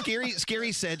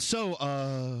 Scary said, "So,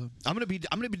 I'm gonna be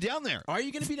down there. Are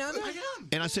you gonna be down there?" I am.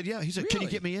 And I said, "Yeah." He said, "Can you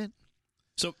get me in?"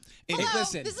 So, hey,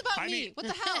 listen. This is about me. What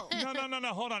the hell?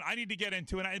 No. Hold on. I need to get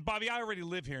into it. And Bobby, I already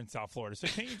live here in South Florida, so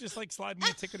can't you just slide me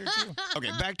a ticket or two?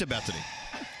 Okay, back to Bethany.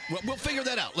 We'll figure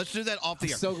that out. Let's do that off the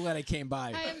air. I'm so glad I came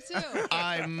by. I am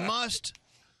too.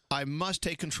 I must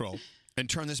take control and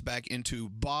turn this back into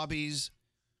Bobby's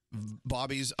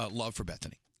love for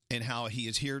Bethany and how he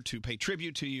is here to pay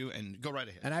tribute to you. And go right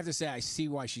ahead. And I have to say, I see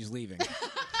why she's leaving.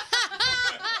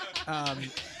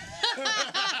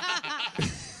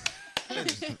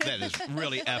 That is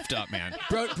really effed up, man.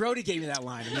 Brody gave me that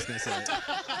line. I'm just going to say it.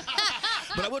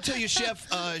 But I will tell you,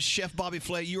 Chef Bobby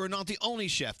Flay, you are not the only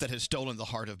chef that has stolen the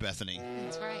heart of Bethany.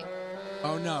 That's right.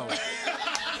 Oh, no.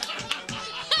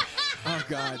 Oh,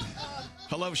 God.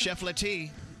 Hello, Chef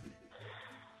Letty.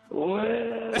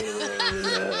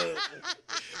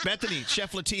 Bethany,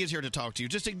 Chef Letty is here to talk to you.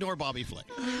 Just ignore Bobby Flay.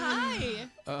 Hi.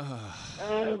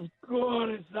 Of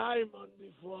course, I'm on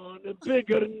the phone. A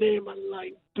bigger name on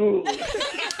line 2.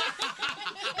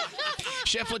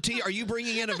 Chef Letty, are you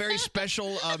bringing in a very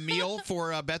special meal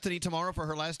for Bethany tomorrow for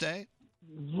her last day?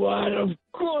 But of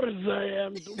course I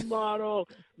am. Tomorrow,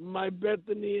 my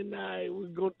Bethany and I, we're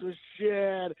going to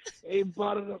share a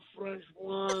bottle of fresh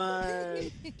wine.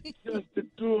 Just the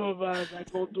two of us. I'm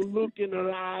going to look in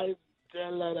her eyes,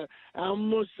 tell her how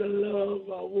much I love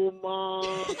a woman.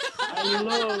 I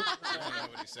love her. I don't know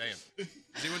what he's saying. Does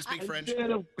anyone speak French? And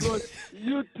then, of course,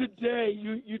 you today,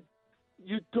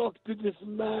 you talk to this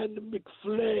man,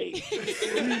 McFlay.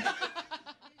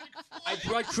 I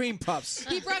brought cream puffs.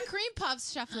 He brought cream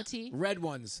puffs, Chef Letty. Red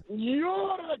ones. You're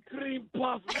a cream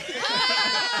puff.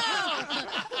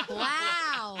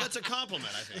 Wow. That's a compliment,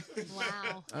 I think.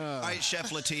 Wow. All right,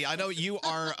 Chef Letty, I know you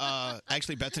are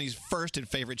actually Bethany's first and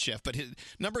favorite chef, but his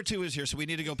number 2 is here, so we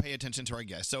need to go pay attention to our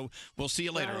guest. So we'll see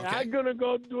you later, okay? I'm going to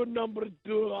go do number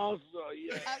 2 also,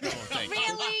 yeah. Oh, thank you.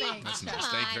 Really? That's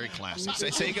nice. Very classic.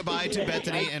 Say goodbye to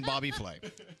Bethany and Bobby Flay.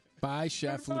 Bye,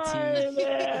 Chef Bye, Letty.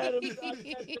 there.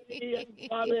 Bethany and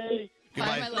Bobby.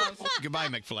 Goodbye, my love. Goodbye,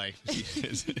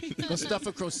 McFlay. Go stuff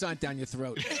a croissant down your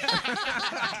throat.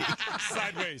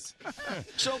 Sideways.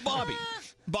 So,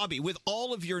 Bobby, with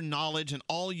all of your knowledge and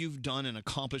all you've done and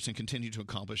accomplished and continue to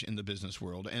accomplish in the business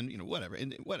world, and whatever,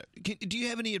 do you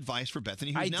have any advice for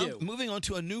Bethany, who's I now do. moving on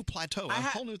to a new plateau, a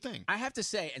whole new thing? I have to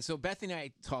say, and so Bethany and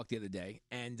I talked the other day,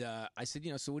 and I said,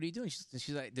 so what are you doing? She's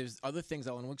like, there's other things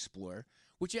I want to explore,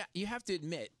 which you have to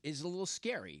admit is a little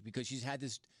scary because she's had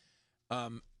this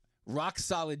rock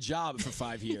solid job for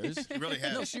 5 years. She really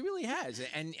has. No, she really has,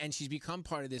 and she's become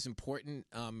part of this important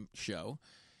show.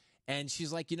 And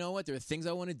she's like, you know what? There are things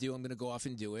I want to do. I'm going to go off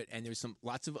and do it. And there's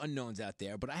lots of unknowns out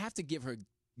there, but I have to give her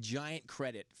giant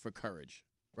credit for courage,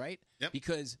 right? Yep.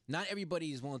 Because not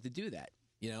everybody is willing to do that,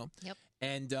 Yep.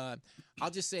 And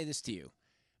I'll just say this to you.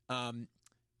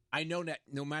 I know that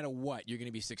no matter what, you're going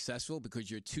to be successful because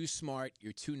you're too smart,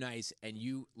 you're too nice, and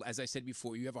you, as I said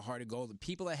before, you have a heart of gold. The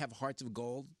people that have hearts of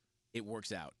gold, it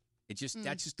works out.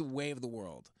 That's just the way of the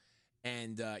world.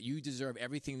 And you deserve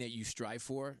everything that you strive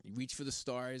for. You reach for the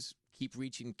stars, keep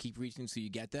reaching so you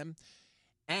get them.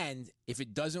 And if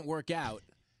it doesn't work out,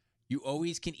 you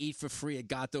always can eat for free at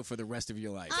Gatto for the rest of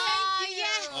your life. Oh,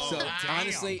 yes. So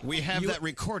honestly, we have that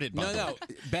recorded. By the way.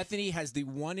 Bethany has the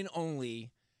one and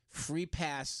only free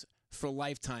pass for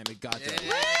lifetime at Gatto.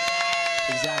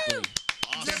 Exactly.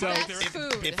 So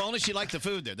if only she liked the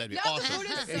food there, that'd be No, awesome. the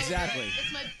food is so Exactly.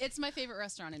 good. It's my favorite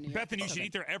restaurant in New York. Bethany, you should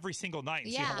eat there every single night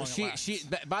and see how long it lasts.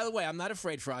 By the way, I'm not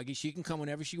afraid, Froggy. She can come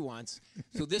whenever she wants.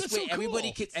 So this That's way, so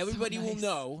cool. everybody will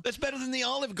know. That's better than the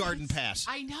Olive Garden pass.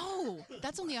 I know.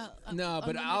 That's only a No,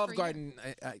 but unlimited Olive for a Garden,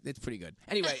 it's pretty good.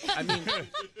 Anyway, I mean,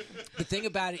 the thing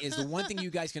about it is the one thing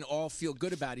you guys can all feel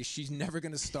good about is she's never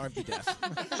going to starve to death.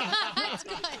 That's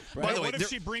good. Right? By the way, what if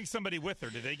she brings somebody with her?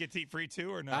 Do they get to eat free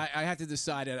too or no? I have to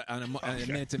decide on a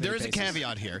minute-to-minute There is a basis.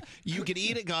 caveat here. You can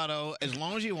eat at Gatto as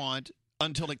long as you want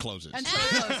until it closes. Until it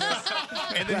closes.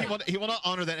 And then he will not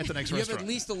honor that at the next You have restaurant. at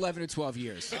least 11 or 12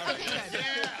 years. I'm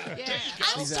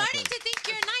Exactly. starting to think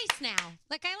you're nice now.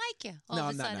 Like, I like you. All No, of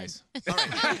I'm a not sudden. nice.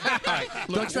 All right.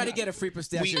 Look, Don't try to get a free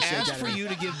pistachio we shake asked out for of me. you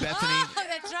to give Bethany. Oh,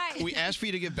 that's right. We asked for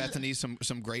you to give Bethany some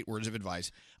great words of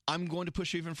advice. I'm going to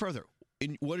push you even further.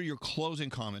 What are your closing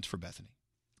comments for Bethany?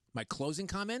 My closing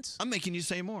comments? I'm making you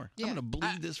say more. Yeah. I'm going to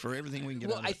bleed this for everything we can get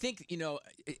Well, out of I it. think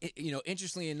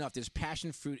interestingly enough, there's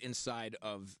passion fruit inside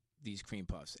of these cream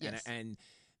puffs, Yes. and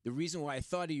the reason why I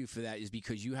thought of you for that is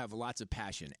because you have lots of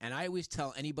passion. And I always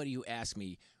tell anybody who asks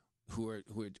me, who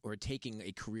are taking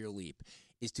a career leap,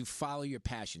 is to follow your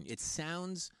passion. It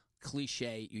sounds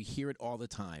cliche, you hear it all the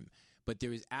time, but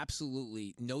there is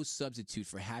absolutely no substitute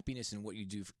for happiness in what you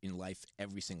do in life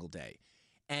every single day.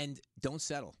 And don't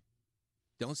settle.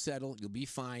 Don't settle. You'll be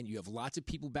fine. You have lots of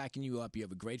people backing you up. You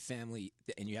have a great family,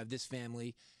 and you have this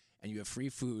family, and you have free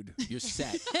food. You're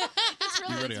set. That's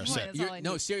really, You really the are point. set. That's all I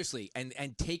No, need. seriously, and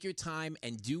take your time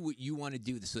and do what you want to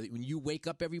do, so that when you wake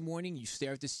up every morning, you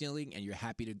stare at the ceiling and you're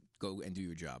happy to go and do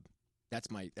your job. That's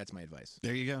my advice.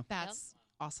 There you go. That's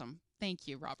awesome. Thank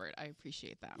you, Robert. I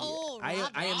appreciate that. Oh, I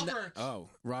am Robert.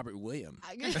 Robert William.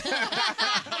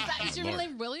 Is your real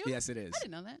name William? Yes, it is. I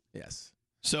didn't know that. Yes.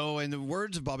 So, in the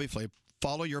words of Bobby Flay,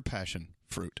 follow your passion,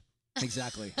 fruit.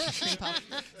 Exactly.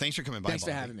 Thanks for coming by. Thanks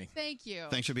for Bobby. having me. Thank you.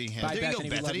 Thanks for being here. Bye, There Bethany.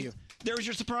 you We go, love Bethany. you. There was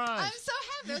your surprise. I'm so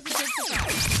happy. That was a good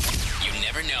surprise. You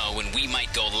never know when we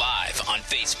might go live on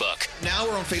Facebook. Now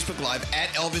we're on Facebook Live at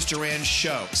Elvis Duran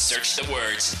Show. Search the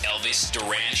words Elvis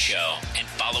Duran Show and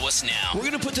follow us now. We're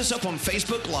going to put this up on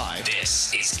Facebook Live.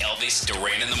 This is Elvis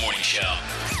Duran in the Morning Show.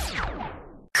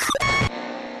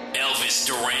 Elvis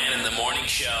Duran in the Morning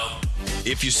Show.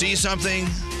 If you see something,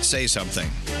 say something.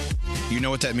 You know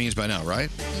what that means by now, right?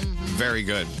 Very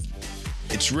good.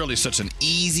 It's really such an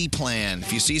easy plan.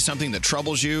 If you see something that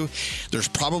troubles you, there's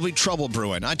probably trouble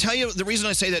brewing. I tell you, the reason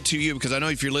I say that to you, because I know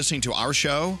if you're listening to our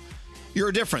show,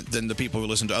 you're different than the people who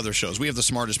listen to other shows. We have the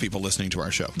smartest people listening to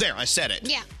our show. There, I said it.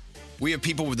 Yeah. We have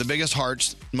people with the biggest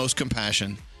hearts, most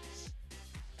compassion.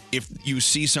 If you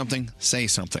see something, say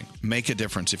something. Make a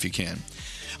difference if you can.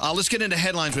 Let's get into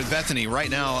headlines with Bethany. Right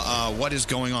now, what is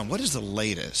going on? What is the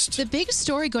latest? The big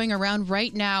story going around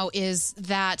right now is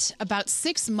that about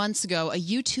 6 months ago, a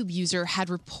YouTube user had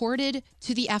reported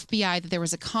to the FBI that there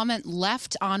was a comment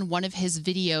left on one of his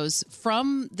videos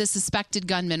from the suspected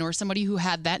gunman or somebody who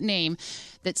had that name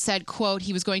that said, quote,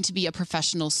 he was going to be a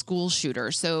professional school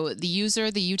shooter. So the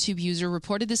YouTube user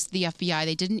reported this to the FBI.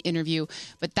 They did an interview,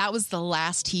 but that was the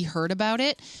last he heard about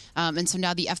it. And so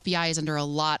now the FBI is under a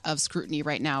lot of scrutiny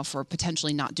right now for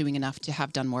potentially not doing enough to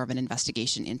have done more of an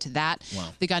investigation into that. Wow.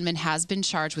 The gunman has been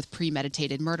charged with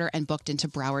premeditated murder and booked into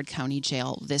Broward County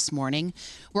Jail this morning.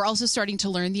 We're also starting to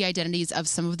learn the identities of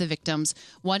some of the victims.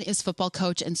 One is football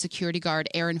coach and security guard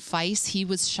Aaron Feiss. He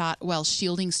was shot while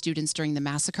shielding students during the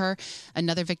massacre.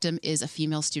 Another victim is a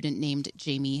female student named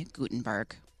Jamie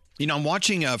Gutenberg. You know, I'm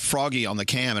watching Froggy on the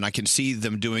cam, and I can see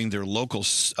them doing their local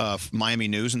Miami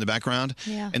news in the background.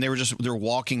 Yeah. And they're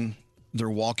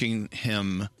walking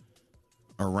him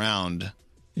around.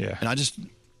 Yeah. And I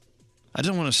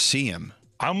don't want to see him.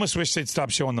 I almost wish they'd stop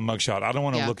showing the mugshot. I don't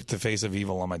want to Yeah. look at the face of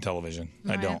evil on my television.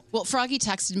 I don't. Well, Froggy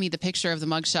texted me the picture of the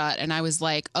mugshot, and I was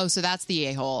like, oh, so that's the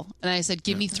a-hole. And I said,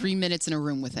 give me 3 minutes in a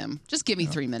room with him. Just give me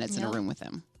 3 minutes in a room with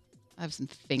him. I have some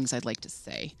things I'd like to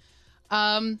say.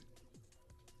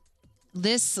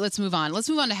 Let's move on. Let's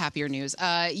move on to happier news.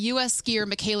 U.S. skier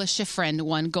Michaela Schifrin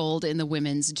won gold in the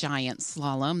women's giant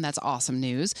slalom. That's awesome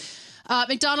news.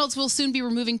 McDonald's will soon be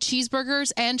removing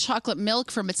cheeseburgers and chocolate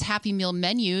milk from its Happy Meal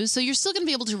menus. So you're still going to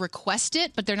be able to request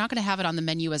it, but they're not going to have it on the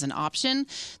menu as an option.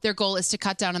 Their goal is to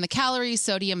cut down on the calories,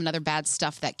 sodium, and other bad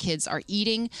stuff that kids are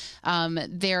eating.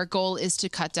 Their goal is to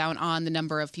cut down on the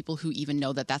number of people who even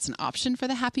know that that's an option for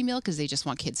the Happy Meal because they just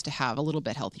want kids to have a little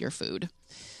bit healthier food.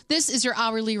 This is your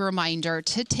hourly reminder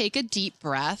to take a deep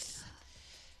breath.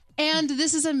 And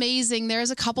this is amazing.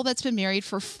 There's a couple that's been married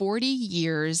for 40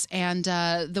 years, and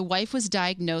the wife was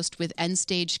diagnosed with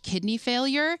end-stage kidney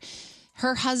failure.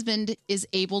 Her husband is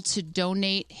able to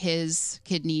donate his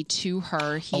kidney to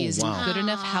her. He is in good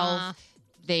enough health.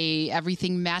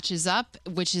 Everything matches up,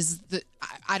 which is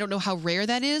I don't know how rare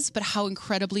that is, but how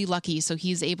incredibly lucky. So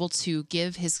he's able to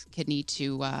give his kidney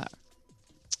to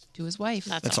his wife.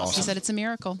 That's awesome. She said it's a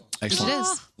miracle. Excellent. It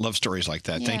is. Love stories like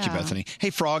that. Thank you, Yeah. Bethany. Hey,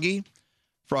 Froggy,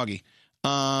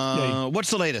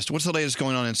 what's the latest? What's the latest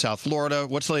going on in South Florida?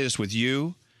 What's the latest with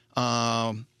you?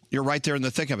 You're right there in the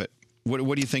thick of it. What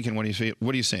are you thinking? What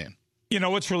are you saying? You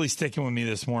know, what's really sticking with me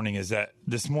this morning is that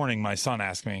this morning my son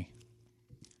asked me,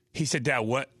 he said, Dad,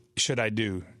 what should I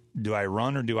do? Do I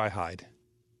run or do I hide?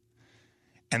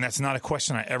 And that's not a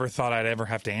question I ever thought I'd ever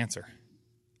have to answer.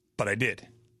 But I did.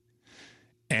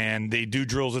 And they do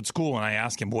drills at school, and I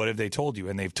ask him, what have they told you?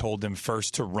 And they've told them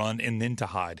first to run and then to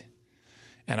hide.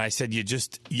 And I said,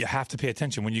 you have to pay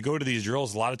attention. When you go to these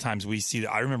drills, a lot of times we see,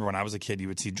 I remember when I was a kid, you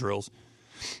would see drills.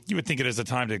 You would think it as a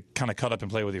time to kind of cut up and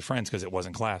play with your friends because it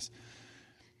wasn't class.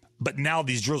 But now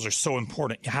these drills are so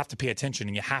important. You have to pay attention,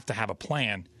 and you have to have a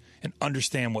plan and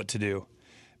understand what to do.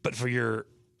 But for your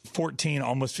 14,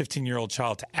 almost 15-year-old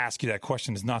child to ask you that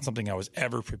question is not something I was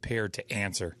ever prepared to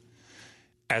answer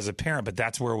as a parent, but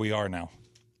that's where we are now.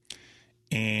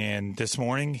 And this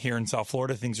morning here in South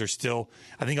Florida, things are still,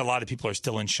 I think a lot of people are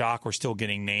still in shock. We're still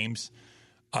getting names.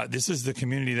 This is the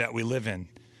community that we live in.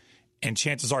 And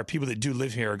chances are people that do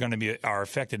live here are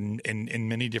affected in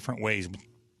many different ways.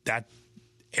 That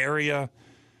area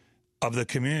of the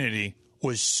community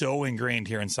was so ingrained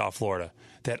here in South Florida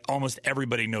that almost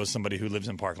everybody knows somebody who lives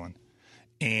in Parkland.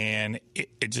 And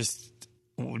it just,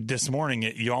 this morning,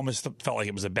 you almost felt like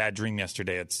it was a bad dream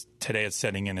yesterday. Today it's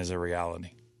setting in as a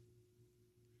reality.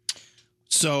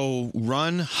 So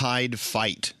run, hide,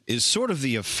 fight is sort of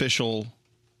the official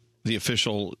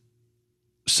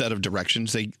set of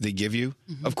directions they give you.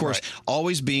 Mm-hmm. Of course,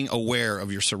 always being aware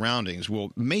of your surroundings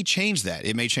may change that.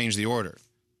 It may change the order.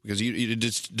 because it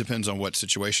just depends on what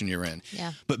situation you're in.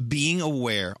 Yeah. But being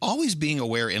aware, always being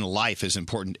aware in life is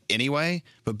important anyway,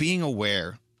 but being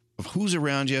aware of who's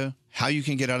around you, how you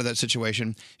can get out of that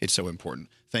situation, it's so important.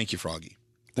 Thank you, Froggy.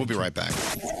 We'll be right back.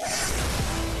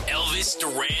 Elvis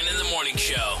Duran in the Morning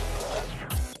Show.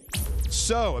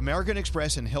 So, American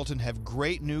Express and Hilton have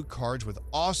great new cards with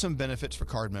awesome benefits for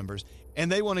card members,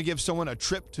 and they want to give someone a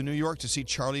trip to New York to see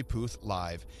Charlie Puth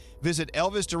live. Visit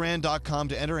ElvisDuran.com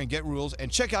to enter and get rules,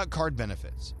 and check out card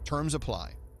benefits. Terms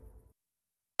apply.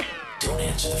 Don't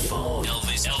answer the phone.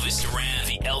 Elvis Duran,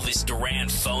 the Elvis Duran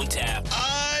phone tap.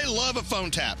 I love a phone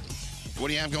tap. What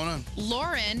do you have going on?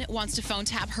 Lauren wants to phone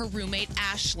tap her roommate,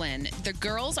 Ashlyn. The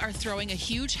girls are throwing a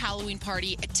huge Halloween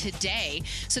party today,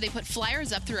 so they put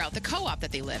flyers up throughout the co-op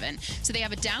that they live in. So they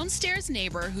have a downstairs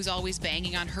neighbor who's always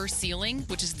banging on her ceiling,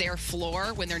 which is their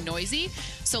floor when they're noisy.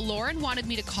 So Lauren wanted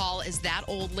me to call as that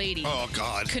old lady. Oh,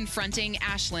 God. Confronting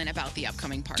Ashlyn about the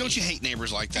upcoming party. Don't you hate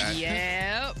neighbors like that?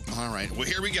 Yep. All right. Well,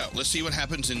 here we go. Let's see what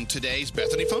happens in today's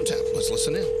Bethany phone tap. Let's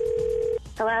listen in.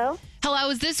 Hello? Hello,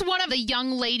 is this one of the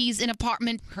young ladies in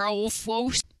apartment? Who's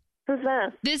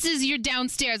this? This is your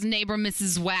downstairs neighbor,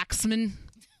 Mrs. Waxman.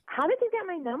 How did you get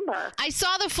my number? I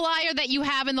saw the flyer that you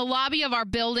have in the lobby of our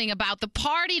building about the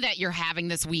party that you're having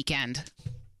this weekend.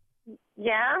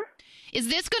 Yeah? Is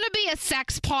this going to be a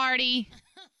sex party?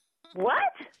 What?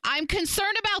 I'm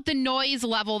concerned about the noise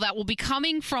level that will be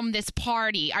coming from this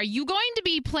party. Are you going to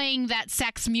be playing that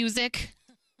sex music?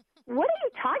 What are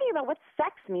you talking about? What's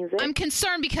sex music? I'm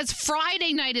concerned because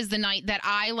Friday night is the night that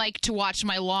I like to watch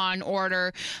my Law and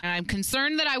Order, and I'm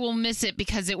concerned that I will miss it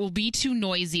because it will be too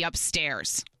noisy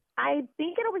upstairs. I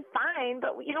think it'll be fine,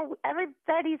 but,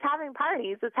 everybody's having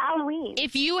parties. It's Halloween.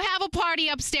 If you have a party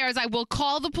upstairs, I will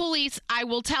call the police. I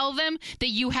will tell them that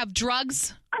you have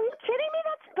drugs. Are you kidding me?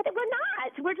 But we're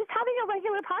not. We're just having a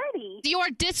regular party. You are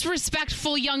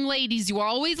disrespectful young ladies. You are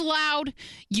always loud.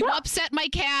 You upset my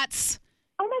cats.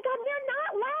 Oh, my God, we're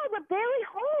not loud. We're barely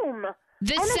home.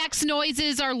 The sex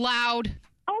noises are loud.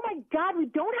 Oh, my God, we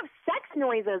don't have sex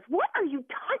noises. What are you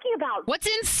talking about? What's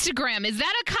Instagram? Is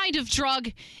that a kind of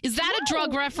drug? Is that a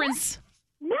drug reference?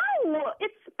 No,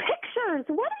 it's pictures.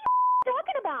 What are you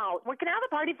talking about? We can have a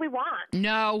party if we want.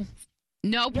 No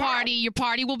party. Your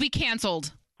party will be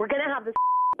canceled. We're going to have this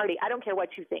party. I don't care what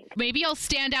you think. Maybe I'll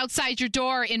stand outside your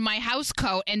door in my house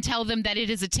coat and tell them that it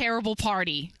is a terrible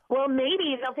party. Well,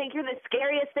 maybe they'll think you're the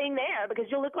scariest thing there because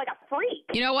you look like a freak.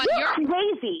 You know what? You're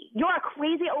crazy. You're a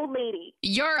crazy old lady.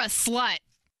 You're a slut.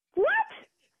 What?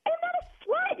 I'm not a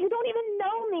slut. You don't even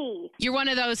know me. You're one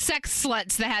of those sex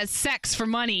sluts that has sex for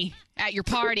money at your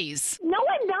parties. No,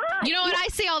 I'm not. You know what? I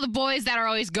see all the boys that are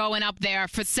always going up there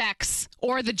for sex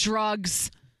or the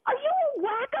drugs. Are you a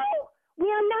wacko? We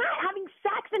are not having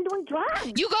sex and doing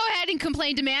drugs. You go ahead and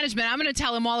complain to management. I'm going to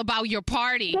tell them all about your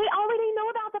party. They already know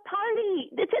about the party.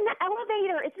 It's in the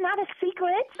elevator. It's not a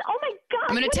secret. Oh, my God.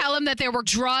 I'm going to tell them that there were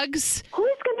drugs. Who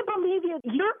is going to believe you?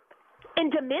 You're in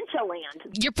dementia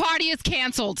land. Your party is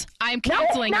canceled. I'm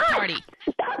canceling your party.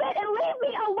 Stop it and leave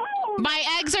me alone. My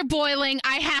eggs are boiling.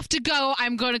 I have to go.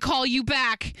 I'm going to call you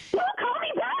back. Don't call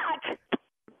me back.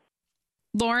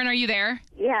 Lauren, are you there?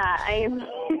 Yeah, I am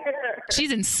here.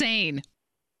 She's insane.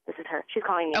 This is her. She's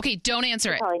calling me. Okay, don't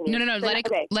answer it. No. Let it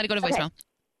go to voicemail.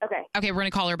 Okay. Okay, we're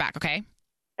going to call her back, okay?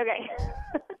 Okay.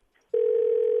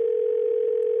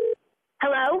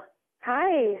 Hello?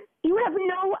 Hi. You have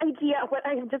no idea what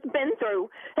I have just been through.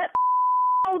 That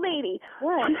old lady.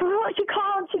 What? She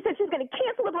called. She said she's going to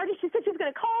cancel the party. She said she's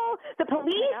going to call the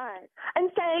police and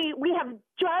say we have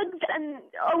drugs and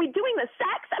are we doing the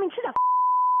sex? I mean, she's a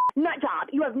nut job.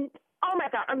 You have... Oh, my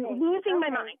God. I'm losing my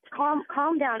mind. Calm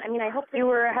down. I mean, I hope you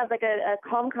have like a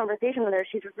calm conversation with her.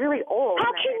 She's really old.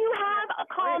 How can you have a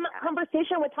calm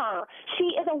conversation with her? She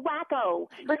is a wacko.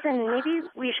 Listen, maybe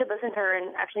we should listen to her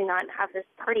and actually not have this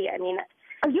party. I mean,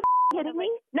 are you kidding me?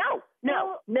 No. I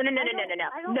don't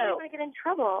want to get in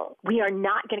trouble. We are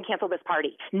not going to cancel this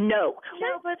party. No.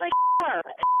 No, but like her.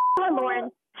 Lauren.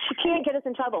 She can't get us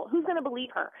in trouble. Who's going to believe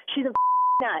her? She's a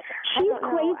nut. She's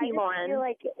crazy, Lauren. I feel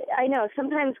like, I know,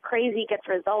 sometimes crazy gets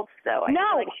results, though. I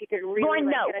feel like she could really Lauren,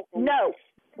 get us in. No.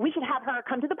 We should have her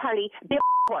come to the party, be a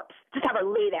corpse. Just have her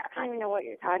lay there. I don't even know what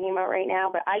you're talking about right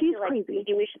now, but I feel like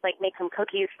maybe we should, make some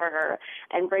cookies for her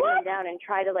and bring them down and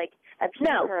try to, appease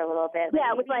her a little bit.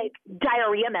 Yeah, with,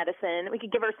 diarrhea medicine. We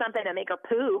could give her something to make her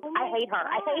poop. I hate her.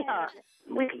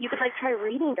 You could, try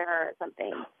reading to her or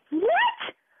something. What?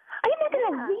 I'm not going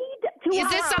to read to her. Is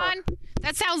this on?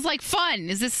 That sounds like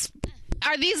fun.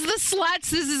 Are these the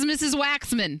sluts? This is Mrs.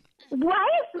 Waxman. What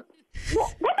the f***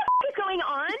 is going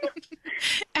on?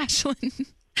 Ashlyn.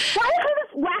 Why is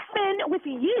this Waxman happen with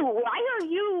you? Why are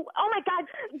you? Oh my God,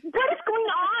 what is going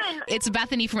on? It's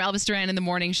Bethany from Elvis Duran in the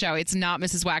Morning Show. It's not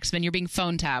Mrs. Waxman. You're being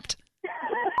phone tapped.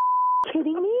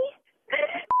 Kidding me?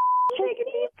 Take a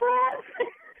deep breath.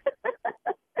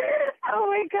 Oh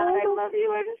my God, I love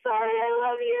you. I'm sorry, I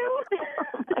love you.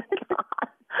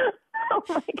 Oh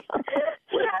my God.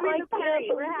 We're having the party.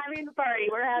 We're having the party.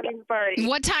 We're having the party.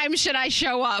 What time should I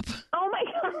show up? Oh my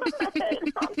God.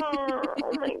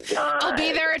 Oh my God. I'll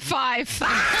be there at 5.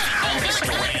 Elvis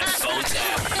Duran phone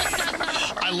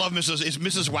tap. I love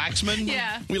Mrs. Waxman.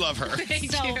 Yeah. We love her.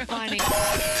 So funny.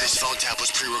 This phone tap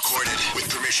was pre-recorded with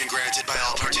permission granted by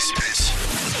all participants.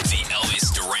 The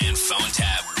Elvis Duran phone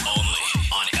tap only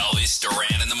on Elvis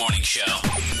Duran in the Morning Show.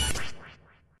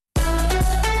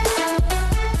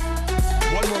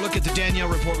 One more look at the Danielle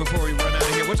report before we run out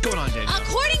of here. What's going on, Danielle?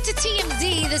 According to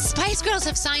TMZ, the Spice Girls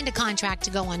have signed a contract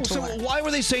to go on tour. So why were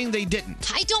they saying they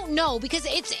didn't? I don't know, because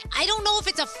I don't know if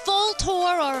it's a full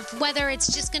tour or whether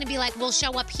it's just going to be like, we'll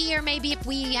show up here maybe if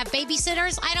we have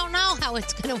babysitters. I don't know how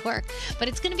it's going to work, but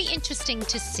it's going to be interesting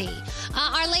to see.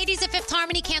 Our ladies at Fifth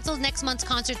Harmony canceled next month's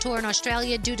concert tour in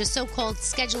Australia due to so-called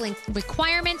scheduling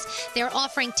requirements. They're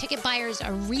offering ticket buyers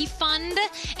a refund.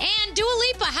 And Dua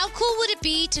Lipa, how cool would it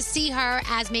be to see her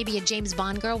as maybe a James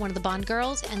Bond girl, one of the Bond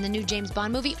girls in the new James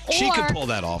Bond movie? Or, she could pull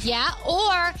that off. Yeah,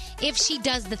 or if she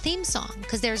does the theme song,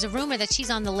 because there's a rumor that she's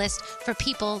on the list for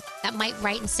people that might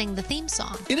write and sing the theme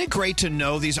song. Isn't it great to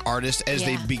know these artists as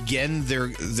they Yeah. begin their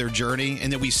journey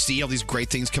and that we see all these great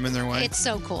things coming their way? It's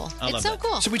so cool. I love It's so that.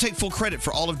 cool. So we take full credit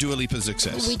for all of Dua Lipa's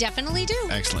success. We definitely do.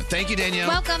 Excellent. Thank you, Danielle.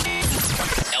 Welcome.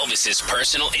 Elvis's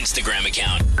personal Instagram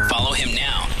account. Follow him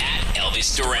now at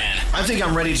Elvis Duran. I think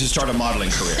I'm ready to start a modeling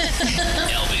career.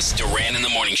 Elvis Duran in the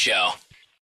Morning Show.